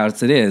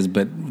shootouts it is,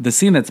 but the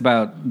scene that's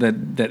about that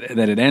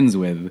it ends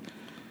with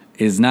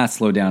is not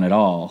slowed down at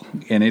all,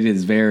 and it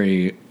is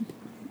very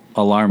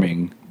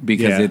alarming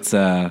because it's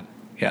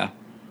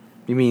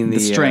You mean the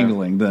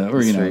strangling,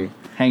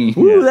 hanging?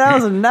 Ooh, that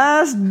was a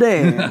nice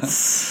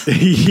dance.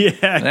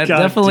 That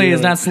definitely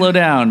is not slowed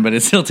down, but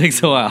it still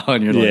takes a while,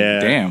 and you're like,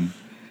 damn.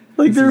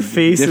 Like their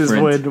faces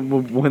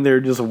when they're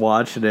just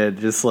watching it,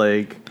 just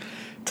like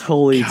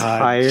totally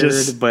tired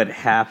but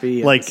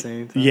happy. Like, at the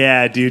same time.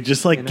 Yeah, dude,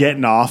 just like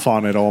getting off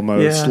on it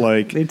almost. Yeah,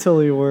 like they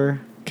totally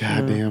were.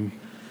 God damn.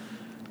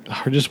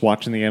 We're just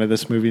watching the end of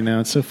this movie now.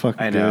 It's so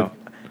fucking good. I know.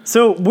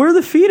 So where are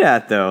the feet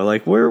at though?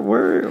 Like where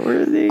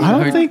are they? I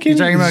don't think you're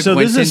talking about. So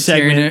this is a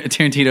segment.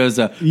 Tarantino's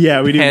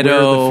we do. Where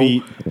are the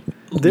feet?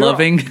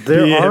 Loving.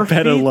 There are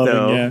feet loving,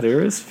 though. Yeah.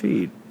 There is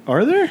feet.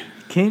 Are there?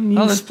 Can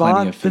you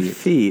spot the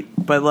feet?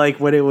 But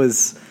like when it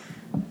was,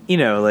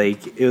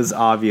 like it was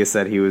obvious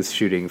that he was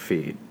shooting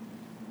feet.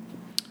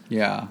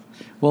 Yeah.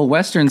 Well,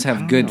 westerns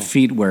have good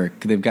feet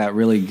work. They've got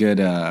really good.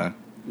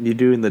 You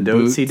doing the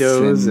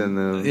do-si-dos and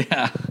the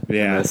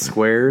and the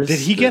squares. Did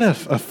he get a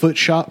foot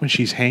shot when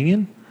she's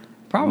hanging?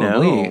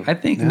 Probably. No. I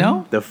think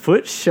no. The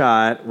foot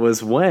shot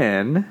was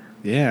when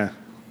they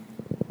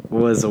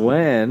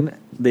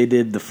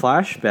did the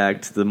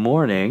flashback to the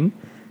morning,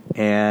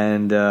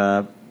 and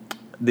the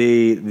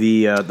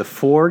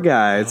four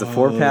guys, the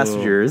four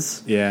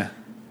passengers,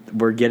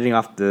 were getting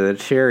off the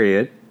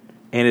chariot,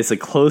 and it's a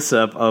close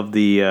up of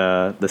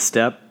the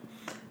step.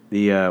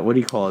 The what do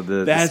you call it?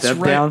 The step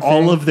down thing?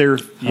 All of their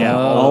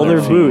all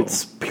their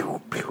boots. Pew,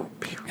 pew,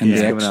 pew, and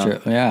the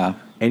extra,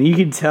 And you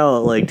can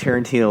tell, like,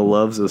 Tarantino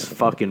loves those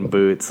fucking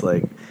boots.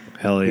 Like,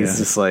 hell yeah. He's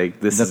just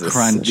like, these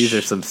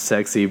are some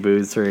sexy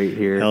boots right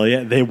here. Hell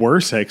yeah. They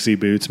were sexy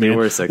boots, man. They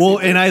were sexy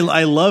boots. And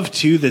I love,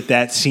 too,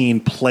 that scene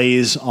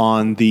plays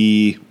on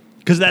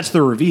because that's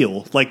the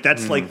reveal. Like,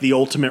 that's like the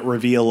ultimate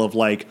reveal of,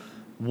 like,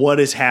 what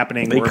is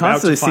happening. They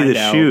constantly see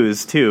the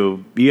shoes,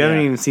 too. You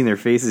haven't even seen their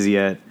faces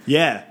yet.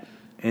 Yeah.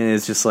 And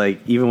it's just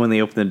like, even when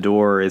they open the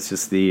door, it's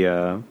just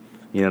the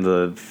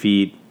the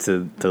feet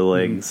to the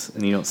legs,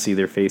 and you don't see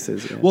their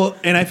faces yet. Well,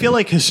 and I feel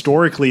like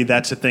historically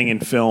that's a thing in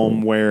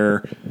film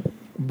where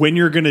when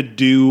you're going to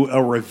do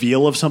a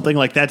reveal of something,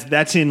 like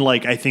that's in,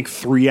 like, I think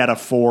 3 out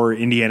of 4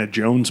 Indiana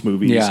Jones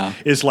movies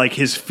is like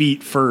his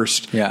feet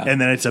first,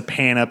 and then it's a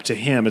pan up to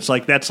him. It's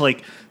like that's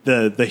like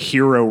the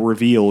hero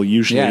reveal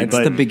usually. Yeah, it's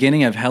the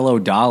beginning of Hello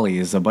Dolly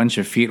is a bunch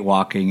of feet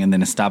walking, and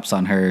then it stops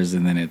on hers,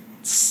 and then it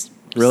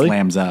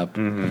slams up.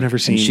 Mm-hmm. I've never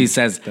seen. And she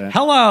says, that.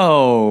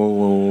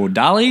 "Hello,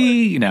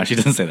 Dolly." No, she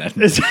doesn't say that.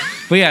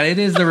 But yeah, it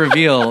is the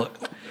reveal.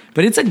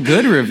 But it's a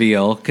good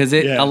reveal because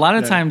a lot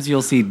of times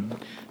you'll see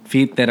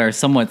feet that are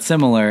somewhat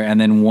similar, and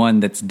then one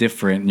that's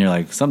different, and you're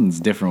like, something's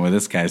different with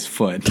this guy's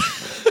foot.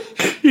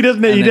 He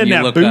doesn't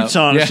have boots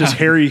on. It's just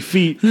hairy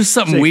feet. There's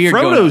something weird.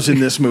 Frodo's in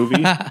this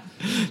movie.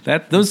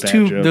 Those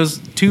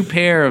two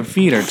pair of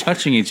feet are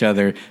touching each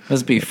other.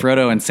 Must be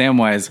Frodo and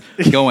Samwise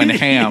going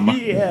ham.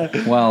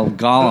 While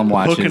Gollum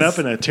watches. Hooking up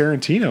in a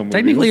Tarantino movie.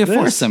 Technically a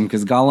foursome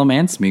because Gollum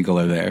and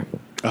Smeagol are there.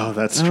 Oh,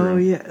 that's true. Oh,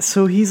 yeah.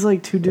 So he's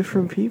like 2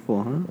 different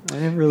people, huh? I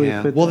never really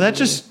put well, that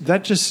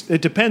just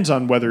it depends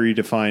on whether you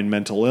define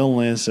mental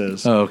illness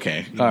as... Oh,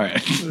 okay. All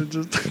right.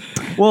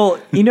 Well,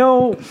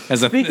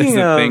 speaking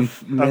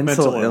of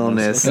mental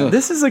illness,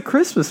 this is a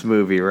Christmas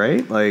movie,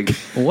 right? Like,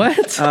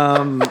 what?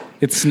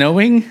 It's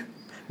snowing?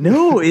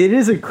 No, it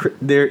is a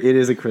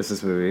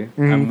Christmas movie.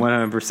 I'm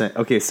 100%.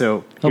 Okay,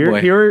 so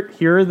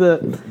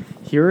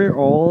here are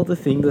all the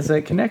things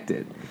that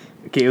connected.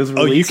 Okay, it was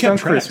released on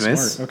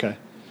Christmas. Smart. Okay.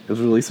 It was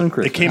released on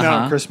Christmas. It came out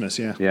on Christmas,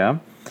 yeah.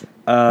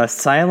 Yeah.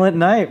 Silent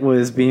Night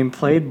was being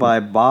played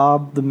by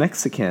Bob the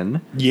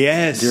Mexican.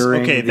 Yes.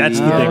 Okay, that's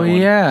the big one.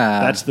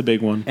 Yeah. That's the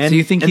big one. And, so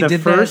you think he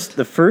did that?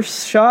 The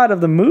first shot of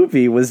the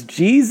movie was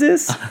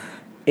Jesus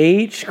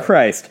H.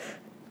 Christ.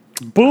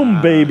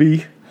 Boom,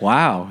 baby.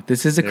 Wow.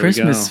 This is a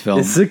Christmas film.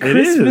 This is a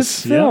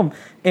Christmas film. Yeah.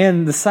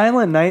 And the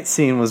Silent Night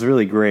scene was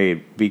really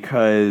great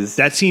because...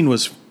 That scene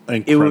was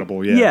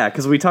incredible, Yeah,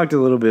 because we talked a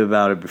little bit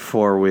about it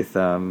before with...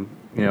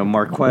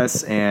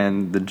 Marquess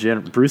and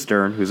Bruce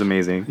Dern, who's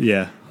amazing.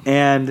 Yeah.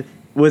 And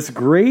what's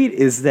great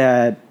is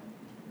that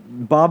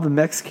Bob the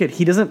Mexican,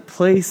 he doesn't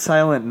play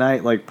Silent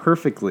Night like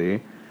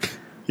perfectly.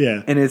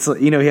 Yeah. And it's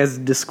he has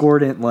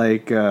discordant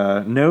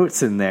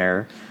notes in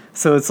there.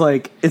 So it's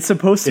like it's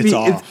supposed to be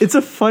it's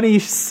a funny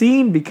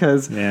scene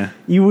because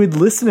you would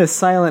listen to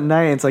Silent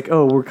Night and it's like,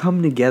 "Oh, we're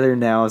coming together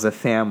now as a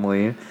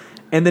family."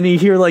 And then you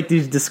hear like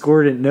these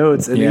discordant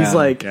notes and he's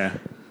like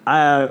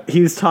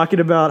he was talking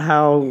about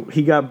how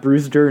he got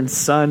Bruce Dern's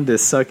son to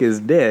suck his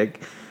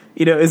dick.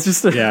 It's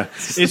just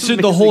it's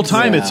the whole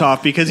time it's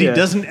off because he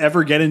doesn't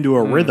ever get into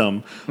a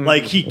rhythm.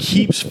 Like he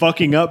keeps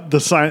fucking up the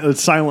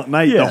Silent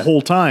Night the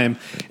whole time.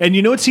 And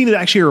what scene it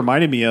actually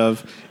reminded me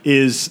of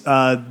is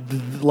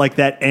like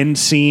that end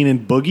scene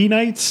in Boogie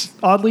Nights,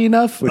 oddly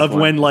enough,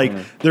 when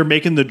they're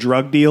making the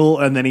drug deal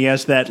and then he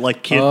has that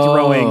kid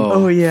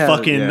throwing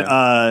fucking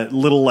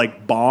little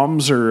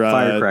bombs or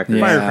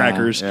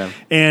firecrackers. Yeah.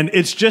 And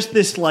it's just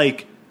this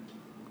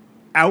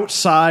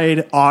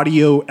outside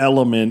audio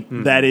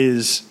element that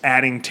is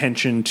adding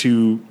tension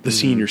to the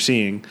scene you're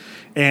seeing.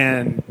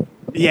 And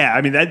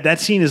that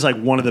scene is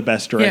one of the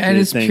best directed and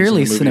it's things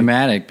purely in the movie.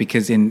 Cinematic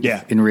because in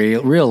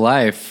real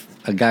life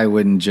a guy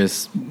wouldn't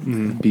just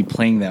be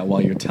playing that while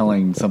you're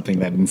telling something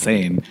that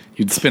insane.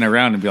 You'd spin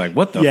around and be like,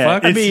 what the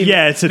fuck?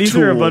 It's a these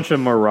tool. are a bunch of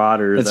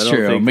marauders. That's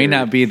true. It may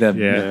not be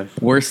the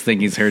worst thing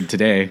he's heard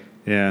today.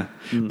 Yeah.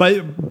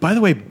 But by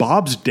the way,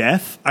 Bob's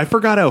death, I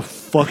forgot how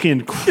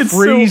fucking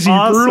crazy so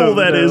awesome, brutal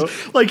that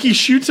is. He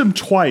shoots him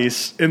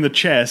twice in the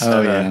chest.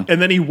 And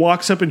then he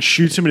walks up and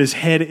shoots him and his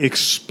head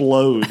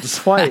explodes.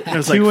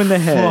 Twice. Two in the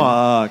head.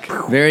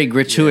 Fuck. Very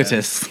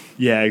gratuitous.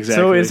 Yeah,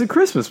 exactly. So it's a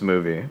Christmas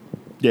movie.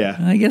 Yeah.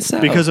 I guess so.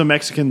 Because a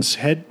Mexican's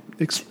head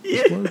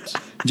explodes.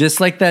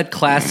 Just like that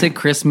classic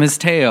Christmas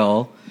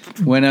tale.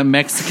 When a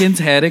Mexican's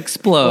head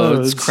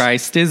explodes,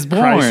 Christ is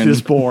born. Christ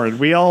is born.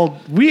 We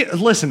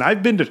listen.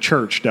 I've been to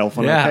church,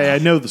 Delphin. Yeah. Okay, I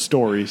know the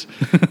stories.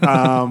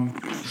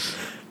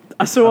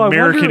 So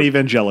American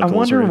evangelicals. I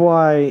wonder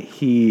why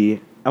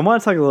I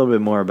want to talk a little bit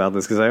more about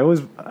this because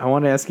I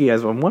want to ask you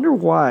guys. I wonder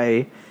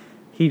why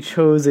he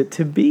chose it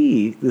to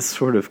be this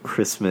sort of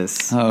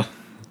Christmas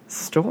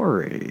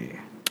story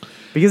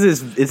because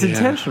it's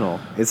intentional.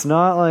 It's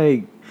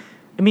not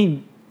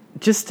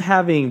just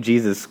having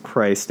Jesus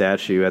Christ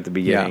statue at the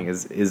beginning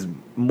is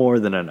more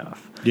than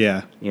enough.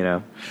 Yeah.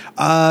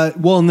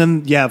 Well, and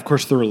then, of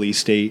course, the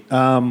release date.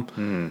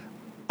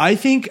 I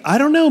think, I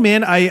don't know,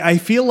 man. I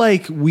feel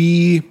like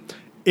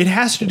it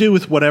has to do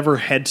with whatever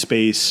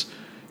headspace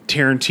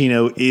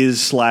Tarantino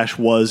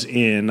is/was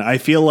in. I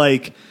feel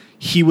like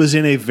he was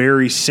in a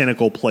very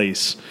cynical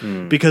place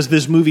because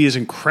this movie is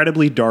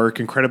incredibly dark,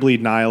 incredibly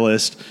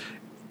nihilist,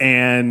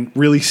 and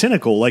really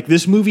cynical. Like,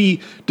 this movie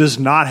does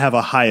not have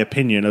a high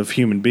opinion of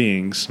human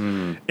beings.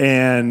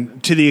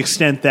 And to the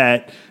extent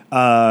that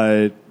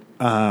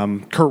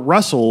Kurt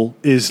Russell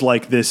is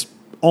like this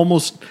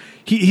almost...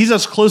 He's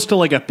as close to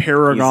like a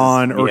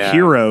paragon or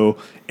hero,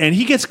 and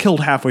he gets killed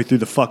halfway through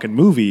the fucking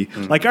movie.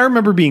 Like, I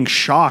remember being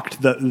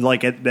shocked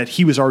that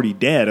he was already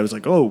dead. I was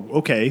like, oh,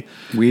 okay.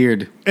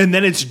 Weird. And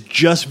then it's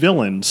just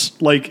villains.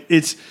 Like,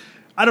 it's...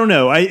 I don't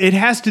know. It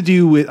has to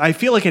do with... I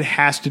feel like it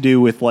has to do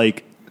with,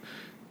 like...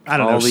 I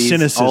don't know,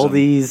 cynicism.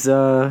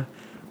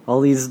 All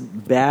these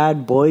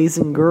bad boys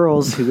and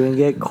girls who are going to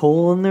get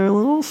coal in their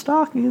little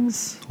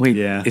stockings. Wait,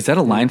 is that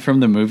a line from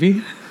the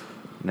movie?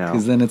 No.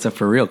 Because then it's a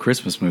for real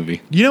Christmas movie.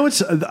 You know,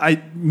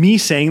 me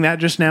saying that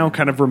just now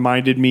kind of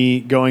reminded me,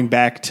 going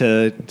back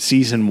to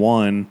season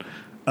 1,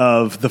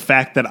 of the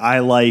fact that I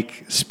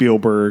like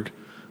Spielberg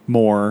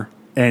more,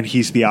 and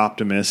he's the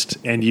optimist,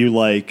 and you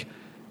like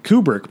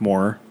Kubrick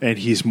more, and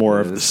he's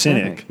more of the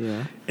cynic.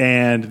 Yeah.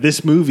 And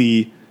this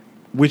movie,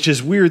 which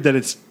is weird that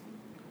it's...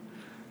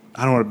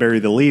 I don't want to bury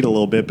the lead a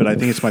little bit, but I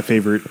think it's my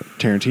favorite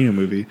Tarantino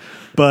movie.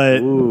 But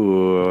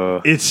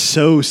it's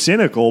so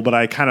cynical, but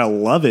I kind of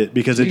love it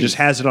because it just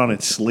has it on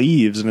its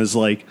sleeves and is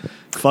like,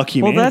 fuck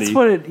humanity.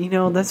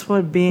 Well, that's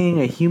what being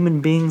a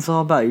human being's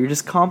all about. You're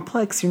just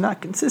complex. You're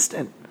not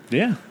consistent.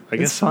 Yeah, I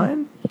guess it's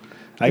fine.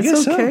 I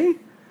guess okay.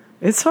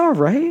 It's all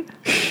right.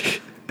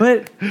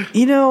 But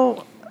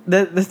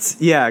that's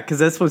because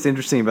that's what's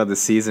interesting about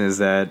this season is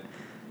that,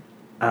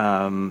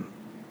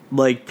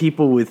 like,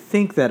 people would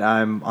think that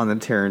I'm on the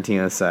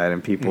Tarantino side,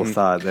 and people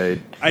thought that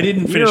I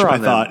didn't finish my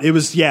thought. It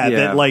was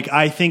that, like,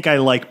 I think I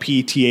like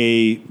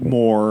PTA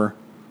more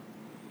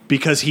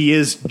because he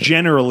is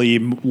generally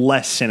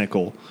less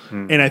cynical,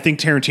 and I think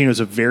Tarantino is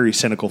a very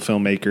cynical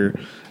filmmaker,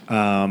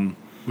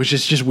 which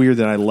is just weird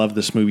that I love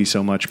this movie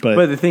so much.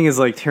 But the thing is,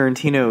 like,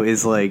 Tarantino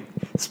is like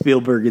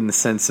Spielberg in the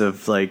sense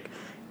of like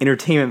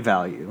entertainment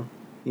value.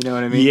 You know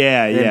what I mean?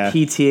 Yeah, and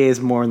PTA is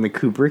more in the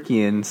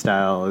Kubrickian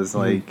style, is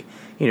like.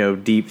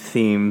 Deep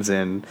themes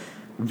and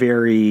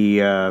very,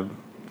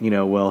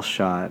 well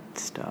shot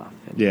stuff.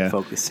 And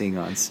focusing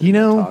on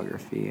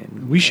cinematography.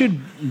 And we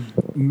should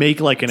make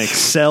like an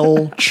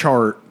Excel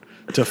chart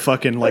to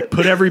fucking like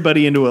put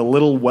everybody into a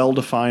little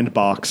well-defined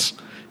box,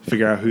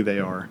 figure out who they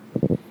are.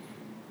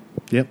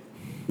 Yep.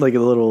 Like a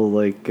little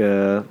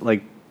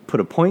put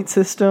a point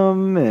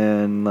system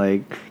and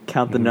like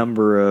count the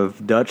number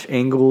of Dutch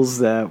angles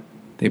that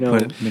they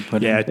put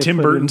in. Tim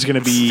Burton's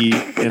going to be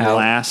in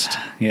last.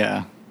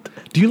 Yeah.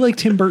 Do you like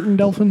Tim Burton,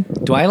 Delphin?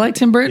 Do I like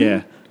Tim Burton?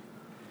 Yeah.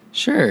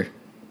 Sure.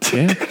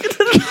 Yeah.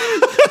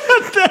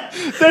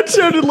 that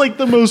sounded like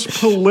the most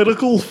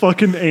political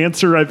fucking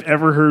answer I've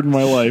ever heard in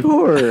my life.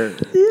 Sure.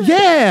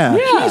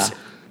 Yeah.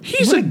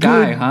 He's a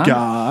guy, good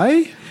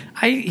guy.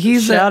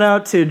 Shout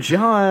out to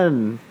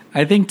John.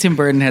 I think Tim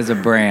Burton has a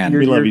brand.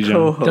 We love you, John.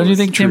 Co-host. Don't you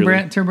think Tim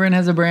Burton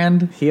has a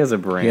brand? He has a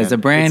brand. He has a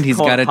brand. He's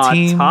got a Hot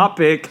team.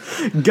 Topic.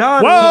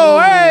 Got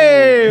Whoa,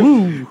 hey!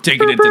 Woo.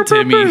 Taking it to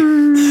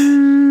Timmy.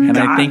 And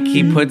I think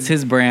he puts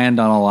his brand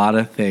on a lot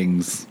of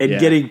things. And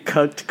getting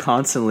cucked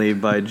constantly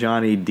by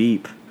Johnny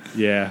Depp.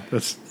 Yeah,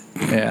 that's...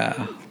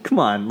 Yeah. Come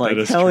on, like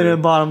Helena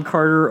Bonham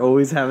Carter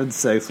always having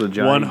sex with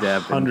Johnny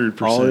Depp.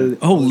 100%.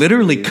 Oh,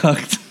 literally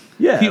cucked.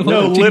 Yeah.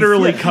 No,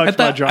 literally cucked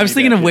by Johnny Depp. I was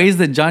thinking of ways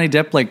that Johnny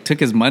Depp like took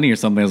his money or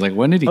something. I was like,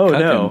 when did he cuck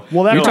him?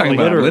 Well, you're talking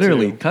about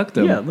literally cucked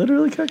him. Yeah,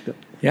 literally cucked him.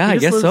 Yeah, I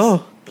guess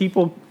so.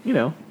 People,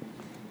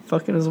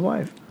 fucking his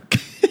wife.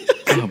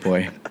 Oh,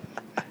 boy.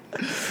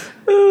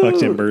 Fuck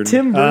Tim Burton.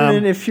 Tim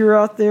Burton, if you're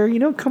out there,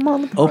 come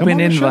on the podcast. Open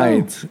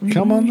invite.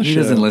 Come on the show. He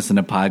doesn't listen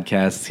to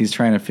podcasts. He's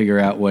trying to figure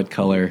out what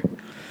color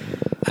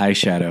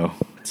eyeshadow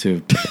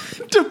to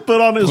put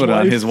on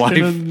his wife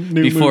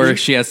before movie.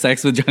 She has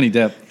sex with Johnny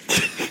Depp.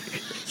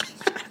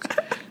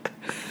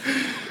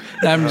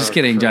 I'm just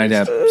kidding, Johnny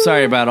Depp.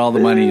 Sorry about all the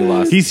money you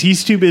lost.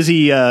 He's too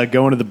busy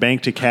going to the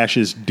bank to cash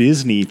his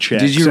Disney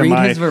checks. Did you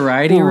read his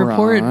Variety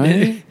report?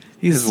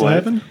 He's what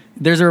happened?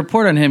 There's a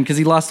report on him because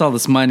he lost all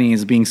this money.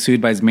 He's being sued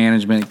by his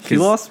management. He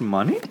lost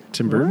money?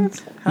 Tim Burton?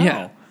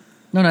 Yeah.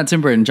 No, not Tim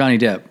Burton. Johnny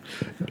Depp.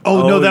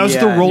 Oh no, that was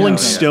the Rolling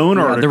Stone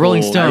article. The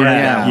Rolling Stone,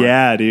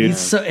 yeah, dude.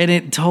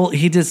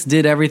 He just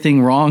did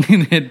everything wrong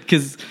in it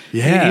because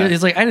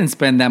he's like, I didn't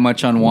spend that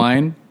much on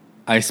wine.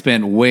 I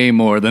spent way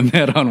more than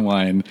that on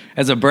wine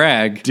as a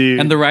brag. Dude,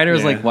 and the writer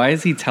was like, why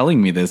is he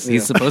telling me this?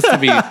 He's supposed to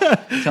be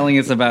telling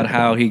us about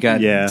how he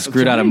got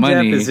screwed out of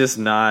money. Depp is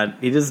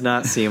he does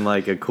not seem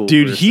like a cool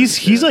dude. person.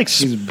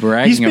 He's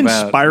bragging. He's been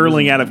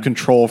spiraling out of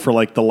control for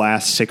like the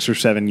last 6 or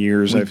 7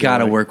 years. We've got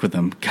to work with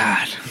him.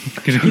 God.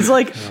 he's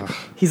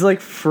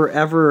like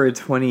forever a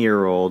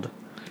 20-year-old.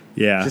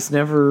 Yeah. Just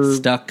never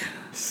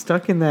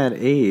stuck in that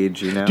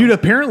age, Dude,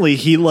 apparently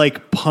he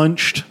like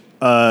punched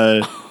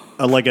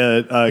like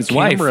a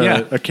camera,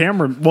 wife, a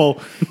camera.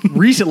 Well,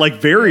 recently,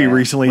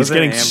 he's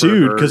getting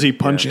sued because he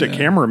punched a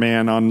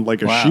cameraman on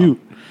like a shoot.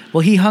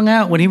 Well,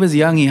 when he was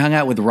young, he hung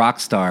out with rock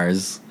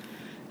stars,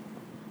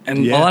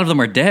 And a lot of them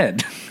are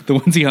dead. The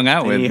ones he hung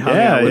out with.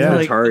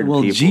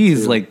 Well,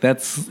 geez, like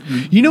that's.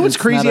 You know what's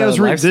crazy?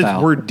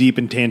 We're deep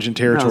in tangent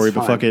territory,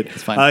 but fuck it.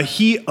 It's fine.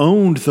 He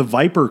owned the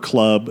Viper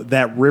Club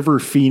that River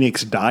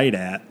Phoenix died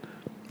at.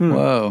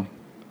 Whoa.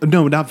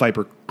 No, not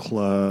Viper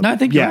Club. No, I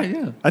think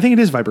I think it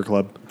is Viper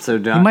Club. So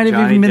he might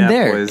have even been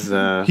there.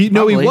 He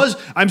was.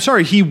 I'm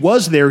sorry, he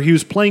was there. He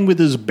was playing with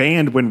his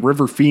band when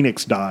River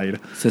Phoenix died.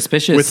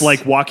 Suspicious. With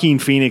like Joaquin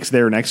Phoenix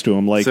there next to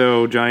him. Like,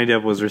 so Johnny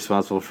Depp was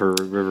responsible for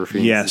River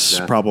Phoenix. Yes,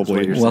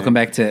 probably. Welcome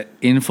back to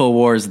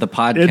InfoWars, the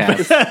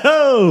podcast.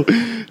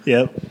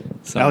 Yep.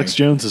 Sorry. Alex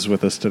Jones is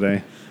with us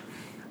today.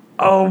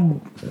 Oh,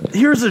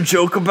 here's a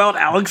joke about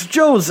Alex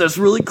Jones that's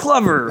really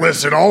clever.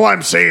 Listen, all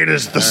I'm saying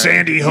is the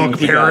Sandy Hook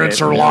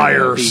parents are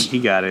liars.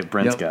 He got it.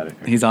 Brent's got it.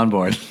 He's on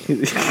board.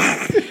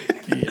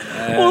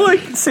 Well,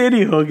 like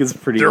Sandy Hook is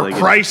pretty. They're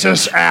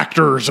crisis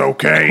actors,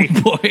 okay?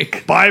 Oh, boy.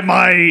 Buy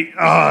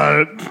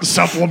my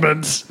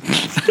supplements.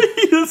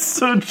 It's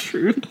so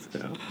true.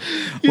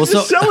 He's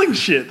just selling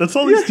shit. That's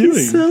all he's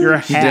doing. You're a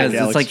hack.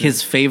 It's like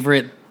his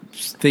favorite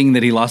thing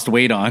that he lost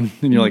weight on,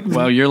 and you're like,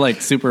 wow, you're like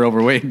super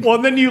overweight. Well,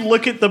 and then you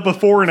look at the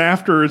before and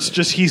after, it's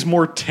just he's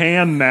more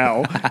tan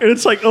now, and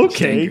it's like,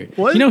 okay,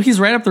 what? You know, he's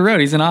right up the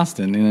road. He's in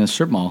Austin in a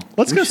strip mall.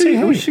 Let's go say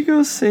hi. We should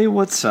go say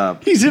what's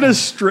up. He's in a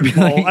strip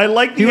mall. I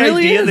like the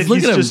idea that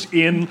he's just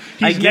in.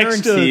 I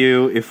guarantee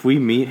you, if we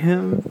meet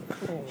him,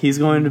 he's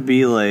going to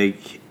be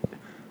like,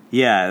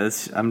 yeah,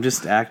 I'm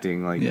just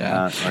acting like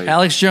that. Like,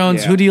 Alex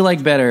Jones, who do you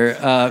like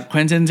better,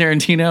 Quentin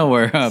Tarantino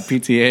or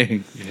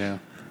PTA? Yeah.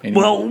 Anyway.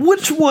 Well,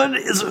 which one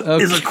is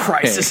a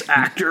crisis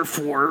actor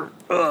for?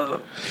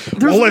 Well,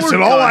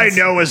 listen, all I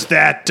know is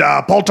that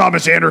Paul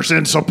Thomas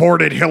Anderson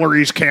supported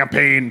Hillary's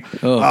campaign,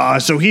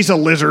 so he's a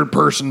lizard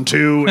person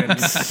too. And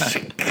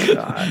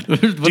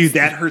dude,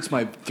 that hurts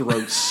my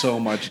throat so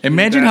much. Dude.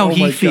 Imagine how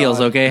he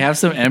feels. Okay, have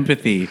some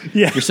empathy.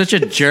 Yeah. You're such a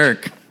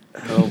jerk.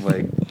 Oh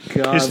my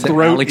god, his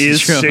throat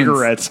is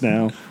cigarettes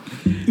now.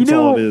 That's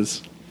all it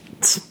is.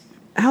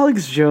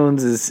 Alex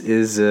Jones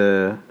is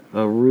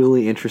a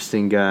really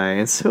interesting guy,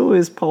 and so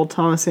is Paul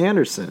Thomas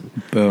Anderson.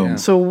 Boom. Yeah.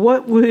 So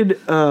what would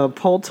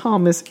Paul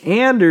Thomas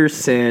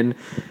Anderson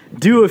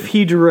do if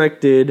he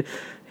directed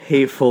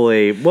Hateful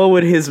Eight? What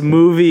would his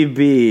movie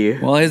be?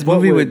 Well, his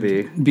movie would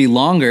be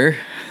longer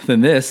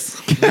than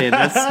this. Man,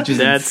 that's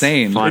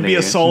insane. Funny. It'd be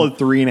a solid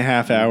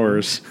 3.5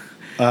 hours.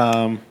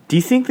 Do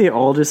you think they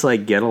all just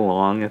like get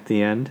along at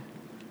the end?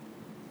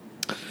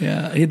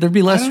 Yeah, there'd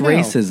be less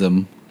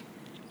racism.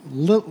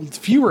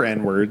 Fewer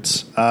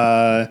N-words.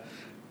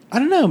 I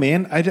don't know,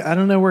 man. I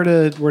don't know where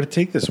to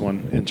take this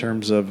one in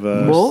terms of.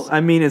 Well, I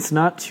mean, it's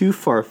not too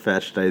far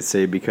fetched, I'd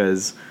say,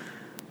 because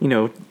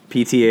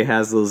PTA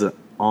has those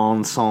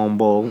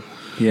ensemble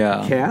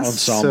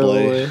casts.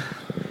 Ensemble.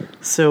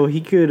 So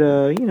he could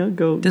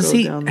go.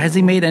 Has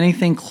he made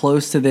anything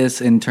close to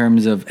this in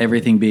terms of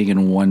everything being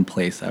in one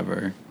place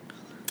ever?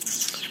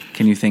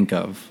 Can you think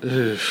of?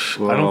 I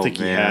don't think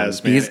he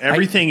has, man.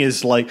 Everything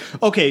is like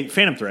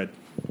Phantom Thread.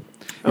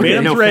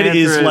 Phantom Thread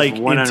is like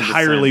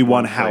entirely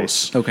one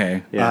house.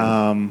 Okay.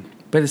 Yeah.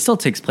 But it still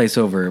takes place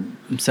over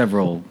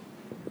several,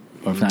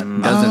 or if not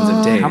dozens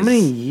of days. How many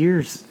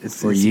years?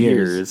 It's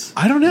years.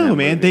 I don't know,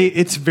 man.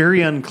 It's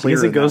very unclear.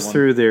 Because it goes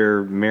through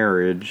their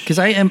marriage. Because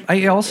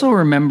I also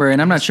remember,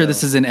 and I'm not sure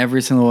this is in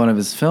every single one of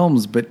his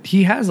films, but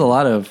he has a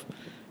lot of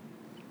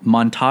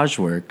montage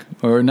work,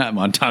 or not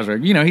montage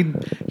work.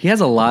 He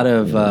has a lot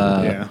of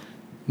a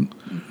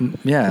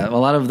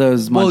lot of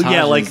those montages.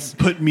 Well, like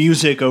put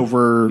music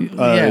over.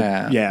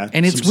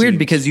 And it's weird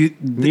because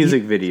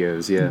music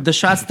videos. The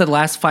shots that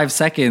last 5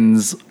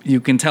 seconds,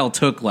 you can tell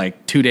took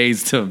like 2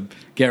 days to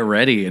get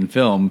ready and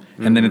film,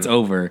 and then it's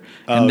over.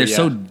 And they're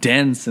so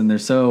dense, and they're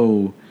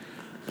so.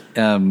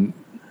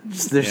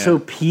 They're so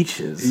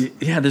peaches.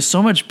 Yeah, there's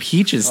so much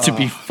peaches to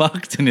be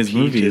fucked in his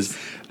movies.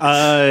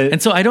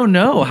 And so I don't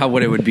know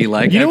what it would be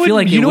like. I feel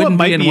like it wouldn't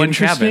be in one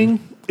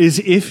cabin. Is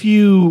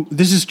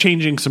this is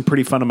changing some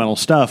pretty fundamental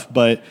stuff,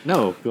 but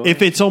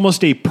if it's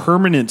almost a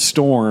permanent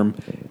storm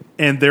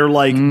and they're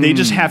like, they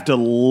just have to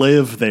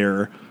live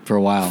there for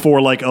a while, for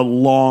like a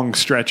long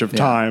stretch of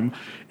time.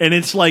 And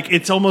it's like,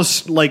 it's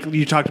almost like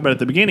you talked about at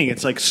the beginning,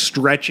 it's like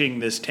stretching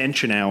this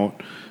tension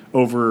out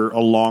over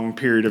a long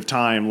period of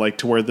time, like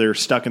to where they're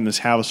stuck in this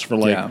house for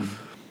like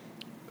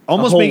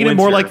almost making it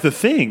more like The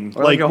Thing,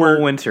 or like a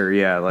whole winter.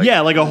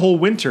 Like a whole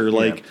winter.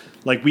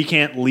 Like we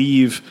can't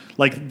leave.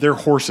 Like their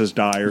horses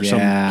die or some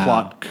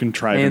plot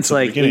contrivance. And it's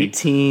like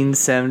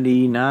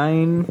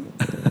 1879.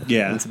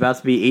 Yeah, it's about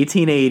to be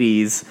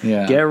 1880s.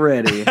 Yeah, get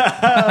ready.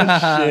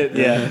 Oh, shit.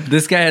 Yeah,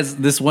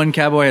 this one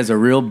cowboy has a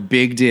real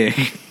big dick.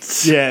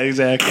 Yeah,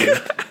 exactly.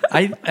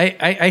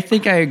 I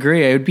think I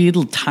agree. It would be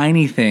little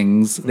tiny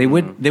things.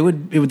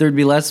 There'd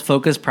be less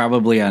focus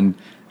probably on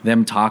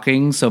them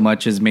talking so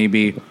much as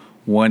maybe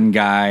one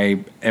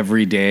guy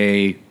every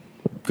day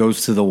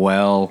goes to the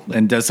well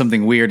and does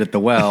something weird at the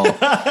well,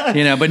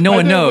 but no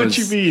one knows what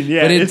you mean.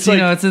 Yeah, but it's like,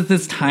 it's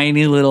this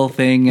tiny little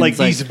thing, like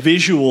these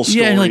visual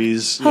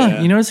stories.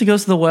 You notice he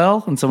goes to the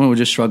well, and someone would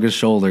just shrug his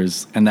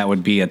shoulders, and that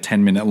would be a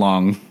 10-minute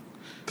long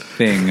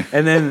thing.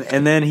 And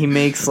then he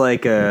makes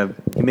a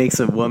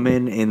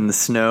woman in the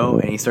snow,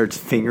 and he starts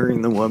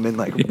fingering the woman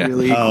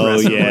really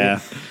aggressively.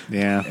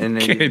 Yeah. And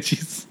then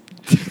Jeez.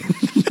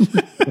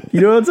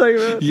 you know what I'm talking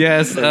about?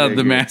 Yes,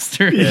 the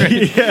Master.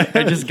 Yeah.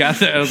 I just got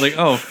that. I was like,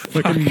 oh,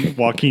 fucking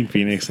Joaquin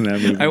Phoenix in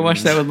that movie. I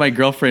watched that with my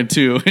girlfriend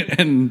too,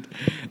 and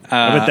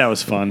I bet that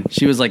was fun.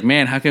 She was like,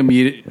 "Man, how come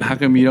you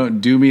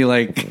don't do me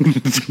like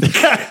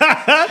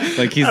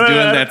like he's doing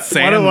that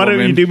sand?" Why don't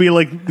you do me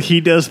like he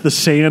does the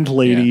sand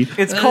lady? Yeah.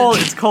 It's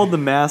called The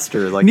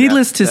Master.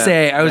 Needless to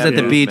say, I was at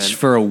the beach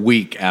for a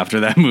week after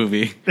that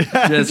movie,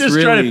 just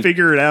really trying to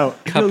figure it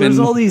out. There's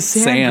all these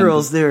sand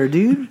girls there,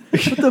 dude.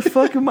 What the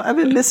fuck I've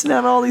been missing out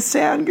on all these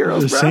sand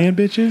girls, bro. Sand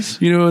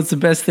bitches. You know what's the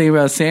best thing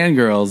about sand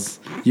girls?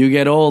 You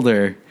get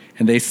older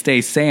and they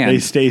stay sand. They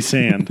stay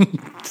sand.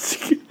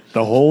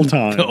 The whole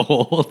time. The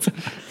whole time.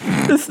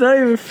 It's not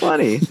even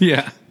funny.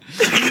 Yeah.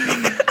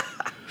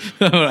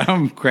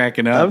 I'm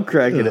cracking up. I'm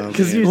cracking up.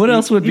 What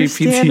else would be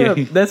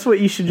PTA? That's what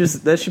you should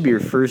that should be your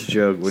first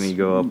joke when you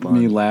go up on.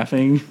 Me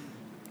laughing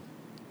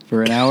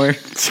for an hour.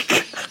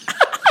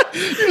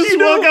 You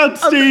walk out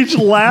stage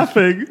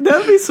laughing.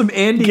 That'd be some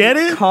Andy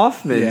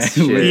Kaufman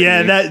shit.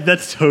 Yeah,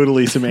 that's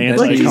totally some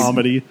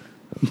anti-comedy.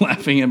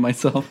 Laughing at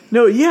myself.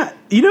 No, yeah.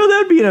 You know,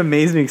 that'd be an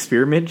amazing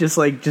experiment. Just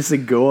to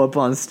go up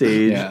on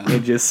stage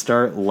and just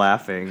start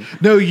laughing.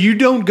 No, you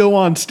don't go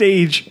on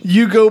stage.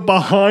 You go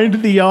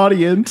behind the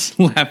audience.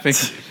 Laughing.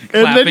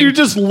 And then you're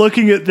just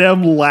looking at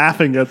them,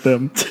 laughing at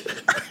them.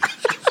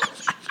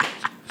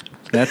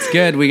 That's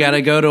good. We got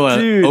to go to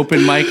an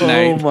open mic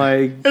night. Oh,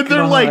 my God. And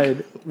they're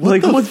like,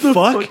 what the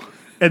fuck?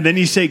 And then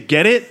you say,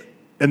 get it?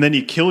 And then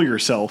you kill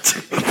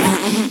yourself.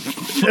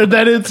 And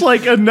then it's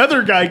like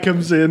another guy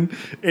comes in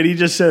and he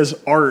just says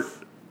art.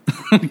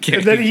 Okay.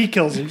 And then he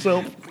kills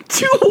himself.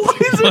 That's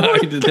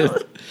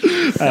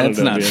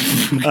not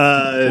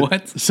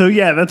what? So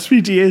yeah, that's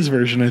PTA's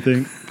version, I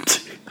think.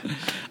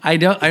 I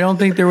don't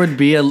think there would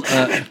be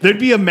there'd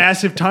be a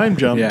massive time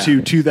jump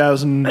to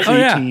 2018. Oh,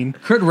 yeah.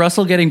 Kurt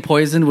Russell getting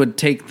poisoned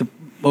would it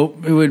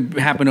would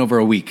happen over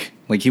a week.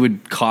 Like he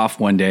would cough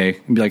one day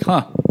and be like,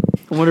 "Huh."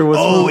 I wonder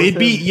what's it'd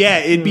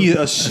be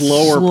a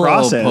slower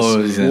process,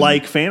 poison.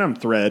 like Phantom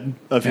Thread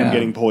of him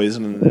getting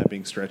poisoned and that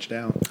being stretched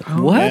out.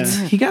 What?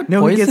 Yeah. He got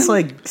poisoned? He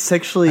gets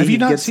sexually. Have you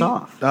not gets seen?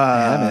 off.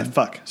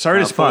 Fuck. Sorry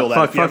to spoil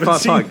that.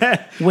 Fuck.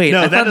 Wait,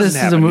 I thought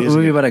this is a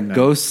movie about a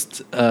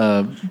ghost.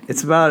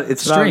 It's about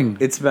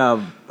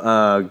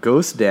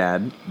Ghost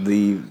Dad,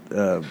 the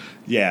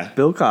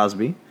Bill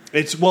Cosby.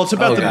 It's about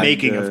the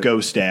making of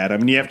Ghost Dad. I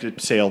mean, you have to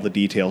say all the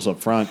details up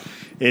front.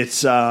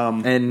 It's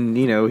and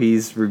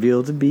he's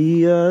revealed to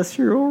be a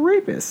serial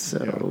rapist.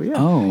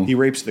 So he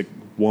rapes the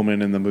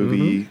woman in the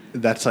movie. Mm-hmm.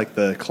 That's like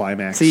the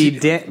climax. See,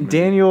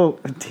 Daniel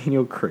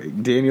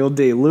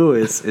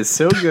Day-Lewis is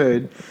so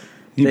good.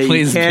 He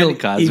plays Bill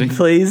Cosby. He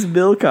plays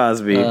Bill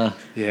Cosby.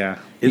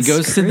 He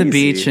goes to the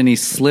beach and he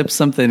slips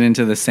something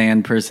into the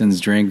sand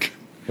person's drink.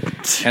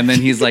 And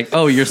then he's like,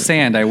 "Oh, you're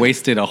sand. I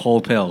wasted a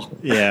whole pill."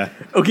 Yeah.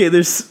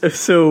 Okay.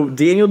 So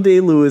Daniel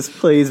Day-Lewis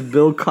plays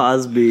Bill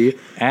Cosby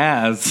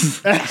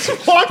as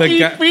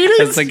Joaquin Phoenix,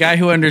 as the guy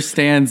who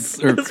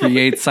understands or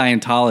creates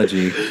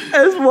Scientology,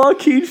 as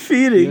Joaquin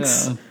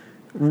Phoenix,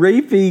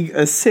 raping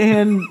a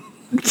sand.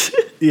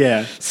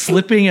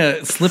 slipping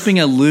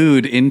a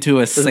lewd into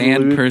a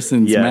sand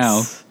person's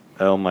mouth.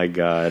 Oh my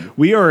God.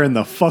 We are in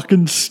the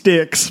fucking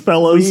sticks,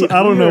 fellas.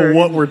 I don't know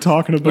what we're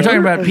talking about. We're talking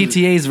about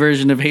PTA's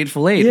version of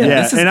Hateful Eight. Yeah, and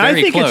this is I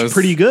think close. It's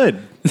pretty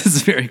good. This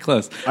is very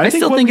close. I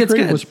still think it's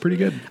good. It was pretty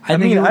good. I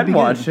think I'd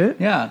watch it.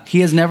 Yeah.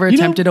 He has never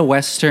attempted a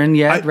Western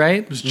yet,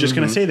 right? I was just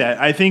going to say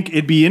that. I think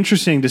it'd be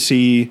interesting to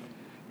see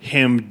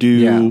him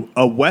do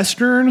a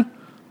Western,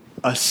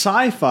 a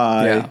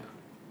sci-fi,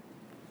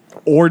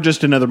 or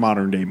just another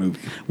modern day movie.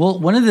 Well,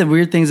 one of the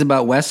weird things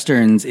about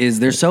Westerns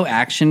is they're so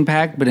action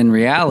packed, but in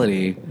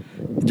reality,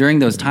 during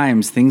those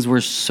times, things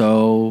were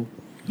so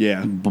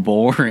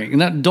boring,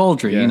 not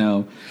doldry.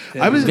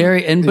 I was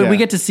but we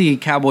get to see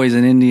cowboys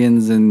and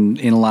Indians in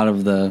a lot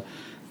the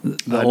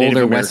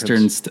older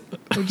Westerns.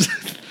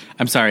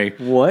 I'm sorry.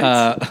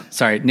 What?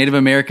 Sorry, Native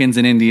Americans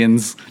and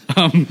Indians.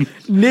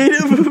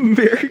 Native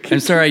Americans. I'm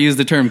sorry I used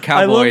the term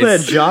cowboys. I love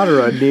that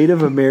genre,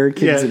 Native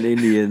Americans and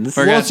Indians.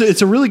 Well,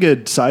 it's a really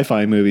good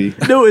sci-fi movie.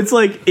 No, it's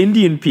like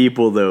Indian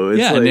people, though.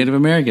 It's Native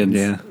Americans.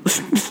 Yeah.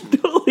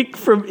 Like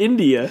from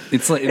India.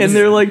 It's like, and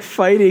they're like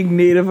fighting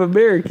Native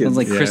Americans. Sounds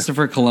like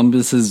Christopher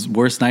Columbus's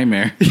worst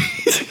nightmare.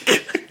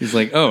 He's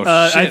like, shit.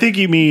 I think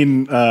you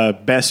mean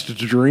Best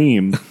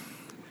Dream.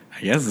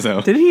 I guess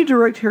so. Didn't he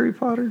direct Harry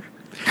Potter?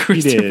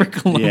 Christopher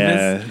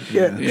Columbus.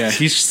 Yeah.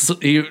 He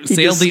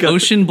sailed the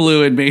ocean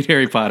blue and made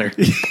Harry Potter.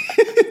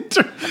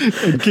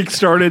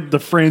 kickstarted the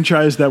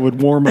franchise that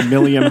would warm 1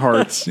 million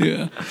hearts.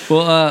 Yeah.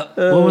 Well,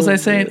 what was I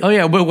saying? Oh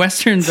yeah, but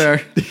westerns.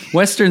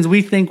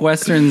 We think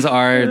westerns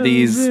are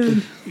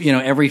these.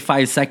 Every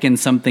 5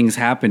 seconds something's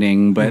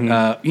happening,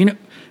 but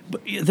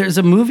there's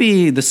a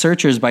movie, The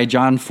Searchers, by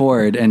John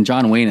Ford, and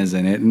John Wayne is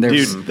in it. And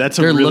that's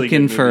a really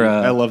good movie.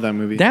 I love that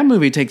movie. That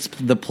movie takes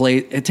the play.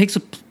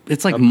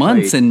 It's like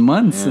months and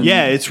months.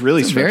 Yeah, it's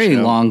really a very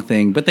long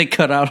thing. But they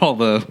cut out all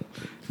the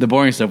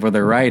boring stuff where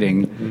they're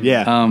writing.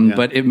 Yeah,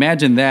 But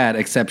imagine that,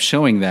 except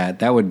showing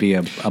that would be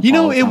a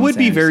it would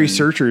be very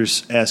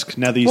Searchers-esque.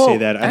 Now that you say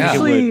that, I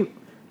think it would.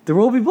 There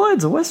Will Be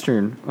Blood's a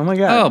western. Oh my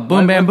god! Oh,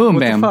 boom, bam, boom,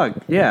 what bam. The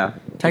fuck? Yeah,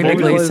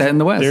 technically set in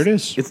the West. There it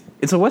is.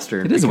 It's a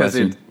western. It is a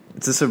western.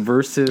 It's a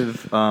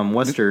subversive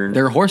western.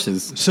 They're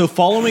horses. So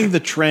following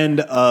the trend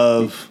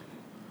of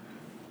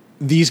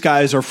these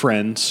guys are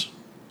friends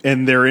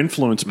and they're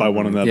influenced by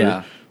one another.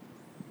 Yeah.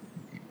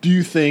 Do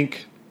you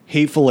think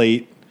Hateful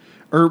Eight,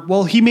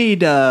 he made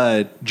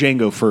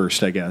Django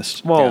first, I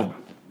guess. Well,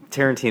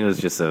 Tarantino's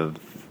just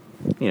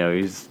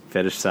he's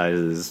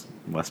fetishizes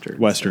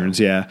westerns,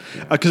 yeah.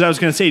 Because I was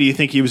going to say, do you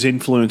think he was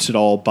influenced at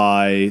all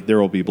by There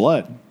Will Be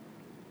Blood?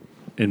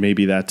 And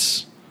maybe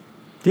that's...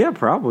 Yeah,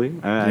 probably.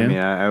 I mean,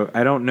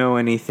 I don't know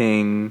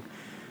anything...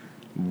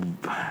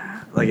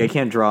 Like, I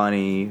can't draw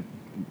any...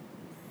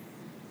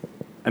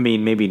 I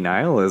mean, maybe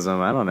nihilism,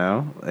 I don't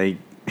know. Like,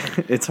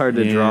 it's hard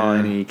to draw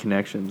any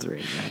connections right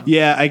now.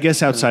 Yeah, I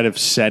guess outside of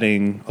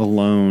setting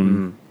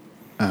alone,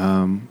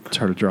 it's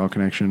hard to draw a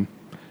connection.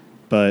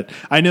 But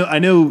I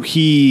know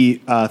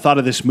he thought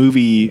of this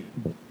movie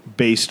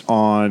based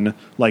on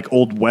like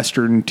old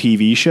Western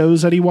TV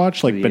shows that he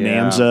watched, like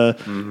Bonanza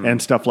and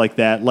stuff like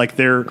that. Like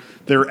they're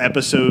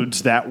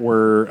episodes that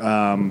were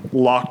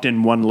locked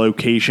in one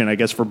location, I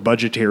guess for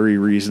budgetary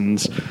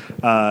reasons.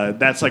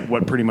 That's like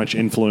what pretty much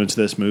influenced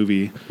this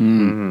movie.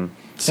 Mm-hmm.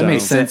 So. That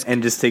makes sense.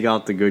 And just take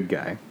out the good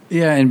guy.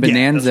 Yeah, in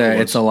Bonanza,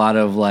 it's a lot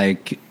of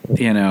like,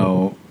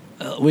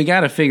 we got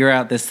to figure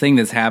out this thing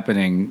that's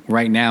happening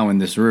right now in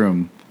this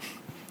room.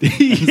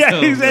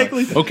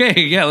 Exactly.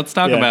 Okay, let's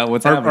talk about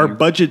what's happening. Our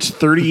budget's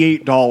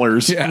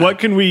 $38. Yeah. What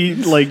can we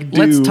do?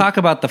 Let's talk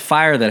about the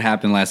fire that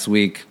happened last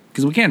week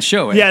because we can't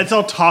show it. Yeah, it's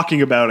all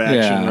talking about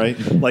action, right?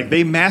 Like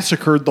they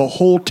massacred the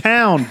whole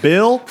town,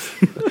 Bill.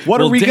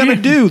 What are we going to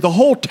do? The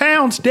whole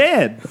town's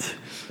dead.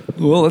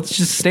 Well, let's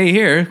just stay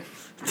here.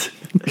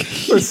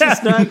 Let's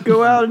just not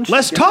go out and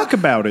let's talk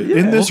about it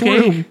in this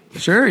room.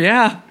 Sure,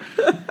 yeah.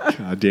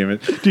 God damn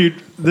it.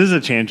 Dude, this is a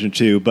tangent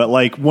too, but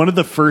like one of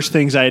the first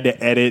things I had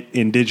to edit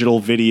in digital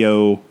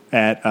video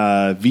at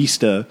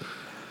Vista,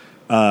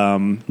 we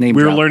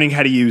were learning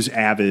how to use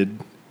Avid,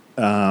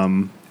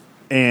 and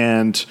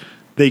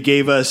they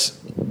gave us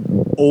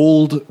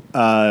old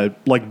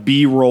like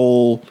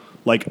B-roll,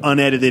 like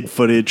unedited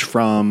footage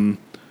from,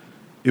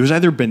 it was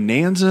either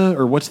Bonanza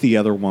or what's the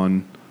other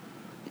one?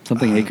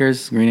 Something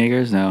Acres? Green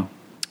Acres?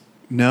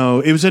 No,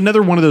 it was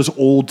another one of those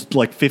old,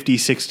 like, 50s,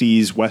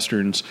 60s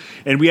Westerns.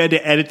 And we had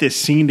to edit this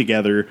scene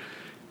together.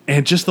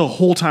 And just the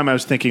whole time I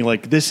was thinking,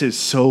 like, this is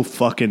so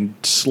fucking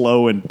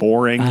slow and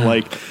boring.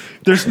 Like,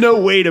 there's no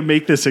way to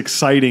make this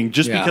exciting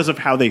just because of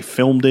how they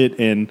filmed it.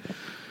 And,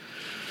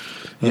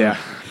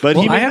 But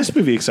he made this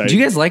movie exciting. Do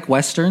you guys like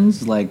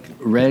Westerns? Like,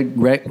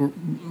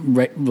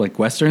 like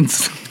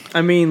Westerns?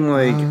 I mean,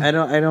 like, I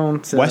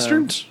don't...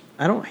 Westerns?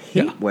 I don't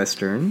hate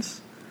Westerns.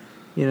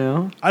 I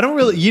don't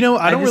really.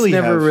 I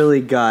never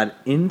really got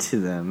into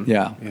them.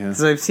 Yeah.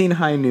 Because I've seen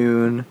High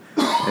Noon,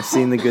 I've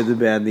seen The Good, the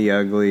Bad, the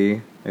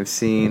Ugly. I've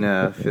seen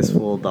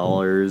Fistful of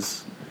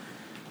Dollars.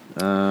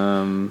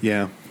 I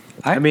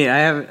mean,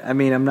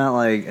 I'm not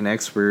like an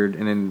expert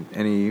in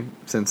any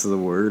sense of the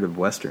word of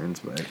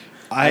westerns, but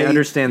I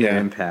understand their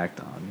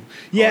impact on.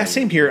 Yeah,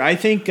 same here. I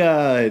think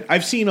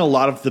I've seen a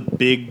lot of the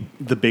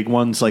big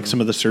ones, like some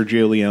of the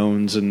Sergio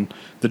Leones and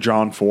the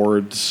John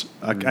Fords.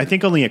 I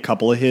think only a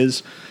couple of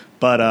his.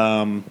 But,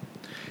 I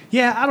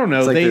don't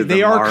know. Like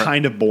they are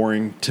kind of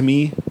boring to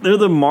me. They're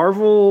the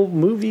Marvel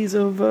movies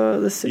of the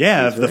 60s,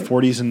 yeah, the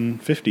 40s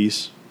and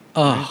 50s.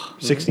 Oh.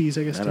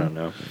 60s, I guess. I don't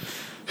know.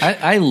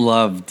 I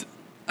loved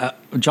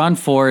John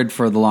Ford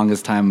for the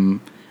longest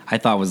time. I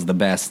thought was the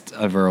best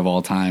ever of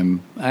all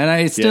time. And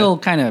I still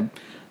kind of...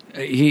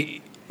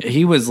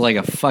 He was like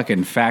a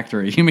fucking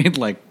factory. He made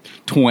like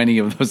 20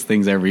 of those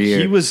things every year.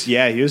 He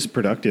was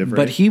productive, right?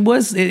 But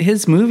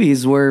his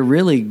movies were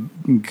really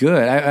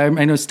good. I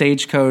know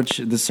Stagecoach,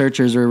 The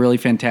Searchers were really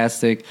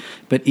fantastic.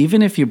 But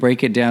even if you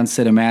break it down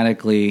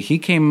cinematically,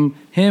 him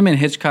and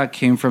Hitchcock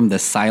came from the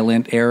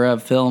silent era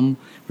of film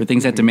where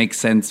things had to make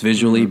sense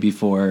visually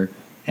before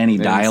any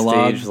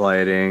dialogue, stage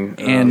lighting,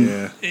 and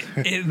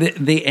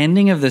the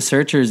ending of The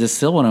Searchers is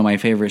still one of my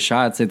favorite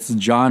shots. It's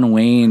John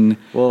Wayne.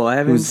 Well, I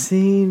haven't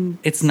seen.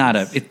 It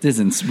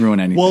doesn't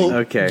ruin anything. Well,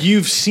 okay,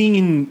 you've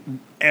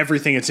seen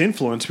everything it's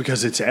influenced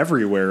because it's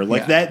everywhere.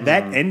 Like that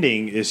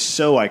ending is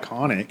so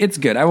iconic. It's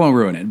good. I won't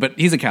ruin it, but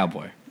he's a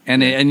cowboy.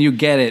 And you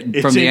get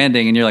it from the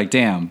ending, and you're like,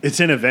 "Damn!" It's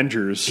in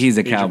Avengers. He's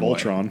a Age cowboy. of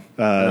Ultron.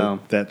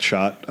 That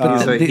shot.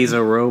 But he's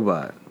a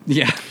robot.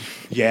 Yeah.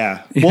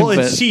 Yeah. Well,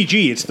 it's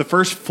CG. It's the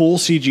first full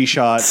CG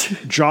shot.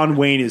 John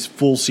Wayne is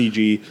full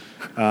CG.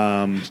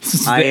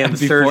 I am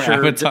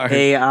Avatar.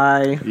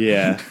 AI.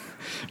 Yeah.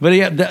 But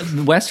yeah,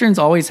 the Westerns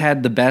always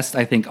had the best,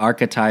 I think,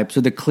 archetypes,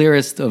 or the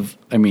clearest of,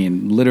 I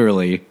mean,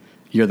 literally,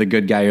 you're the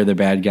good guy, you're the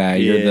bad guy,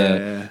 you're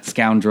the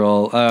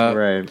scoundrel.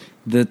 Right.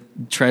 The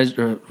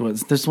treasure,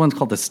 this one's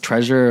called the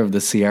Treasure of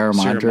the Sierra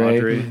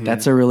Madre.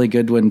 That's a really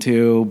good one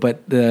too.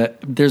 But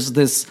there's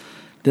this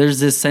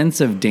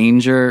sense of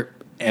danger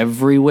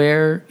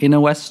everywhere in a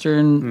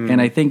Western,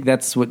 and I think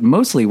that's what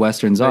mostly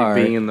Westerns are.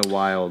 Being in the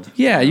wild.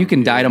 Yeah, you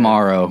can die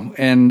tomorrow.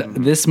 And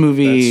this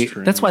movie,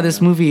 that's why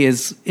this movie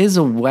is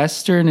a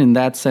Western in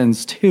that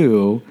sense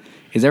too.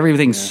 Is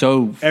everything's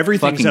so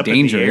everything's fucking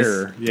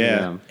dangerous. In the air.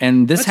 Yeah.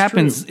 And this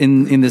happens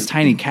in this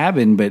tiny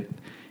cabin, but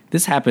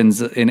this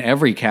happens in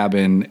every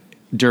cabin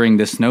during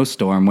the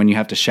snowstorm when you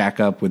have to shack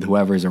up with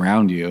whoever's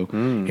around you.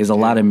 Is a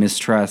lot of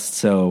mistrust.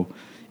 So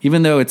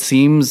even though it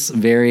seems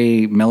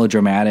very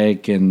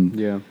melodramatic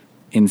and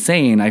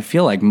insane, I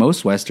feel like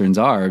most Westerns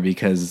are,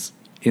 because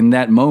in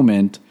that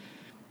moment,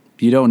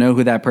 you don't know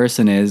who that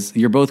person is.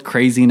 You're both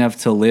crazy enough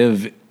to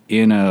live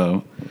in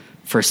a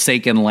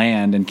forsaken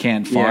land and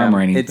can't farm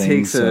or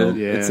anything.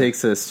 It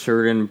takes a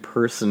certain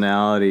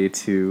personality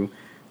to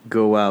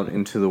go out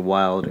into the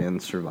wild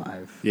and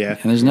survive. Yeah.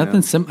 And there's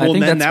nothing simple. Well, I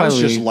think then that's that was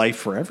why just life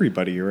for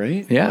everybody,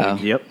 right? Yeah.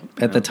 Yep.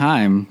 At the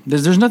time.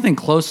 There's nothing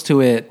close to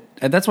it.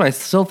 And that's why I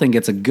still think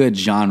it's a good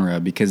genre,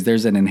 because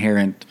there's an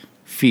inherent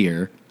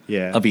fear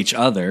of each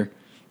other.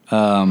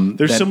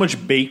 There's so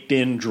much baked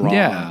in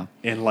drama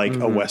in like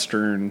a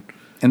Western.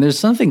 And there's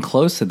something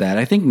close to that.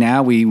 I think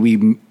now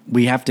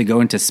we have to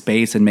go into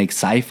space and make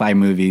sci-fi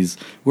movies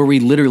where we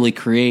literally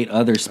create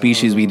other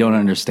species we don't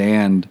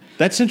understand.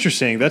 That's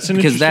interesting. That's an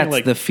because interesting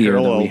that's the fear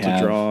that we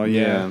have. To draw.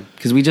 Yeah,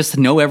 because we just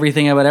know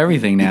everything about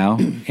everything now,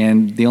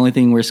 and the only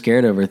thing we're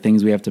scared of are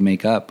things we have to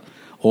make up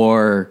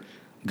or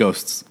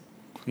ghosts.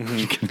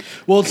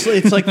 Well,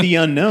 it's like the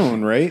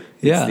unknown, right?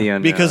 Yeah, it's the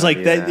unknown, because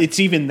like that, it's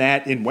even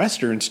that in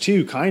Westerns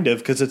too, kind of,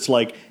 because it's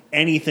like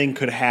anything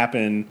could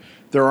happen.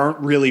 There aren't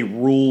really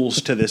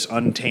rules to this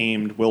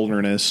untamed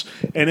wilderness,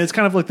 and it's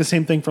kind of like the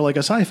same thing for like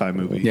a sci-fi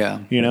movie. Yeah,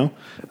 you know,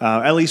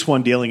 at least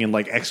one dealing in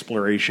like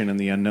exploration and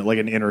the unknown, like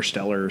an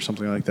Interstellar or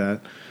something like that.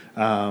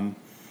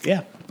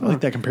 Yeah, I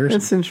like that comparison.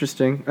 It's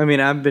interesting. I mean,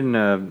 I've been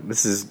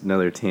this is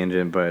another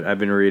tangent, but I've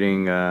been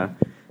reading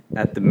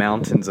At the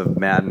Mountains of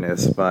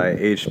Madness by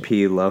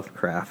H.P.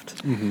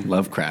 Lovecraft.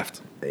 Lovecraft.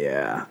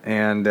 Yeah,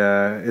 and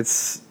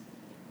it's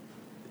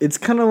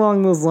kind of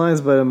along those lines,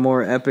 but a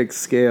more epic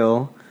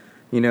scale.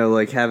 You know,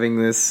 like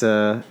having this,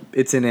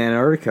 it's in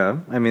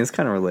Antarctica. I mean, this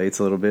kind of relates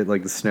a little bit,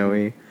 like the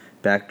snowy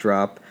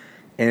backdrop.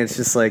 And it's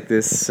just like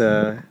this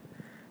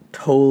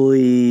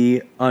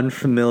totally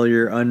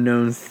unfamiliar,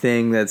 unknown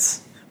thing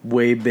that's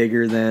way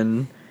bigger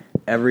than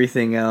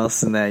everything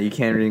else and that you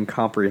can't even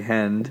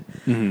comprehend.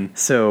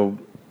 So,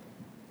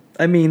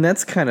 I mean,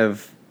 that's kind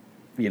of,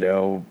 you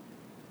know,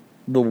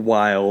 the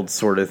wild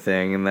sort of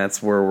thing. And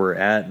that's where we're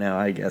at now,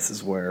 I guess,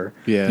 is where,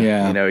 you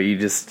know, you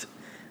just...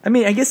 I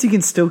mean, I guess you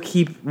can still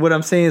keep... What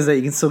I'm saying is that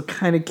you can still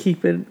kind of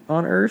keep it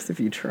on Earth if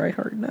you try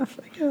hard enough,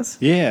 I guess.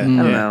 Yeah. I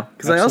don't know.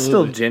 Because I was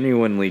still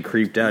genuinely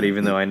creeped out,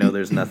 even though I know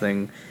there's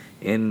nothing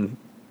in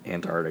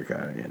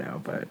Antarctica, you know,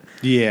 but...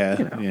 Yeah.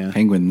 You know. Yeah.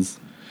 Penguins.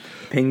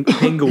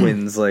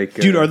 Penguins, like...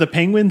 Dude, are the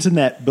penguins in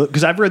that book?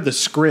 Because I've read the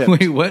script.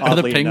 Wait, what? Are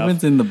the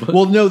penguins in the book?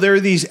 Well, no, there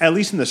are these... At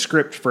least in the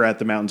script for At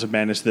the Mountains of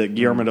Madness that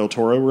Guillermo del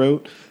Toro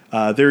wrote,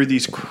 there are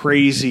these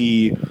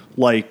crazy,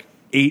 like...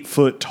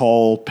 8-foot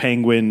tall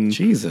penguin.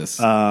 Jesus.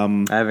 I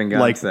haven't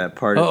gotten to that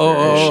part.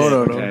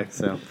 No. Okay.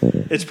 So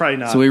it's probably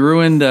not. So we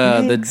ruined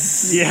the let's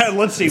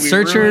see.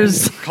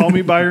 Searchers. Call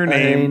Me by Your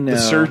Name. The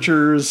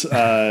Searchers.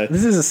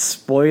 This is a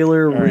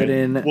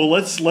spoiler-ridden. Right. Well,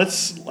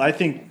 let's. I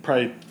think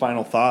probably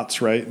final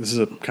thoughts. Right. This is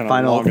a kind of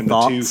final long in the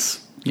thoughts.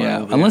 tooth.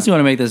 Unless you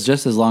want to make this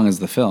just as long as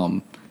the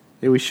film.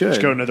 Yeah, we should.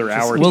 Let's go another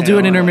hour. We'll do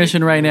an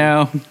intermission right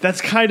now.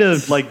 That's kind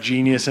of like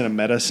genius in a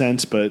meta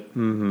sense, but I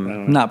don't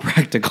know. Not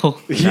practical.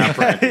 Not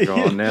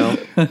practical, no.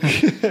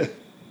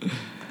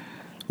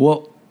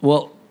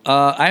 Well,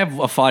 I have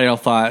a final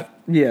thought.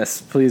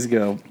 Yes, please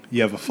go.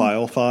 You have a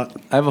file thought?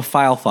 I have a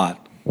file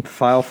thought.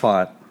 File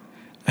thought.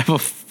 I have a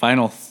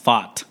final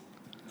thought.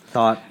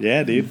 Thought.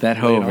 Yeah, dude. That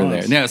hoe over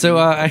there. No,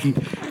 so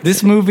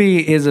this movie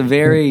is a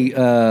very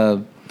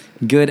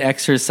good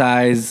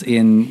exercise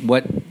in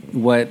what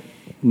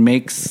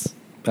makes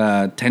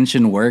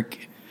tension work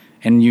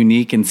and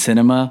unique in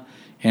cinema,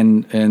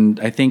 and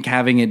I think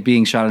having it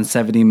being shot on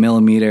 70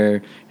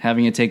 millimeter,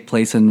 having it take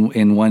place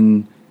in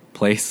one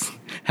place,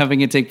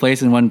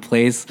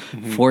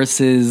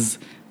 forces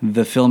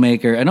the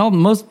filmmaker and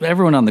almost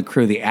everyone on the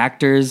crew, the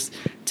actors,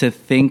 to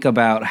think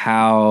about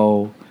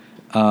how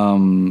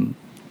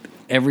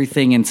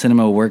everything in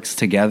cinema works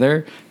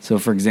together. So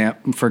for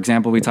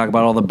example, we talk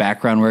about all the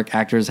background work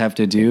actors have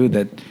to do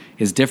that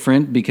is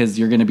different because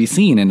you're going to be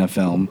seen in a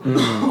film.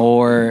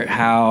 Or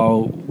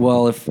how,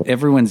 well, if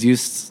everyone's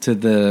used to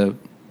the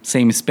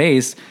same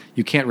space,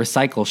 you can't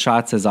recycle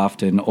shots as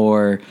often,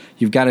 or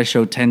you've got to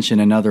show tension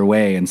another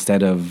way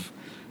instead of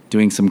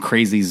doing some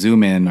crazy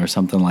zoom in or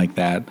something like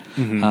that.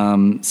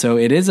 Mm-hmm. So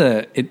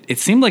it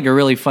seemed like a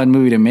really fun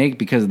movie to make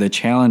because of the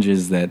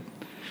challenges that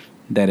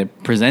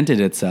it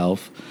presented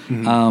itself.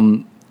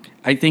 Mm-hmm.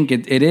 I think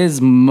it is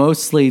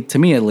mostly, to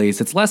me at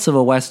least, it's less of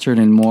a Western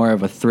and more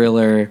of a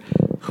thriller,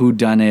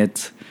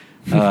 whodunit,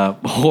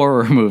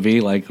 horror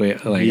movie.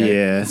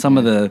 Some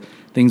of the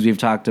things we've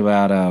talked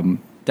about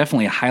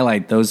definitely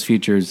highlight those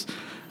features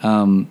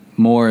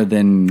more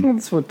than. Well,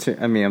 that's what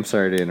I'm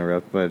sorry to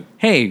interrupt, but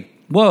hey.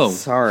 Whoa!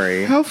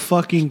 Sorry. How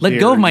fucking let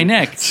go of my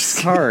neck.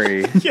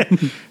 Sorry. Yeah.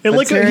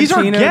 He's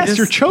our guest.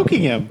 You're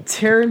choking him.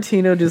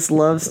 Tarantino just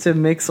loves to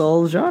mix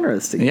all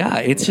genres together. Yeah,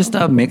 it's just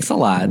a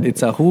mix-a-lot.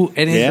 It's a who.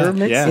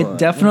 It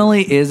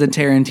definitely is a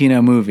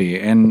Tarantino movie.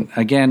 And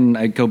again,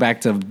 I go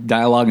back to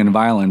dialogue and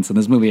violence, and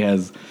this movie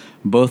has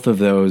both of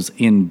those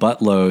in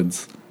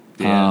buttloads.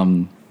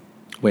 Yeah.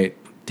 Wait.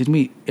 Didn't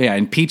we? Yeah,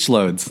 and peach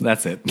loads.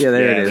 That's it. Yeah,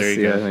 there it is.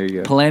 There you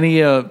go.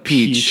 Plenty of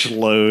peach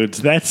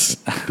loads. That's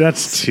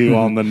too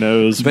on the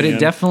nose. But man. It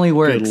definitely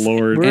works. Good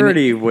Lord. We're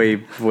already way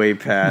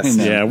past.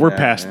 Yeah, we're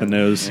past the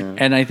nose. Yeah.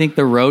 And I think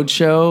the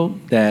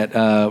roadshow that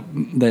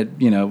the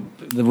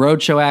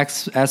roadshow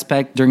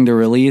aspect during the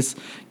release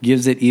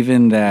gives it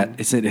even that.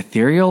 Is it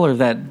ethereal or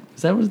that?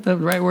 Is that what the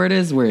right word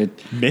is? Where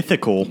it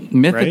mythical,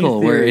 right?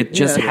 Where it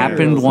just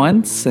happened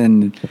once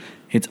and.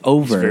 It's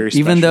over.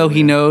 Even though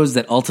he knows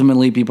that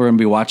ultimately people are going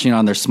to be watching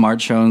on their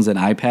smartphones and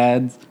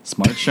iPads.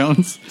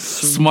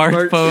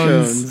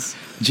 Smartphones.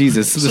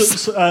 Jesus.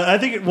 So, I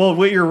think,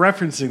 what you're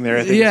referencing there,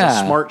 I think is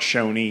a smart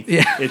Shoney.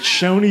 Yeah. It's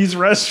Shoney's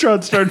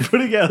restaurant started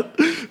putting out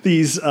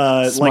these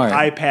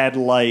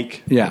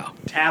iPad-like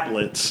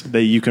tablets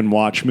that you can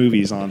watch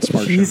movies on.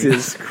 Smart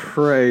Jesus Shoney.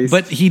 Christ.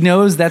 But he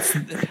knows that's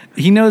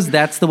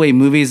the way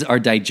movies are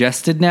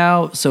digested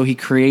now, so he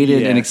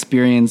created an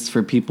experience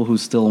for people who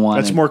still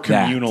want that's more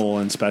communal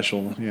and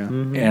special. Yeah.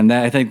 Mm-hmm. And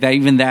I think that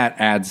even that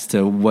adds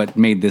to what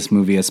made this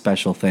movie a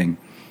special thing.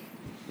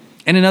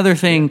 And another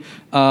thing,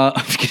 I'm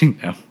kidding.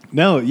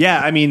 No, yeah,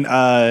 I mean,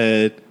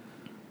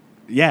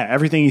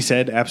 everything he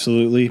said,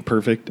 absolutely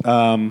perfect.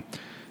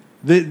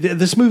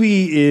 This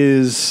movie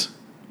is,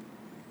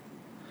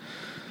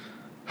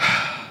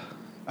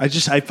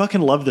 I fucking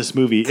love this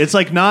movie. It's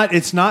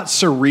it's not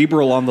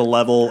cerebral on the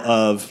level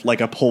of like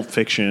a Pulp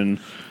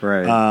Fiction,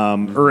 right,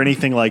 or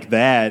anything like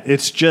that.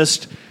 It's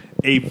just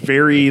a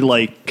very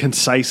like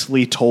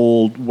concisely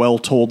told, well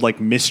told like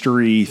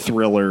mystery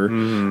thriller.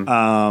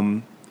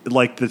 Mm-hmm.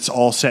 Like that's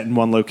all set in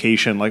one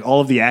location. Like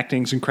all of the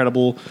acting's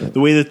incredible. The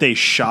way that they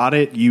shot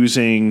it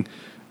using,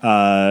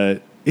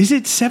 is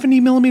it 70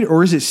 millimeter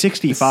or is it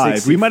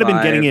 65? We might have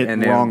been getting it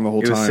wrong the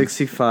whole time. It was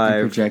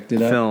 65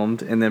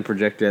 filmed and then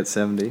projected at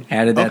 70.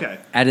 Added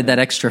that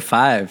extra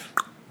 5.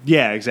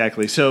 Yeah,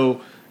 exactly. So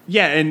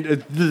yeah, and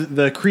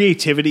the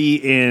creativity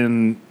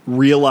in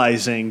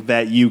realizing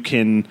that you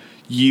can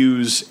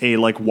use a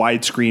like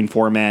widescreen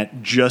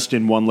format just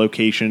in one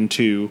location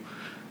to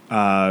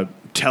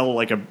tell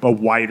like a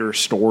wider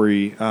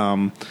story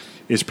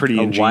is pretty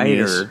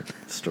ingenious.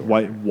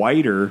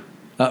 Wider.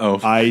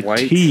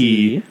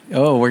 IT.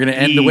 Oh, we're gonna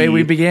end the way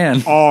we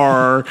began.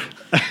 R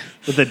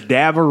with a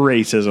dab of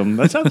racism.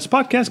 That's how this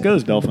podcast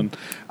goes, Delphin.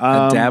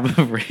 A dab of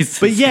racism.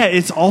 But yeah,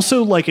 it's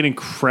also like an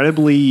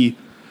incredibly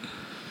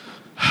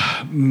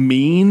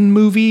mean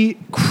movie,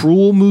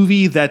 cruel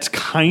movie that's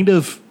kind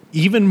of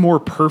even more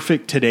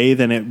perfect today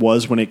than it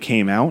was when it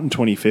came out in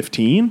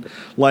 2015.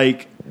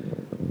 Like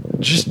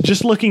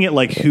just looking at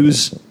like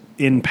who's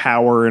in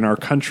power in our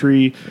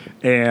country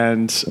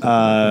and just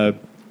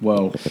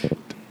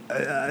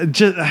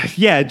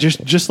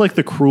like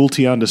the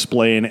cruelty on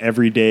display in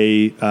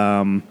everyday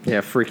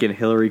freaking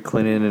Hillary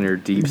Clinton and her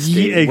deep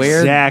state. Yeah,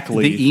 exactly.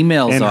 Where the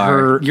emails and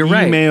are. You're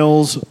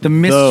emails, right. The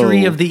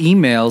mystery of the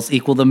emails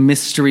equal the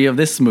mystery of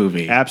this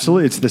movie.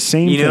 Absolutely. It's the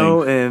same thing. You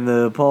know, and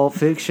the Pulp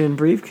Fiction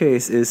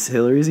briefcase is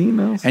Hillary's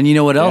emails. And you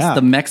know what else? Yeah.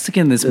 The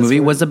Mexican in this movie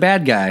was a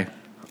bad guy.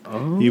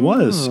 Oh. He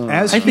was.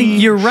 As I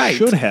think you're right.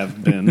 Should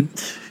have been.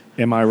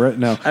 Am I right?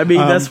 No. I mean,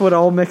 that's what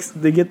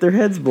they get their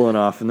heads blown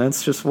off, and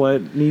that's just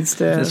what needs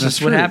to happen. That's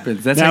just what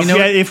happens. That's now, how you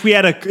know. If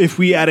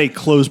we had a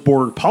closed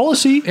border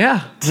policy,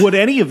 would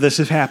any of this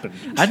have happened?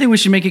 I think we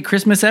should make it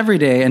Christmas every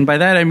day, and by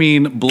that I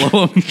mean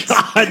blow them.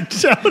 I'm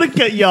going to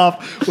cut you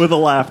off with a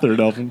laugh there,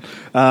 Dolphin.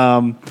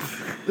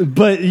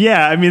 But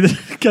yeah, I mean,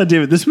 God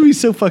damn it, this movie's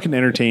so fucking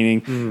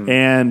entertaining,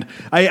 and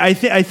I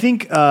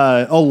think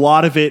a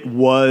lot of it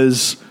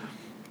was.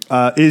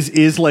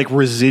 Is like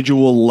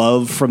residual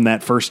love from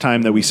that first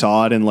time that we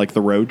saw it in like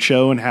the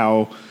Roadshow, and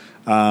how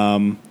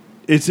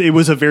it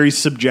was a very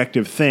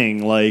subjective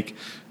thing, like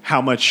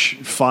how much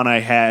fun I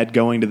had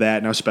going to that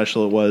and how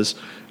special it was.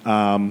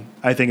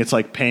 I think it's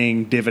like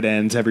paying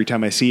dividends every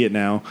time I see it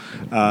now.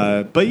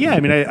 But yeah, I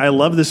mean, I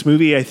love this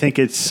movie. I think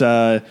it's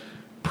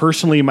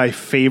personally my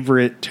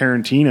favorite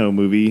Tarantino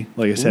movie,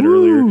 like I said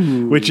earlier,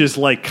 which is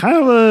like kind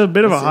of a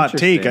bit of a hot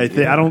take. I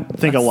don't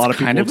think a lot of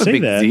people would say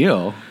that.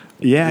 Deal.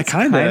 Yeah,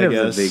 kind of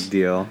a big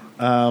deal.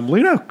 Look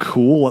at how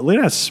cool, look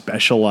at how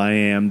special I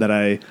am that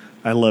I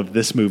love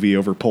this movie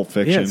over Pulp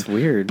Fiction. Yeah, it's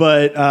weird.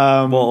 But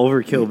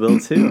over Kill Bill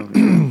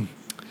too.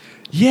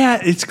 Yeah,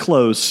 it's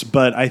close,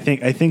 but I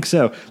think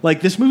so. Like,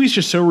 this movie's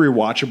just so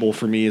rewatchable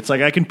for me. It's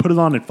like I can put it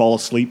on and fall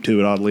asleep to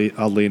it.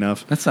 Oddly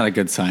enough, that's not a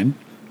good sign.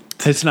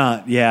 It's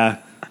not. Yeah,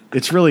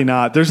 it's really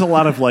not. There's a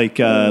lot of like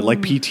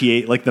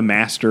PTA, like The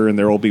Master and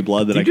There Will Be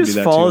Blood that I can do that. Do you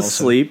just fall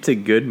asleep to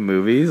good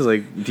movies?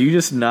 Like, do you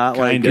just not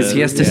like? Because he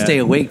has to stay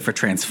awake for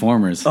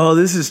Transformers. Oh,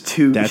 this is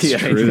too. That's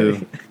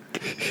true.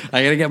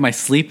 I gotta get my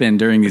sleep in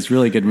during these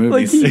really good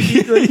movies.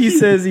 Like he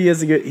says he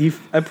has a good.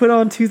 I put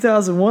on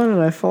 2001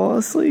 and I fall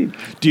asleep.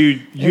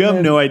 Dude, you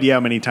have no idea how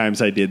many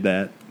times I did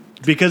that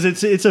because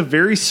it's a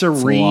very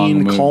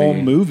serene,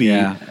 calm movie.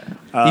 Yeah.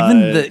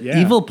 Even the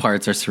evil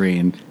parts are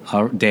serene.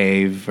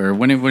 Dave, or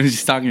when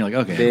he's talking, you're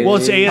like, okay. Dave. Well,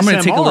 it's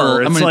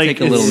ASMR. I'm gonna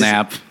take a little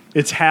nap.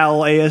 It's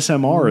Hal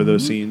ASMR.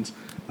 Those scenes.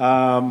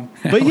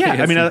 But yeah,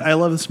 I mean, I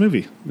love this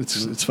movie.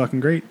 It's fucking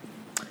great.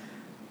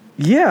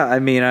 Yeah, I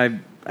mean,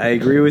 I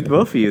agree with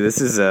both of you. This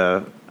is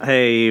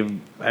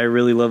I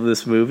really love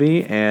this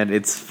movie, and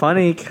it's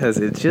funny because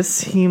it just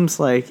seems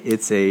like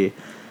it's a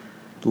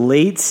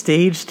late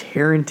stage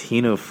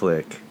Tarantino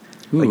flick.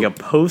 Ooh. Like a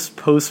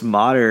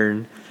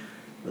postmodern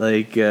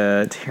like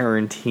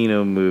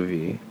Tarantino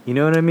movie. You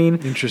know what I mean?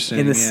 Interesting.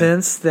 In the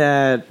sense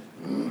that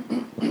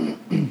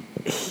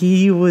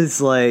he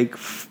was like,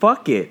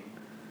 fuck it.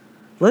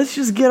 Let's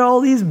just get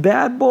all these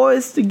bad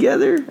boys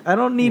together. I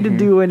don't need to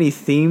do any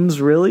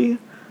themes really.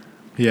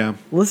 Yeah.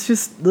 Let's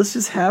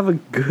just have a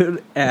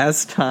good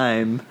ass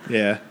time.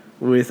 Yeah.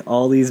 With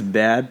all these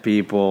bad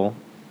people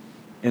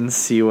and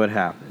see what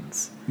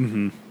happens.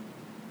 Mm-hmm.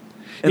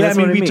 Yeah, I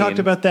mean, we talked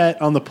about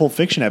that on the Pulp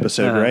Fiction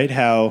episode, right?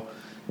 How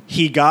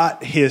he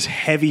got his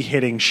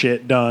heavy-hitting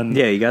shit done.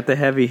 Yeah, he got the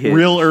heavy hit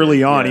real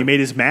early on. Yeah. He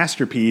made his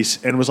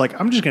masterpiece and was like,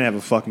 I'm just going to have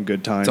a fucking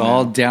good time. It's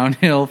all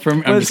downhill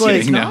from... I'm just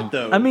kidding, not,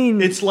 though. I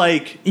mean... It's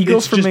like... He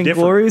goes from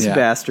Inglourious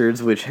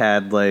Bastards, which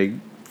had, like...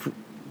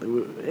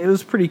 It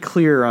was pretty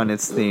clear on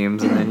its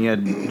themes, and then you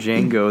had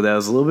Django that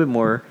was a little bit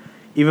more...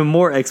 Even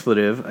more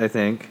expletive, I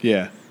think.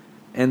 Yeah.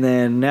 And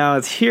then now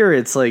it's here,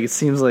 it's like... It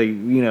seems like,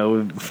 you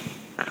know...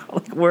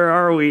 Like, where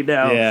are we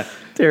now? Yeah.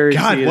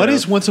 God, what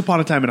is Once Upon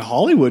a Time in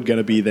Hollywood going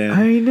to be then?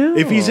 I know.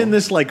 If he's in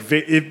this like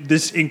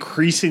this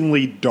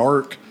increasingly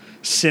dark,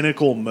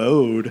 cynical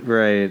mode,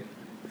 right?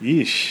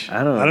 Yeesh.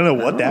 I don't know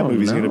what that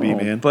movie's going to be,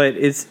 man. But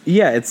it's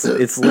late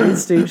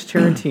stage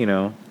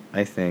Tarantino.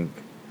 I think.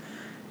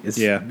 It's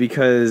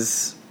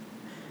because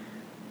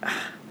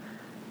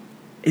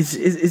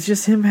it's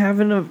just him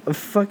having a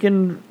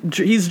fucking.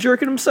 He's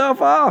jerking himself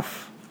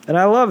off, and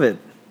I love it.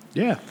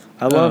 Yeah.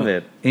 I love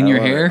it. In your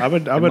hair? I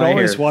would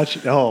always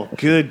watch. Oh,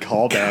 good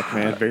callback,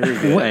 man. Very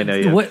good. I know.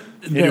 Yeah. What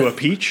into a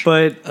peach?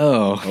 But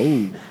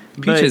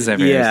peaches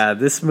everywhere. Yeah,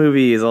 this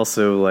movie is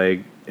also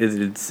like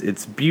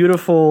it's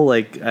beautiful.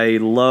 Like I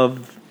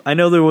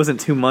know there wasn't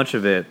too much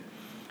of it,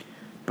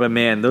 but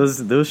man,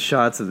 those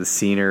shots of the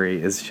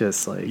scenery is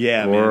just like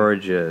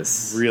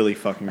gorgeous. Man. Really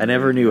fucking. I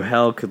never knew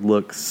hell could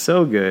look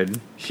so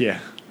good. Yeah.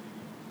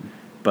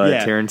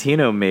 But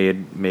Tarantino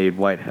made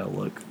White Hell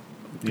look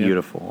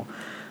beautiful.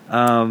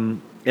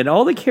 And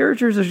all the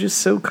characters are just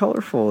so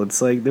colorful.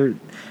 It's like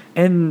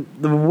and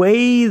the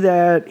way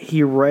that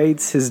he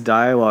writes his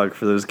dialogue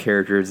for those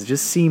characters, it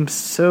just seems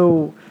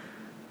so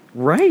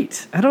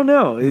right. I don't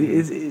know.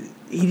 He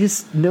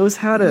just knows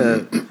how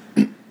to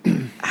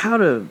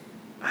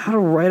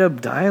write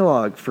up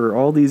dialogue for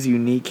all these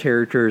unique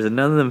characters, and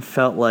none of them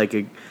felt like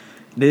they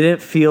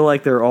didn't feel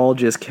like they're all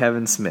just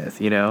Kevin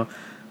Smith, you know?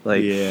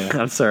 Like,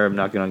 I'm sorry, I'm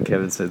knocking on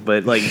Kevin Smith,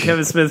 but like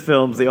Kevin Smith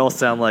films, they all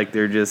sound like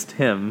they're just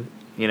him.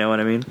 You know what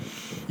I mean?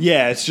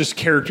 Yeah, it's just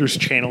characters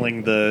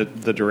channeling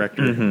the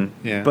director.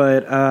 Mm-hmm. Yeah,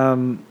 but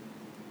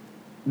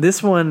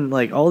this one,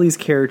 like all these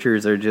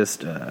characters are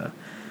just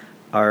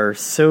are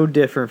so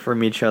different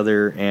from each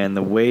other, and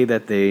the way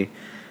that they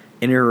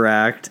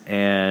interact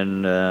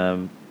and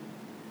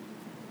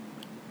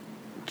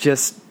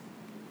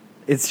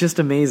it's just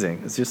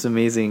amazing. It's just an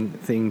amazing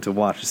thing to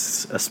watch.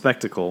 It's a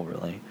spectacle,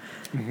 really.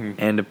 Mm-hmm.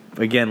 And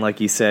again, like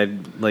you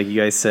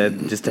guys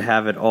said, just to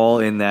have it all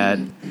in that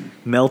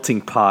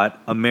melting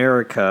pot,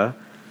 America,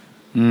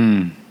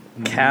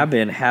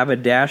 cabin,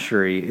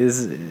 haberdashery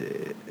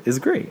is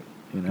great.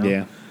 You know?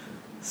 Yeah.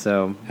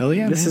 So hell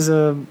yeah, this is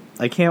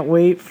I can't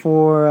wait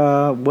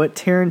for what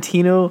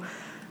Tarantino's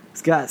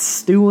got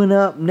stewing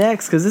up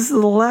next, because this is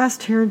the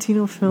last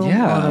Tarantino film on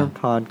our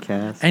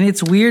podcast. And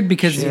it's weird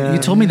because you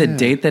told me the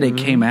date that it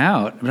came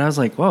out, but I was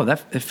like, whoa,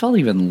 it felt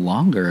even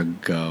longer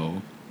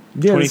ago.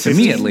 Yeah, to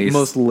me at least,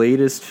 most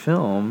latest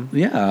film.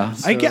 Yeah,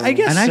 so. I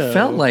guess, and I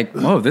felt like,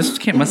 whoa,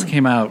 this must have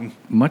came out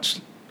much.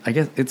 I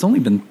guess it's only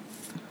been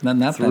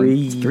not 3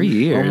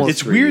 years. Almost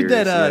it's 3 weird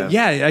years,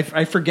 that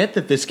I forget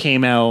that this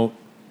came out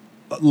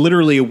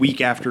literally a week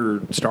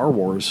after Star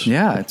Wars.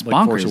 Yeah, it's like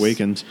bonkers. Force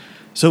Awakens.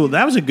 So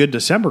that was a good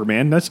December,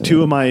 man. That's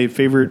two of my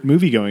favorite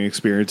movie going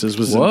experiences.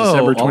 Was in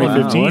December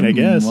 2015, I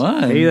guess.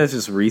 Maybe that's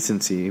just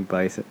recency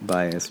bias.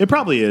 It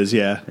probably is.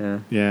 Yeah.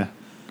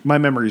 my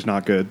memory's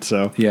not good.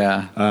 So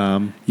yeah,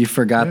 you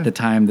forgot the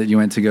time that you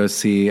went to go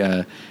see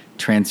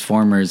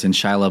Transformers and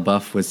Shia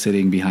LaBeouf was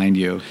sitting behind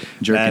you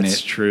jerking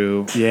That's it.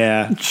 true.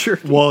 Yeah.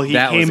 Well, he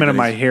came into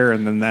my hair,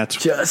 and then that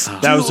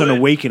was an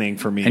awakening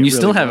for me. And you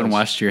still haven't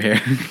washed your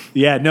hair.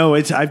 Yeah, no,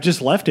 I've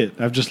just left it.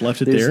 I've just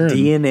left it There's there.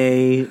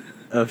 DNA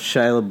of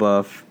Shia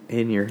LaBeouf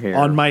in your hair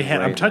on my head.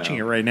 Right I'm touching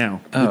now. it right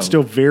now. It's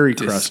still very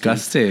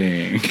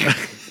disgusting.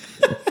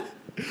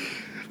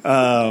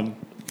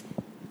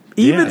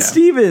 Even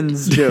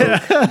Stevens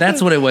joke.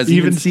 That's what it was.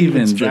 Even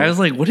Stevens. I was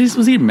like,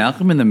 was he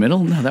Malcolm in the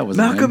Middle? No, that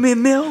wasn't Malcolm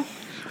in Mill.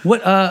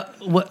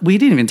 What we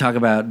didn't even talk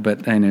about,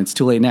 but I know it's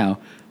too late now.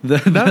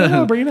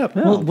 No, bring it up.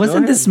 Well,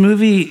 wasn't this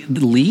movie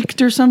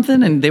leaked or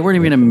something, and they weren't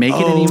even going to make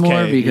it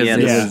anymore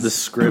because the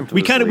script.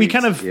 We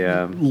kind of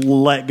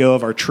let go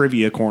of our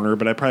trivia corner,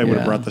 but I probably would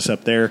have brought this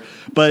up there.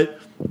 But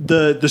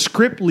the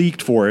script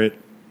leaked for it.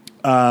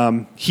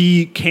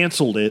 He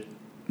canceled it.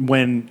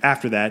 When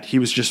after that he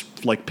was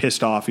just like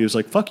pissed off. He was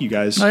like, "Fuck you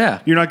guys! Oh yeah,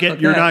 you're not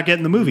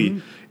getting the movie."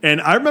 Mm-hmm. And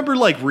I remember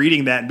like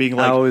reading that and being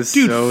like,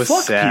 "Dude, so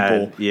fuck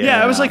sad. people."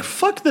 Yeah, I was like,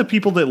 "Fuck the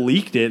people that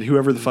leaked it,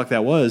 whoever the fuck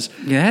that was."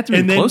 Yeah, it had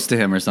to be close to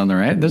him or something,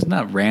 right? There's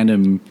not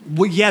random.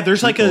 Well, yeah,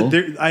 there's people.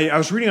 I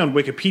was reading on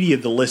Wikipedia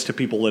the list of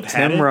people that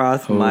had it. Tim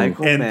Roth,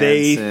 Michael and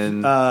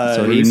Madsen,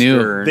 so he knew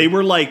Dern. They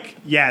were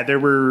like, they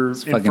were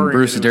fucking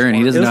Bruce Dern.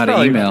 He doesn't know how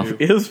to email.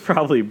 It was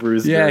probably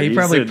Bruce. Yeah, Dern. he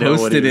probably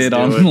posted it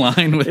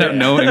online without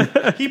knowing.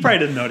 He probably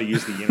didn't know how to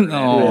use the internet.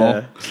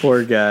 Oh,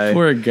 poor guy.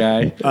 Poor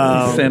guy.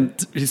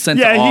 He sent.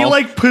 Yeah, he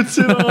like puts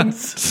it on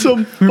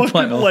some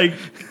fucking like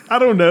I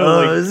don't know,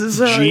 like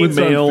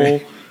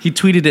Gmail. He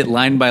tweeted it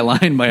line by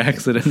line by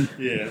accident.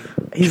 Yeah,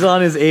 he's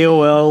on his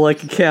AOL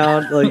like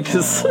account, like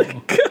just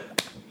like.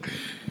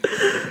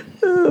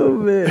 Oh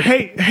man!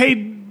 Hey,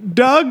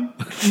 Doug,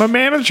 my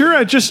manager.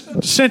 I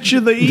just sent you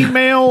the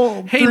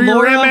email through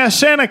Laura, your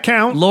MSN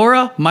account.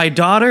 Laura, my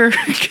daughter,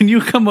 can you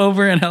come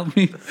over and help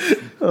me?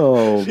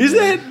 Oh,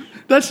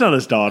 that's not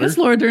his daughter. That's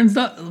Laura Dern's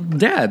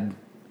dad.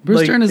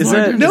 Bruce Dern is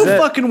Laura Dern. No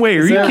fucking way.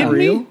 Are you kidding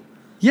me?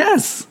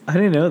 Yes. I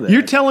didn't know that.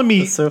 You're telling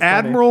me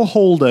Admiral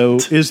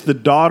Holdo is the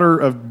daughter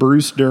of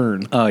Bruce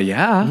Dern? Oh,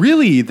 yeah.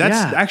 Really?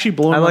 That's actually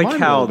blowing my mind. I like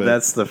how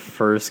that's the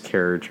first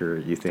character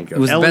you think of.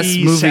 It was the best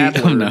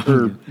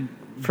movie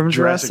from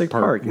Jurassic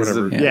Park.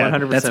 Whatever. Yeah,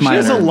 100%. She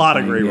has a lot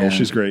of great roles.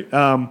 She's great.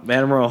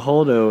 Admiral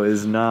Holdo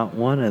is not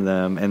one of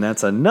them, and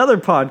that's another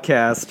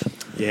podcast.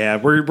 Yeah,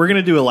 we're going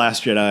to do a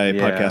Last Jedi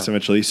podcast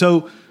eventually.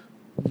 So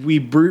we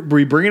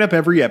bring it up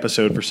every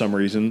episode for some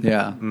reason.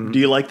 Yeah. Do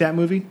you like that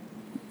movie?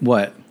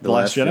 What? The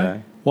Last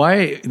Jedi?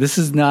 Why? This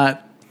is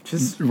not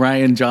just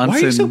Rian Johnson.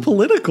 Why are you so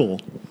political?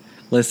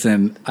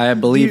 Listen, I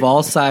believe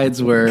all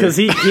sides were... Because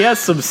he has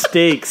some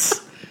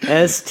stakes.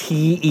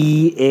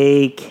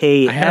 STEAKS.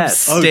 I have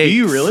stakes. Oh, do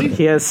you really?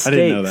 He has stakes. I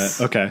didn't know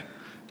that. Okay.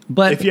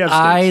 But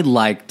I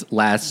liked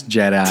Last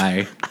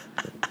Jedi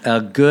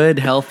a good,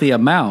 healthy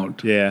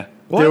amount. Yeah.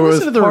 Well, there was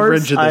the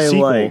Revenge of the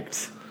Sequel.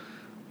 Liked.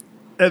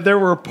 There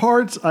were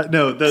parts...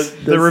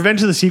 the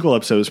Revenge of the Sequel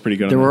episode was pretty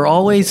good. There were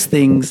always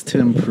things to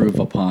improve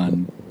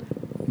upon.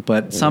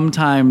 But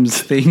sometimes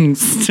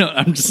things...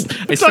 I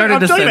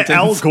started a sentence.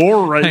 Al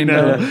Gore right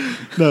now.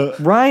 No.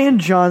 Rian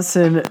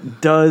Johnson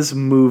does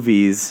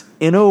movies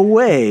in a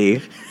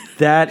way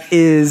that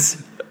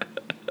is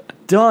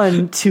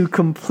done to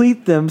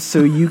complete them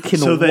so you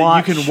can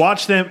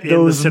watch them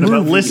in the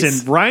cinema. Movies.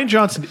 Listen, Rian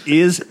Johnson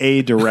is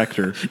a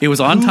director. It was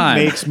on time.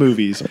 Makes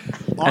movies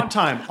on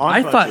time.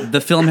 I thought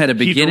the film had a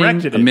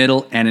beginning, a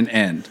middle, and an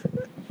end.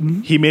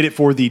 He made it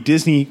for the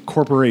Disney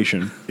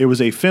Corporation. It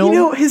was a film. You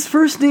know, his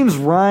first name's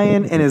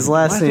Ryan and his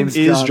last name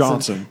is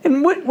Johnson.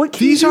 And what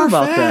can you do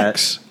about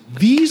facts. that?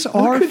 These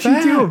are facts. What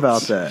could you do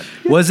about that?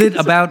 Was it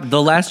about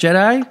The Last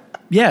Jedi?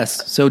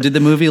 Yes. So did the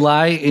movie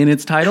lie in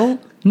its title?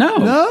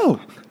 No.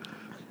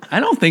 I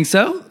don't think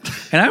so.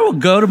 And I will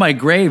go to my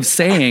grave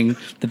saying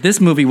that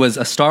this movie was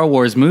a Star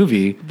Wars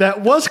movie.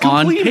 That was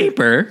completed. On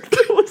paper.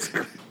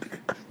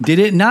 Did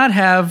it not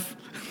have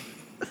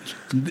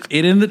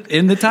it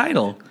in the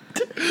title?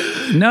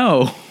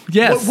 No.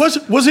 Yes.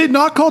 Was it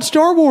not called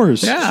Star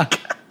Wars? Yeah.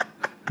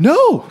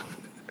 No.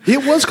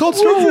 It was called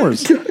Star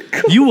Wars.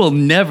 You will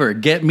never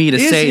get me to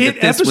say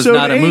that this was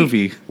not a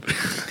movie.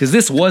 Because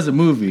this was a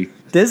movie.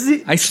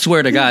 I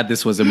swear to God,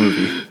 this was a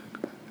movie.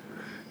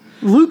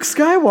 Luke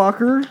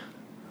Skywalker.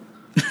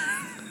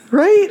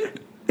 Right?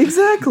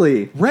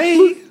 Exactly.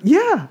 Ray?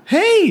 Yeah.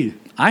 Hey.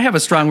 I have a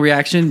strong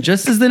reaction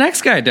just as the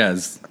next guy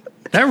does.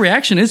 That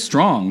reaction is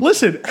strong.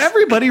 Listen,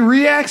 everybody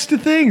reacts to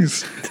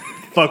things.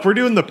 Fuck, we're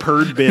doing the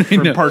Purd bit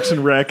from Parks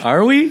and Rec.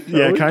 Are we?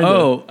 Yeah, kind of.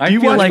 Oh, I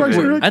feel like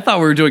I thought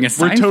we were doing a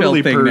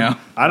Seinfeld thing now.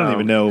 I don't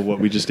even know what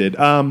we just did.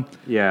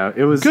 Yeah,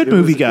 it was good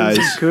movie, guys.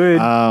 It was good.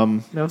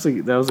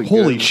 That was a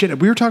holy good shit.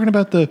 We were talking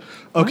about the.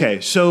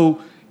 Okay,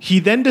 so he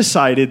then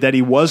decided that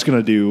he was going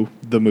to do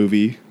the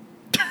movie.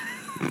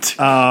 What?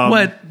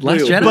 Last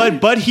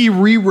Jedi? But he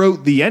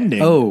rewrote the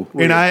ending. Oh,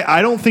 and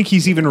I don't think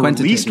he's even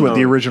released what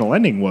the original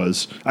ending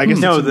was. I guess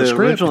no, it's in the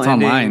script. Original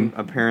ending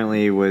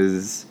apparently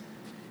was.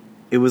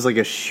 It was like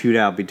a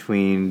shootout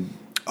between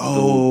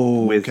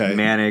with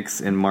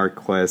Mannix and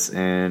Marquez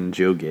and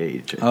Joe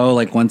Gage. Oh,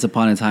 like Once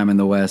Upon a Time in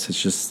the West.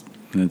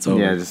 It's over.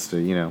 Yeah, just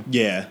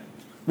Yeah.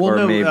 Well,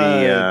 or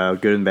maybe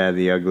Good and Bad,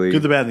 the Ugly.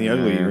 Good, the Bad, and the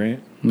Ugly, right?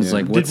 It was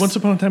like, did Once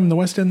Upon a Time in the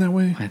West end that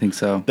way? I think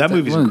so. That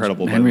movie's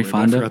incredible. Henry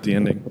Fonda. I forgot the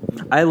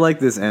ending. I like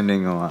this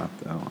ending a lot,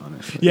 though.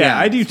 Honestly, yeah,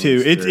 I do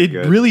too. It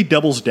really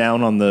doubles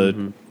down on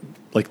the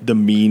like the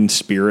mean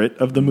spirit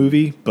of the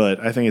movie, but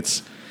I think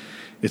it's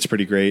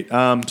pretty great.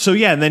 So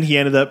yeah, and then he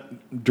ended up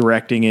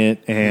directing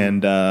it,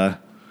 and yeah,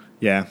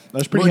 I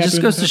was pretty. Well, it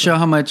just goes to show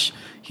how much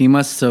he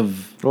must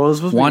have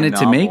wanted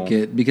to make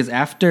it, because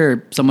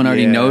after someone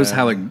already knows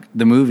how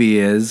the movie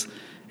is,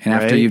 and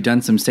after you've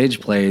done some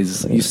stage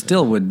plays, you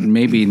still would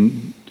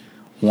maybe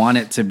want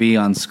it to be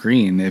on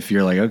screen. If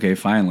you're like, okay,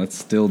 fine, let's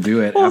still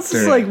do it. Well, after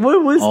it's like,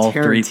 what was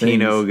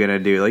Tarantino gonna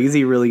do? Like, is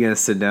he really gonna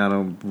sit down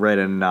and write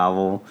a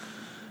novel?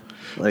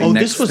 Like,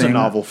 this was a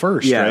novel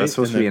first, right? It was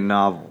supposed to be a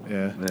novel.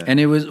 Yeah. And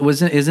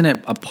isn't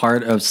it a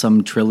part of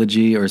some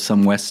trilogy or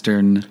some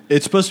Western?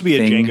 It's supposed to be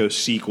a Django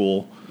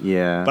sequel.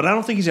 Yeah. But I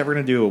don't think he's ever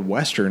going to do a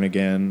Western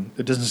again.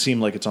 It doesn't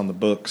seem like it's on the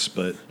books,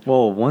 but...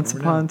 Well, Once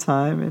Upon a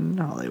Time in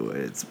Hollywood,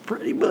 it's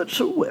pretty much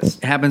a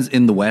West. It happens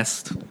in the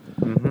West.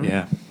 Mm-hmm.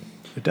 Yeah.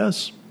 It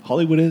does.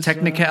 Hollywood is...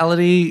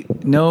 Technicality,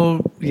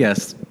 no,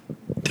 yes.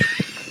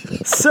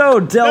 So,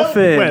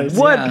 Delphin,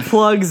 what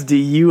plugs do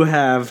you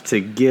have to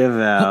give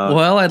out?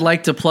 Well, I'd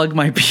like to plug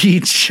my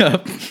peach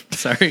up.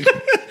 Sorry.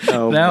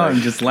 Now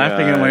I'm just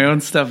laughing at my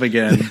own stuff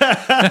again.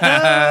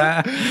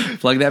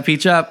 Plug that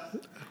peach up.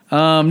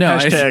 No,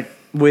 hashtag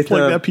with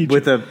a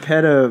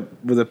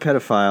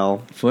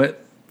pedophile foot.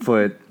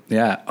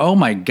 Yeah. Oh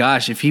my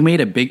gosh! If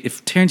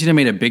Tarantino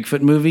made a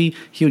Bigfoot movie,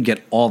 he would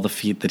get all the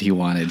feet that he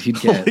wanted. He'd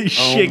get. Holy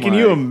shit! Can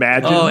you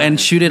imagine? Oh, and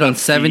shoot it on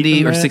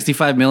 70 or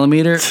 65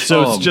 millimeter.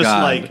 So it's just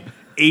like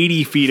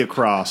 80 feet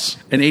across.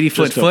 An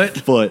 80-foot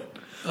foot.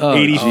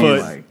 80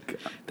 foot. My God.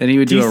 Then he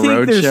would do a road show. Do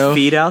you think there's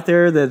feet out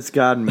there that's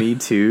gotten Me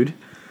Too'd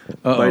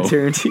by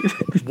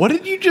Tarantino? What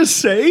did you just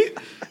say?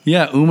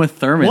 Yeah, Uma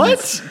Thurman.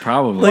 What?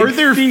 Probably. Like, are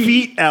there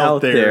feet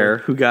out there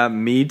who got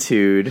Me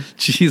Too'd?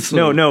 Jeez.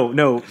 No.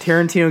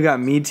 Tarantino got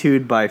Me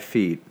Too'd by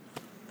feet.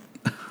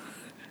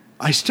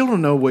 I still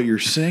don't know what you're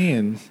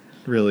saying,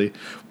 really.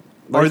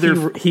 Like, are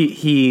there?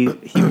 He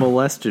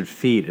molested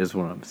feet, is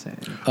what I'm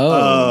saying.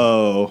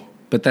 Oh.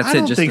 But that's I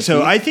don't think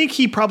so. I think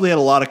he probably had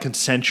a lot of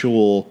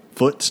consensual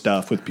foot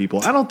stuff with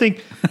people. I don't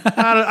think.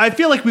 I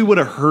feel like we would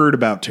have heard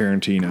about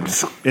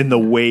Tarantino in the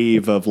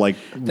wave of like.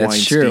 That's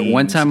Weinstein true.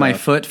 One time stuff. my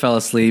foot fell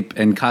asleep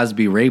and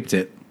Cosby raped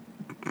it.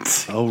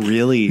 Oh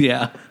really?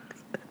 Yeah.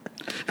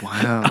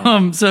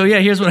 Wow. So yeah,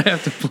 here's what I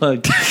have to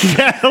plug.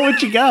 Yeah, what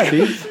you got,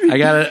 dude? We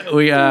got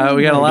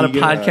a lot of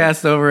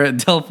podcasts over at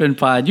Delphin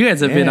Pod. You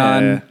guys have been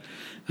on.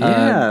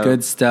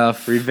 Good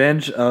stuff.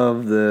 Revenge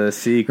of the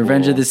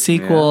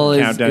Sequel.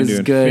 is Countdown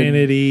to good.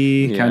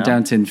 Infinity. Yeah.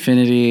 Countdown to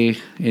Infinity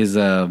is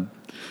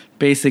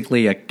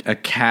basically a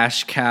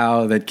cash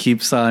cow that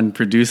keeps on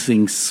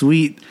producing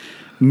sweet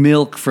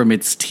milk from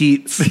its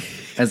teats.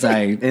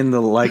 In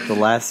the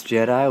Last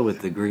Jedi with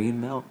the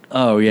green milk.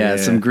 Oh yeah,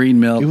 some green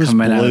milk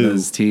coming out of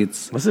those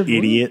teats. Was it blue?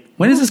 Idiot?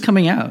 When is this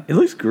coming out? It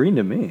looks green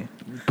to me.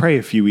 Probably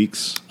a few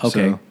weeks.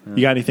 Okay. So,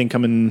 you got anything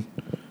coming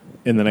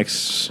in the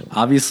next?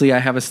 Obviously, I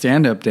have a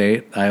stand-up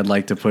date I'd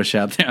like to push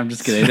out there. I'm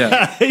just kidding.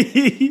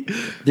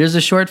 There's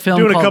a short film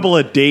doing a couple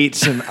of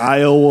dates in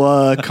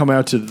Iowa. Come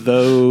out to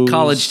those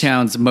college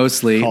towns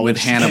mostly with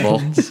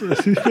Hannibal.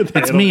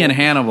 It's me and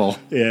Hannibal.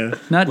 Yeah,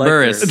 not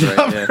Burris.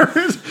 Right,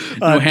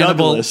 No,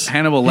 Hannibal Douglas.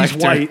 Hannibal He's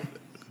Lecter. white.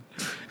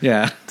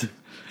 Yeah,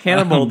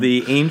 Hannibal,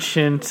 the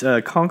ancient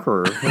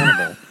conqueror.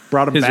 Hannibal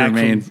brought him his back.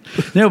 remains.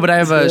 No, but I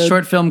have a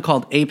short film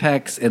called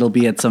Apex. It'll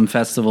be at some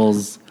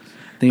festivals. I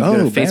think if you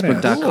go to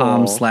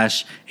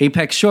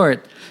facebook.com/Apex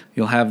Short,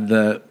 you'll have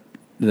the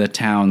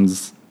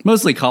towns,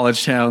 mostly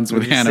college towns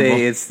with Hannibal.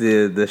 Say it's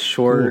the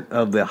short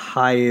of the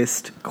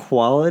highest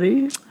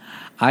quality?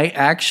 I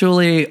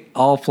actually,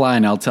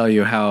 offline, I'll tell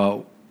you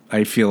how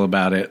I feel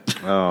about it.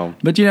 Oh.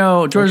 But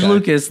George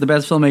Lucas, the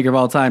best filmmaker of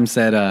all time,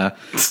 said,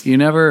 you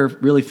never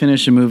really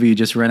finish a movie, you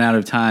just run out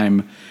of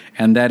time.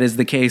 And that is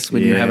the case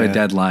when you have a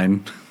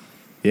deadline.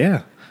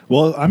 Yeah.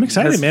 Well, I'm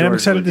excited, man. I'm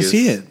excited to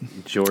see it.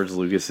 George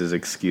Lucas's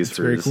excuse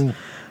for his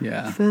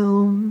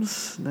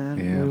films that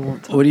we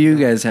won't talk What do you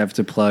guys have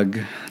to plug?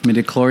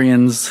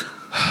 Midichlorians?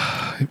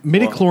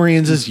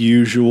 Midichlorians as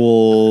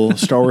usual.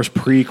 Star Wars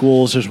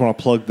prequels. Just want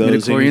to plug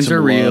those. Midichlorians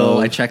are real.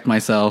 I checked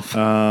myself.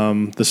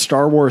 The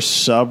Star Wars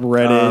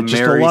subreddit.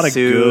 Just Mary a lot of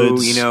Sue, good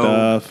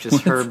stuff.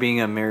 Just her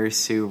being a Mary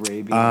Sue,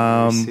 Ray being a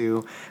Mary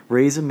Sue.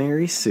 Ray's a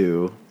Mary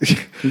Sue.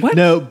 What?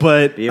 No,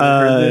 but you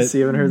haven't heard this?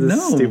 You haven't heard this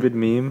No. stupid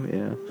meme?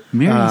 Yeah.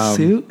 Mary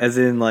Sue? As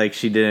in, like,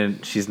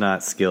 she's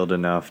not skilled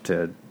enough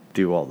to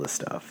do all this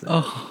stuff.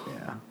 Oh.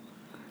 Yeah.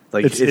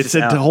 Like, it's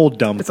a whole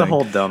dumb It's thing. a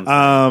whole dumb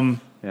thing.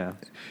 Yeah.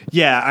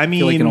 Yeah, I mean...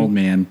 I feel like an old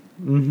man.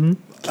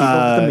 Keep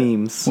up with the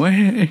memes.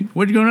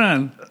 What's going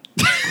on?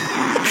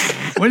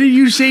 What did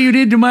you say you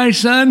did to my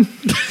son?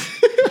 That's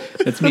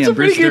me. That's I'm a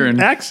pretty Brewster good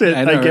accent,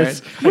 I know, I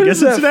guess. Right? Where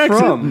is it's that an accent.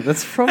 from?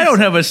 That's from. I don't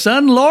have a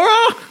son,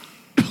 Laura.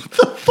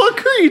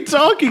 fuck are you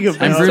talking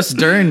about? I'm Bruce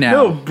Dern now.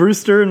 No,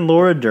 Bruce Dern,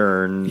 Laura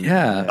Dern.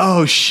 Yeah.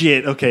 Oh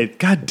shit. Okay.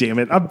 God damn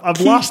it.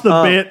 I've lost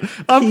the bit.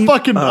 I'm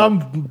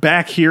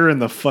back here in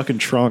the fucking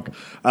trunk.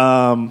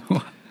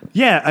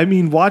 Yeah. I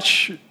mean,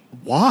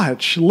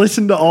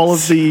 listen to all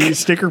of the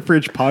Sticker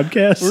Fridge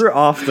podcasts. We're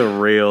off the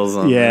rails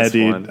on this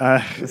dude. one.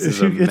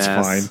 It's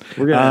fine.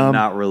 We're gonna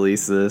not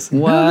release this.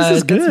 What? No, this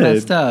is good. That's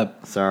messed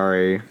up.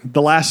 Sorry.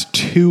 The last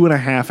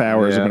 2.5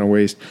 hours have been a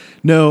waste.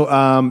 No,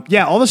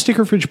 all the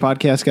Sticker Fridge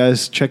podcasts,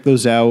 guys, check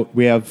those out.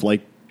 We have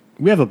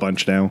a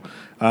bunch now,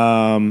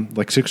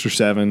 like 6 or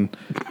 7.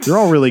 They're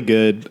all really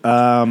good.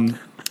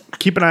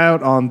 Keep an eye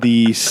out on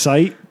the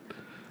site.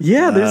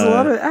 Yeah, there's a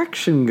lot of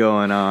action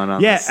going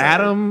on the site.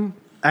 Adam.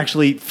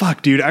 Actually,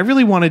 fuck, dude, I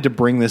really wanted to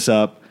bring this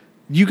up.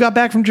 You got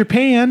back from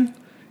Japan,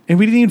 and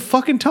we didn't even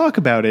fucking talk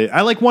about it.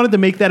 I wanted to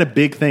make that a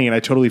big thing, and I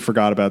totally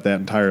forgot about that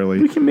entirely.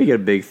 We can make it a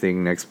big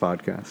thing next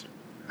podcast.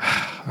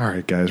 All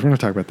right, guys, we're going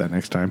to talk about that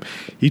next time.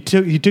 You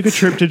took a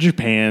trip to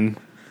Japan.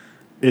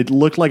 It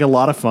looked like a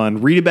lot of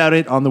fun. Read about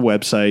it on the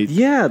website.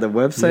 Yeah, the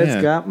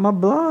website's got my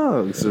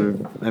blogs.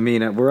 I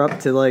mean, we're up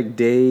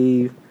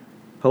to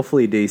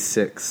hopefully day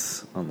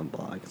 6 on the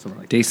blog.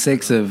 Like day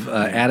 6 of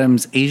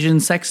Adam's Asian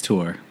sex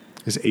tour.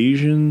 His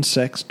Asian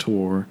sex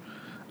tour.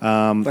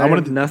 I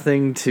wanted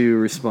nothing to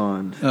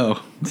respond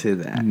to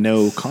that.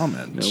 No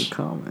comment. No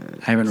comment.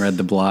 I haven't read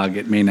the blog.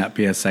 It may not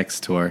be a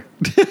sex tour.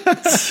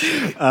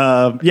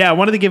 I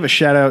wanted to give a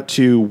shout out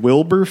to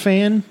Wilbur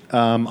Fan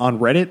on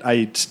Reddit.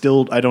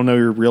 I don't know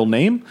your real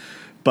name,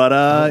 but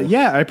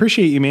I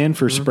appreciate you, man,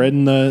 for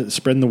spreading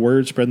the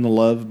word, spreading the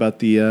love about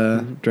the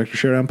Director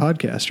Showdown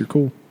podcast. You're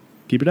cool.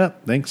 Keep it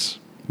up. Thanks.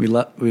 We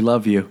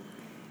love you.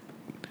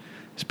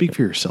 Speak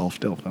for yourself,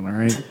 Delvin. All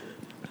right.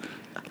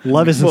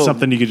 Love isn't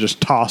something you could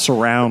just toss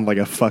around like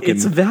a fucking.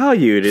 It's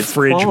valued. It's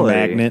fridge quality.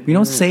 magnet. We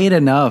don't say it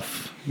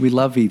enough. We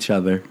love each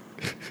other.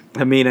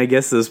 I mean, I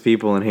guess those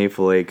people in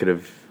Hateful Eight could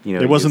have,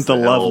 It wasn't the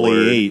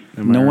lovely 8.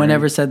 No one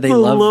ever said they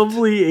loved. The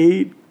lovely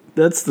 8.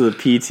 That's the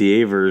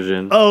PTA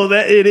version. Oh,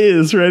 that it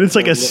is, right? It's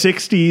like a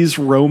 60s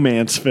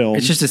romance film.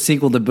 It's just a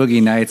sequel to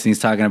Boogie Nights, and he's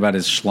talking about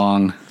his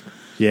schlong.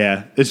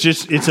 Yeah,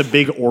 it's a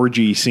big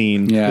orgy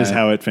scene. Is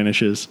how it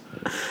finishes.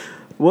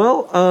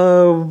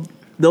 Well,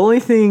 the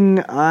only thing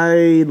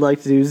I'd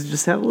like to do is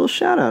just have a little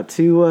shout out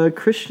to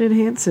Christian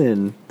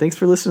Hansen. Thanks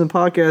for listening to the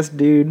podcast,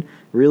 dude.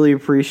 Really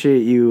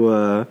appreciate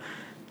you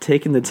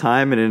taking the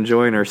time and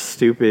enjoying our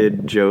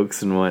stupid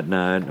jokes and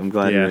whatnot. I'm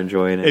glad you're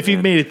enjoying it. If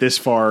you've made it this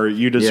far,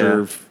 you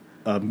deserve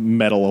a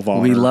Medal of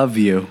Honor. We love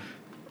you.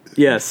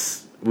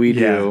 Yes, we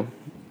do.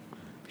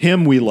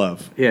 Him we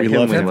love. Yeah, we him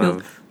love we him.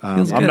 love.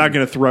 I'm not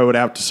going to throw it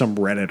out to some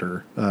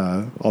Redditor,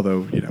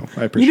 although,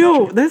 I appreciate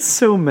you. That's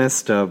so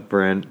messed up,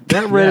 Brent.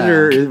 That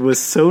Redditor was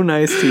so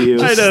nice to you.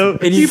 I know.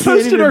 And you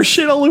posted our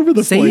shit all over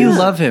the place. Say you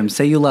love him.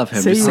 Say you love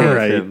him. Say you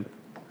love him.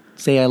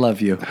 Say I love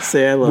you.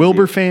 Say I love you.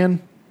 Wilbur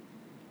Fan,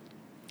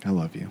 I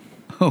love you.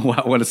 Oh,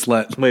 wow, what a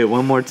slut. Wait,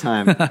 one more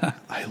time.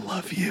 I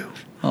love you.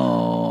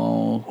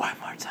 Oh. One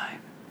more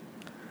time.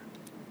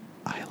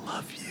 I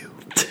love you.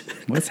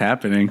 What's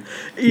happening?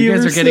 You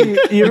guys are getting.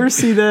 You ever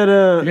see that?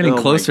 You're getting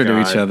closer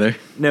to each other.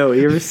 No,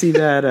 you ever see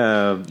that?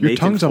 Your Nathan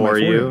tongue's on my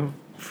you.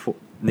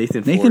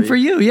 Nathan for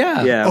you,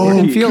 yeah. Yeah.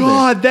 Oh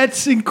God,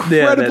 that's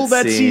incredible.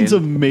 that scene's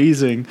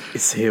amazing.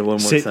 Say it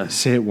one more time.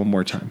 Say it one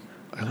more time.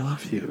 I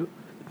love you.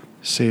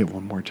 Say it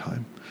one more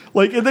time.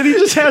 And then he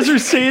just has her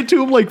say it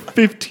to him like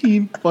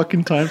 15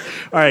 fucking times.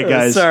 All right,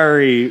 guys.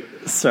 Sorry.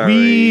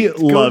 We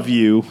love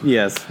you.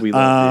 Yes, we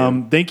love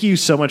you. Thank you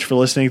so much for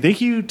listening.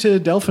 Thank you to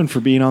Delphin for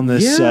being on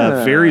this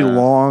very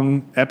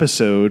long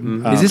episode.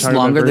 Is this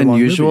longer than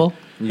usual?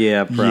 Movie.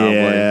 Yeah, probably.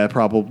 Yeah,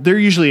 probably. They're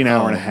usually an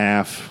hour and a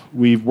half.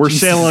 We're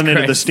sailing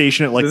into the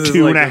station at like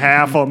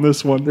 2.5 on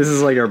this one. This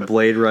is like our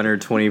Blade Runner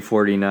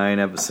 2049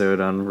 episode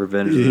on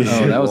Revenge.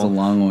 Oh, that was a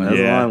long one. That was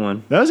a long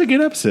one. That was a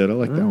good episode. I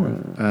like that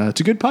one.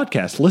 It's a good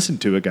podcast. Listen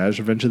to it, guys.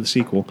 Revenge of the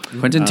Sequel.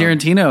 Quentin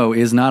Tarantino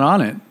is not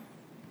on it.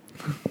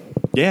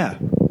 Yeah.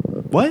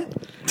 What?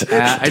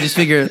 I just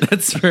figure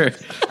that's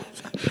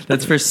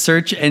for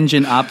search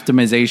engine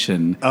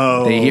optimization.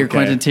 Oh, they hear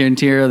Quentin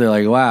Tarantino, they're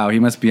like, "Wow, he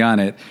must be on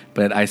it."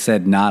 But I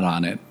said not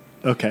on it.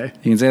 Okay,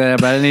 you can say that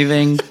about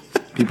anything.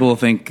 People will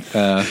think. Dude,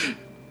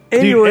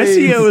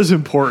 SEO is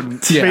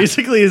important. Yeah.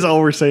 Basically, is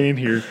all we're saying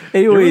here. Anyways,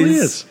 it really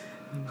is.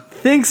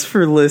 Thanks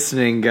for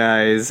listening,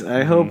 guys.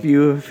 I hope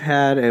you've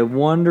had a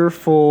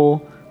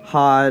wonderful,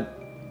 hot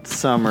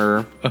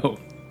summer. Oh.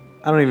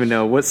 I don't even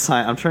know what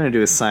sign. I'm trying to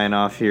do a sign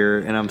off here,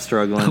 and I'm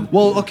struggling.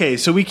 Well, okay,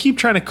 so we keep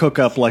trying to cook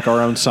up like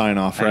our own sign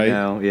off, right? I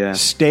know, yeah.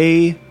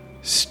 Stay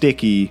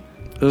sticky,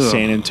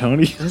 San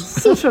Antonio. That's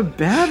such a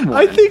bad one.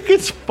 I think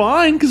it's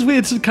fine because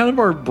it's kind of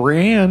our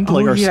brand,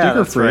 like our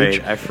sticker fridge.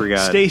 Right. I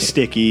forgot. Stay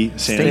sticky,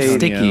 San Antonio.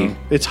 Sticky.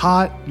 It's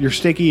hot. You're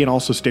sticky, and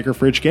also sticker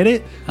fridge. Get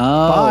it?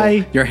 Oh,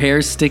 bye. Your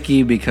hair's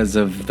sticky because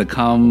of the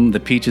cum. The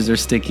peaches are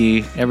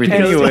sticky.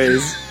 Everything.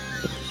 Anyways.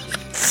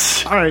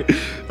 All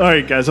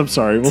right, guys. I'm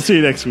sorry. We'll see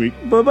you next week.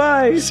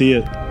 Bye-bye. See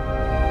ya.